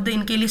 शब्द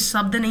इनके लिए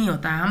शब्द नहीं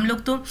होता है। हम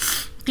लोग तो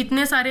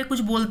कितने सारे कुछ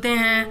बोलते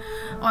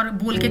हैं और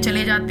बोल के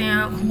चले जाते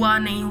हैं, हुआ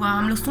नहीं हुआ,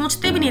 हम लोग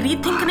सोचते भी नहीं,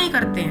 रीथिंक नहीं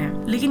करते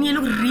हैं। लेकिन ये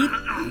लोग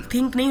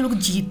रीथिंक नहीं, लोग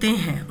जीते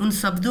हैं, उन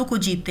शब्दों को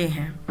जीते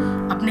हैं,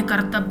 अपने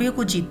कर्तव्य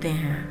को जीते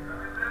हैं,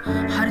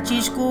 हर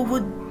चीज़ को वो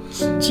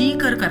जी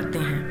कर करते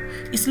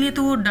हैं। इसलिए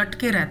तो वो डट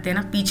के रहते हैं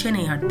ना, पीछे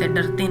नहीं हटते,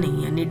 डरते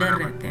नहीं हैं, निडर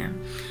रहते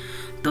हैं।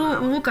 तो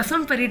वो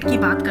कसम परेड की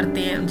बात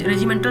करते हैं।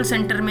 रेजिमेंटल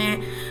सेंटर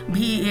में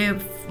भी ये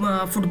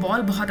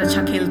फुटबॉल बहुत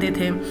अच्छा खेलते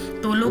थे,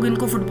 तो लोग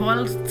इनको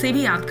फुटबॉल से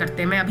भी याद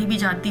करते हैं। मैं अभी भी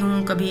जाती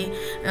हूँ, कभी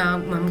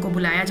हमको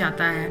बुलाया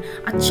जाता है,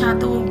 अच्छा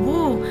तो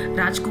वो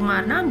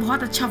राजकुमार ना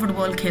बहुत अच्छा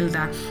फुटबॉल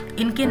खेलता।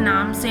 इनके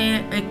नाम से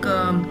एक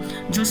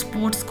जो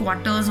स्पोर्ट्स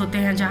क्वार्टर्स होते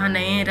हैं, जहाँ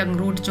नए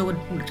रंगरूट जो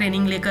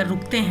ट्रेनिंग लेकर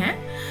रुकते हैं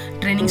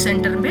ट्रेनिंग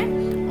सेंटर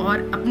में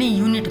और अपनी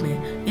यूनिट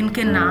में,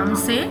 इनके नाम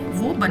से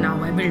वो बना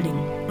हुआ है बिल्डिंग,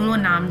 वो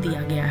नाम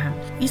दिया गया है।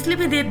 इसलिए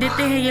भी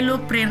देते हैं ये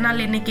लोग, प्रेरणा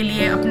लेने के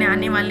लिए अपने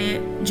आने वाले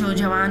जो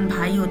जवान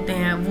भाई होते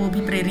हैं वो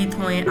भी प्रेरित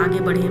होएं, आगे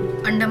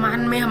बढ़ें। अंडमान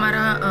में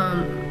हमारा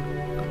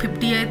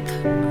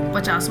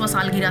 50वां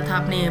सालगिरह था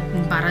अपने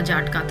 12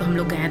 जाट का, तो हम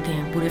लोग गए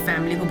थे, पूरे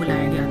फैमिली को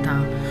बुलाया गया था,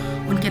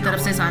 उनके तरफ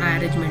से सारा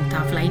अरेंजमेंट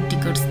था, फ्लाइट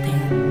टिकट्स थे,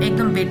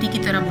 एकदम बेटी की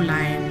तरह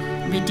बुलाए,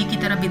 बेटी की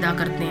तरह विदा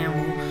करते हैं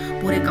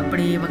वो, पूरे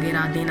कपड़े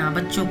वगैरह देना,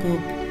 बच्चों को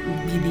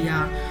भी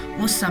दिया,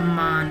 वो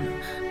सम्मान।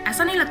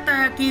 ऐसा नहीं लगता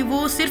है कि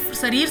वो सिर्फ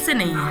शरीर से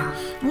नहीं है,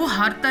 वो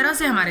हर तरह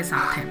से हमारे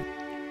साथ है।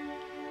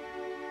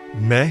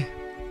 मैं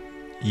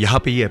यहाँ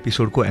पे ये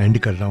एपिसोड को एंड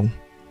कर रहा हूँ।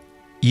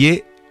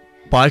 ये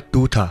पार्ट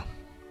 2 था।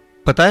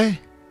 पता है,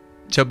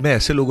 जब मैं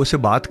ऐसे लोगों से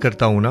बात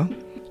करता हूँ ना,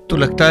 तो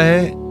लगता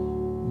है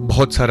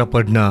बहुत सारा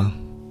पढ़ना,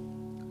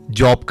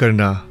 जॉब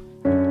करना,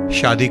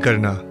 शादी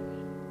करना,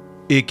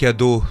 1 या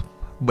 2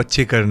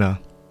 बच्चे करना,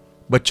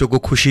 बच्चों को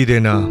खुशी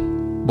देना,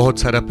 बहुत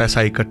सारा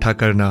पैसा इकट्ठा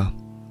करना,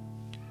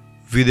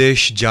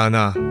 विदेश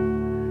जाना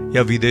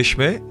या विदेश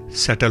में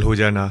सेटल हो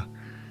जाना,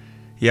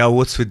 या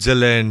वो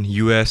स्विट्ज़रलैंड,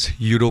 यूएस,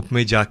 यूरोप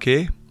में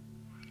जाके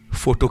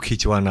फ़ोटो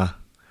खिंचवाना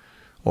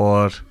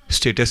और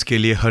स्टेटस के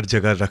लिए हर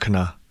जगह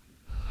रखना।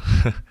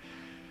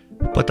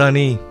 पता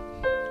नहीं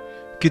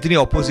कितनी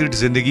ऑपोजिट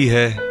ज़िंदगी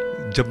है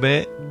जब मैं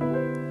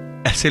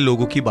ऐसे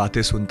लोगों की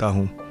बातें सुनता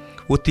हूँ।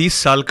 वो 30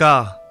 साल का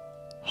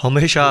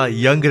हमेशा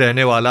यंग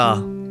रहने वाला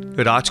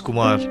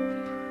राजकुमार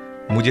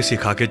मुझे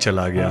सिखा के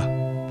चला गया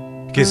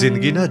कि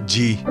जिंदगी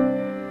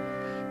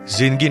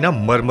ना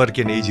मर मर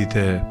के नहीं जीते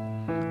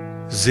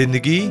हैं,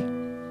 जिंदगी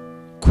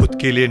खुद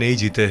के लिए नहीं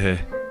जीते हैं।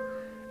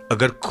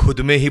 अगर खुद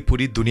में ही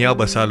पूरी दुनिया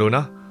बसा लो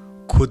ना,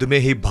 खुद में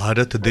ही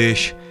भारत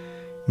देश,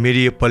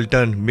 मेरी ये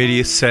पलटन, मेरी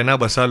ये सेना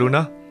बसा लो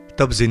ना,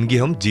 तब जिंदगी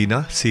हम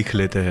जीना सीख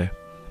लेते हैं।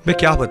 मैं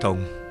क्या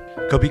बताऊं,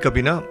 कभी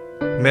कभी ना,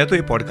 मैं तो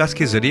ये पॉडकास्ट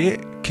के जरिए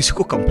किसी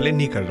को कंप्लेन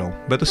नहीं कर रहा हूं,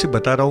 मैं तो सिर्फ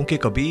बता रहा हूं कि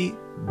कभी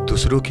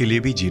दूसरों के लिए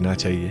भी जीना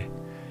चाहिए।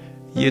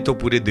 ये तो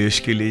पूरे देश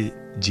के लिए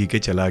जी के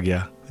चला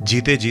गया,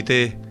 जीते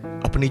जीते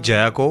अपनी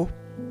जया को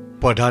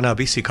पढ़ाना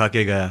भी सिखा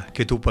के गया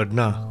कि तू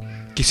पढ़ना,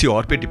 किसी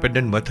और पे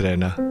डिपेंडेंट मत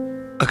रहना।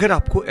 अगर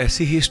आपको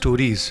ऐसी ही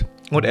स्टोरीज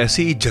और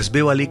ऐसी ही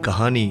जज्बे वाली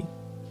कहानी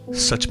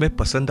सच में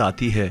पसंद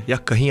आती है या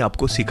कहीं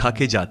आपको सिखा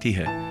के जाती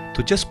है,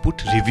 तो जस्ट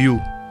पुट रिव्यू,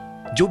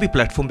 जो भी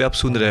प्लेटफॉर्म पे आप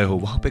सुन रहे हो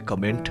वहां पे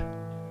कमेंट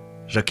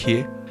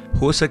रखिए।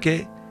 हो सके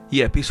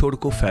ये एपिसोड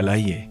को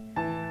फैलाइए,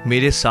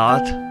 मेरे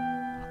साथ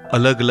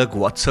अलग अलग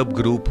व्हाट्सएप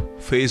ग्रुप,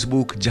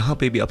 फेसबुक, जहाँ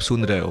पे भी आप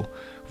सुन रहे हो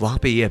वहाँ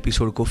पे ये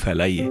एपिसोड को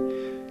फैलाइए,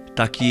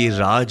 ताकि ये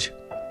राज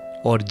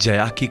और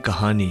जया की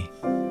कहानी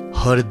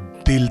हर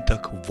दिल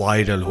तक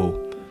वायरल हो।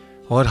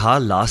 और हाँ,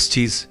 लास्ट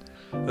चीज़,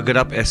 अगर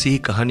आप ऐसी ही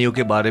कहानियों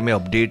के बारे में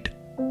अपडेट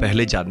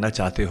पहले जानना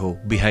चाहते हो,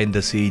 बिहाइंड द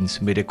सीन्स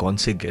मेरे कौन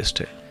से गेस्ट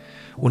हैं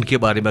उनके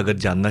बारे में अगर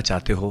जानना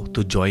चाहते हो,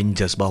 तो ज्वाइन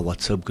जज्बा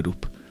व्हाट्सएप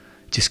ग्रुप,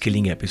 जिसकी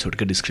लिंक एपिसोड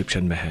के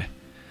डिस्क्रिप्शन में है।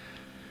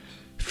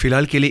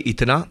 फिलहाल के लिए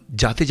इतना।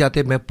 जाते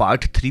जाते मैं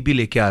पार्ट 3 भी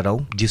लेके आ रहा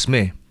हूँ,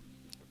 जिसमें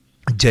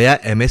जया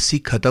MSc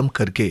खत्म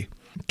करके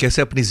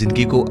कैसे अपनी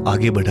जिंदगी को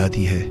आगे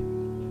बढ़ाती है,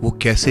 वो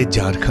कैसे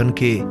झारखंड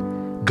के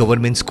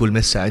गवर्नमेंट स्कूल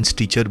में साइंस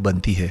टीचर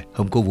बनती है,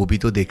 हमको वो भी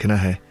तो देखना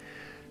है।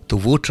 तो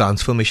वो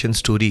ट्रांसफॉर्मेशन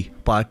स्टोरी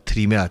पार्ट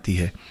 3 में आती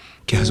है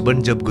कि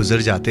हस्बैंड जब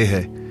गुजर जाते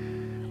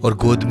हैं और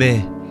गोद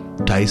में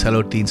 2.5 साल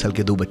और 3 साल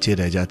के 2 बच्चे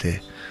रह जाते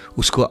हैं,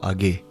 उसको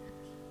आगे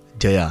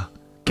जया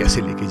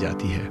कैसे लेके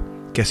जाती है,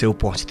 कैसे वो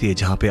पहुंचती है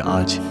जहाँ पे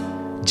आज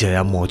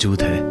जया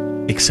मौजूद है।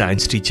 एक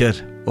साइंस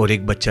टीचर और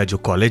एक बच्चा जो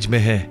कॉलेज में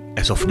है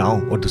एज ऑफ नाउ,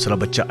 और दूसरा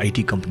बच्चा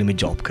IT कंपनी में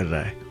जॉब कर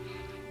रहा है।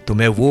 तो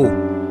मैं वो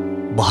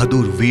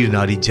बहादुर वीर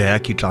नारी जया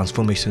की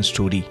ट्रांसफॉर्मेशन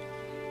स्टोरी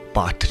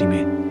पार्ट 3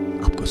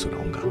 में आपको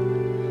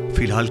सुनाऊंगा।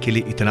 फिलहाल के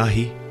लिए इतना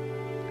ही।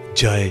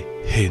 जय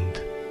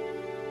हिंद।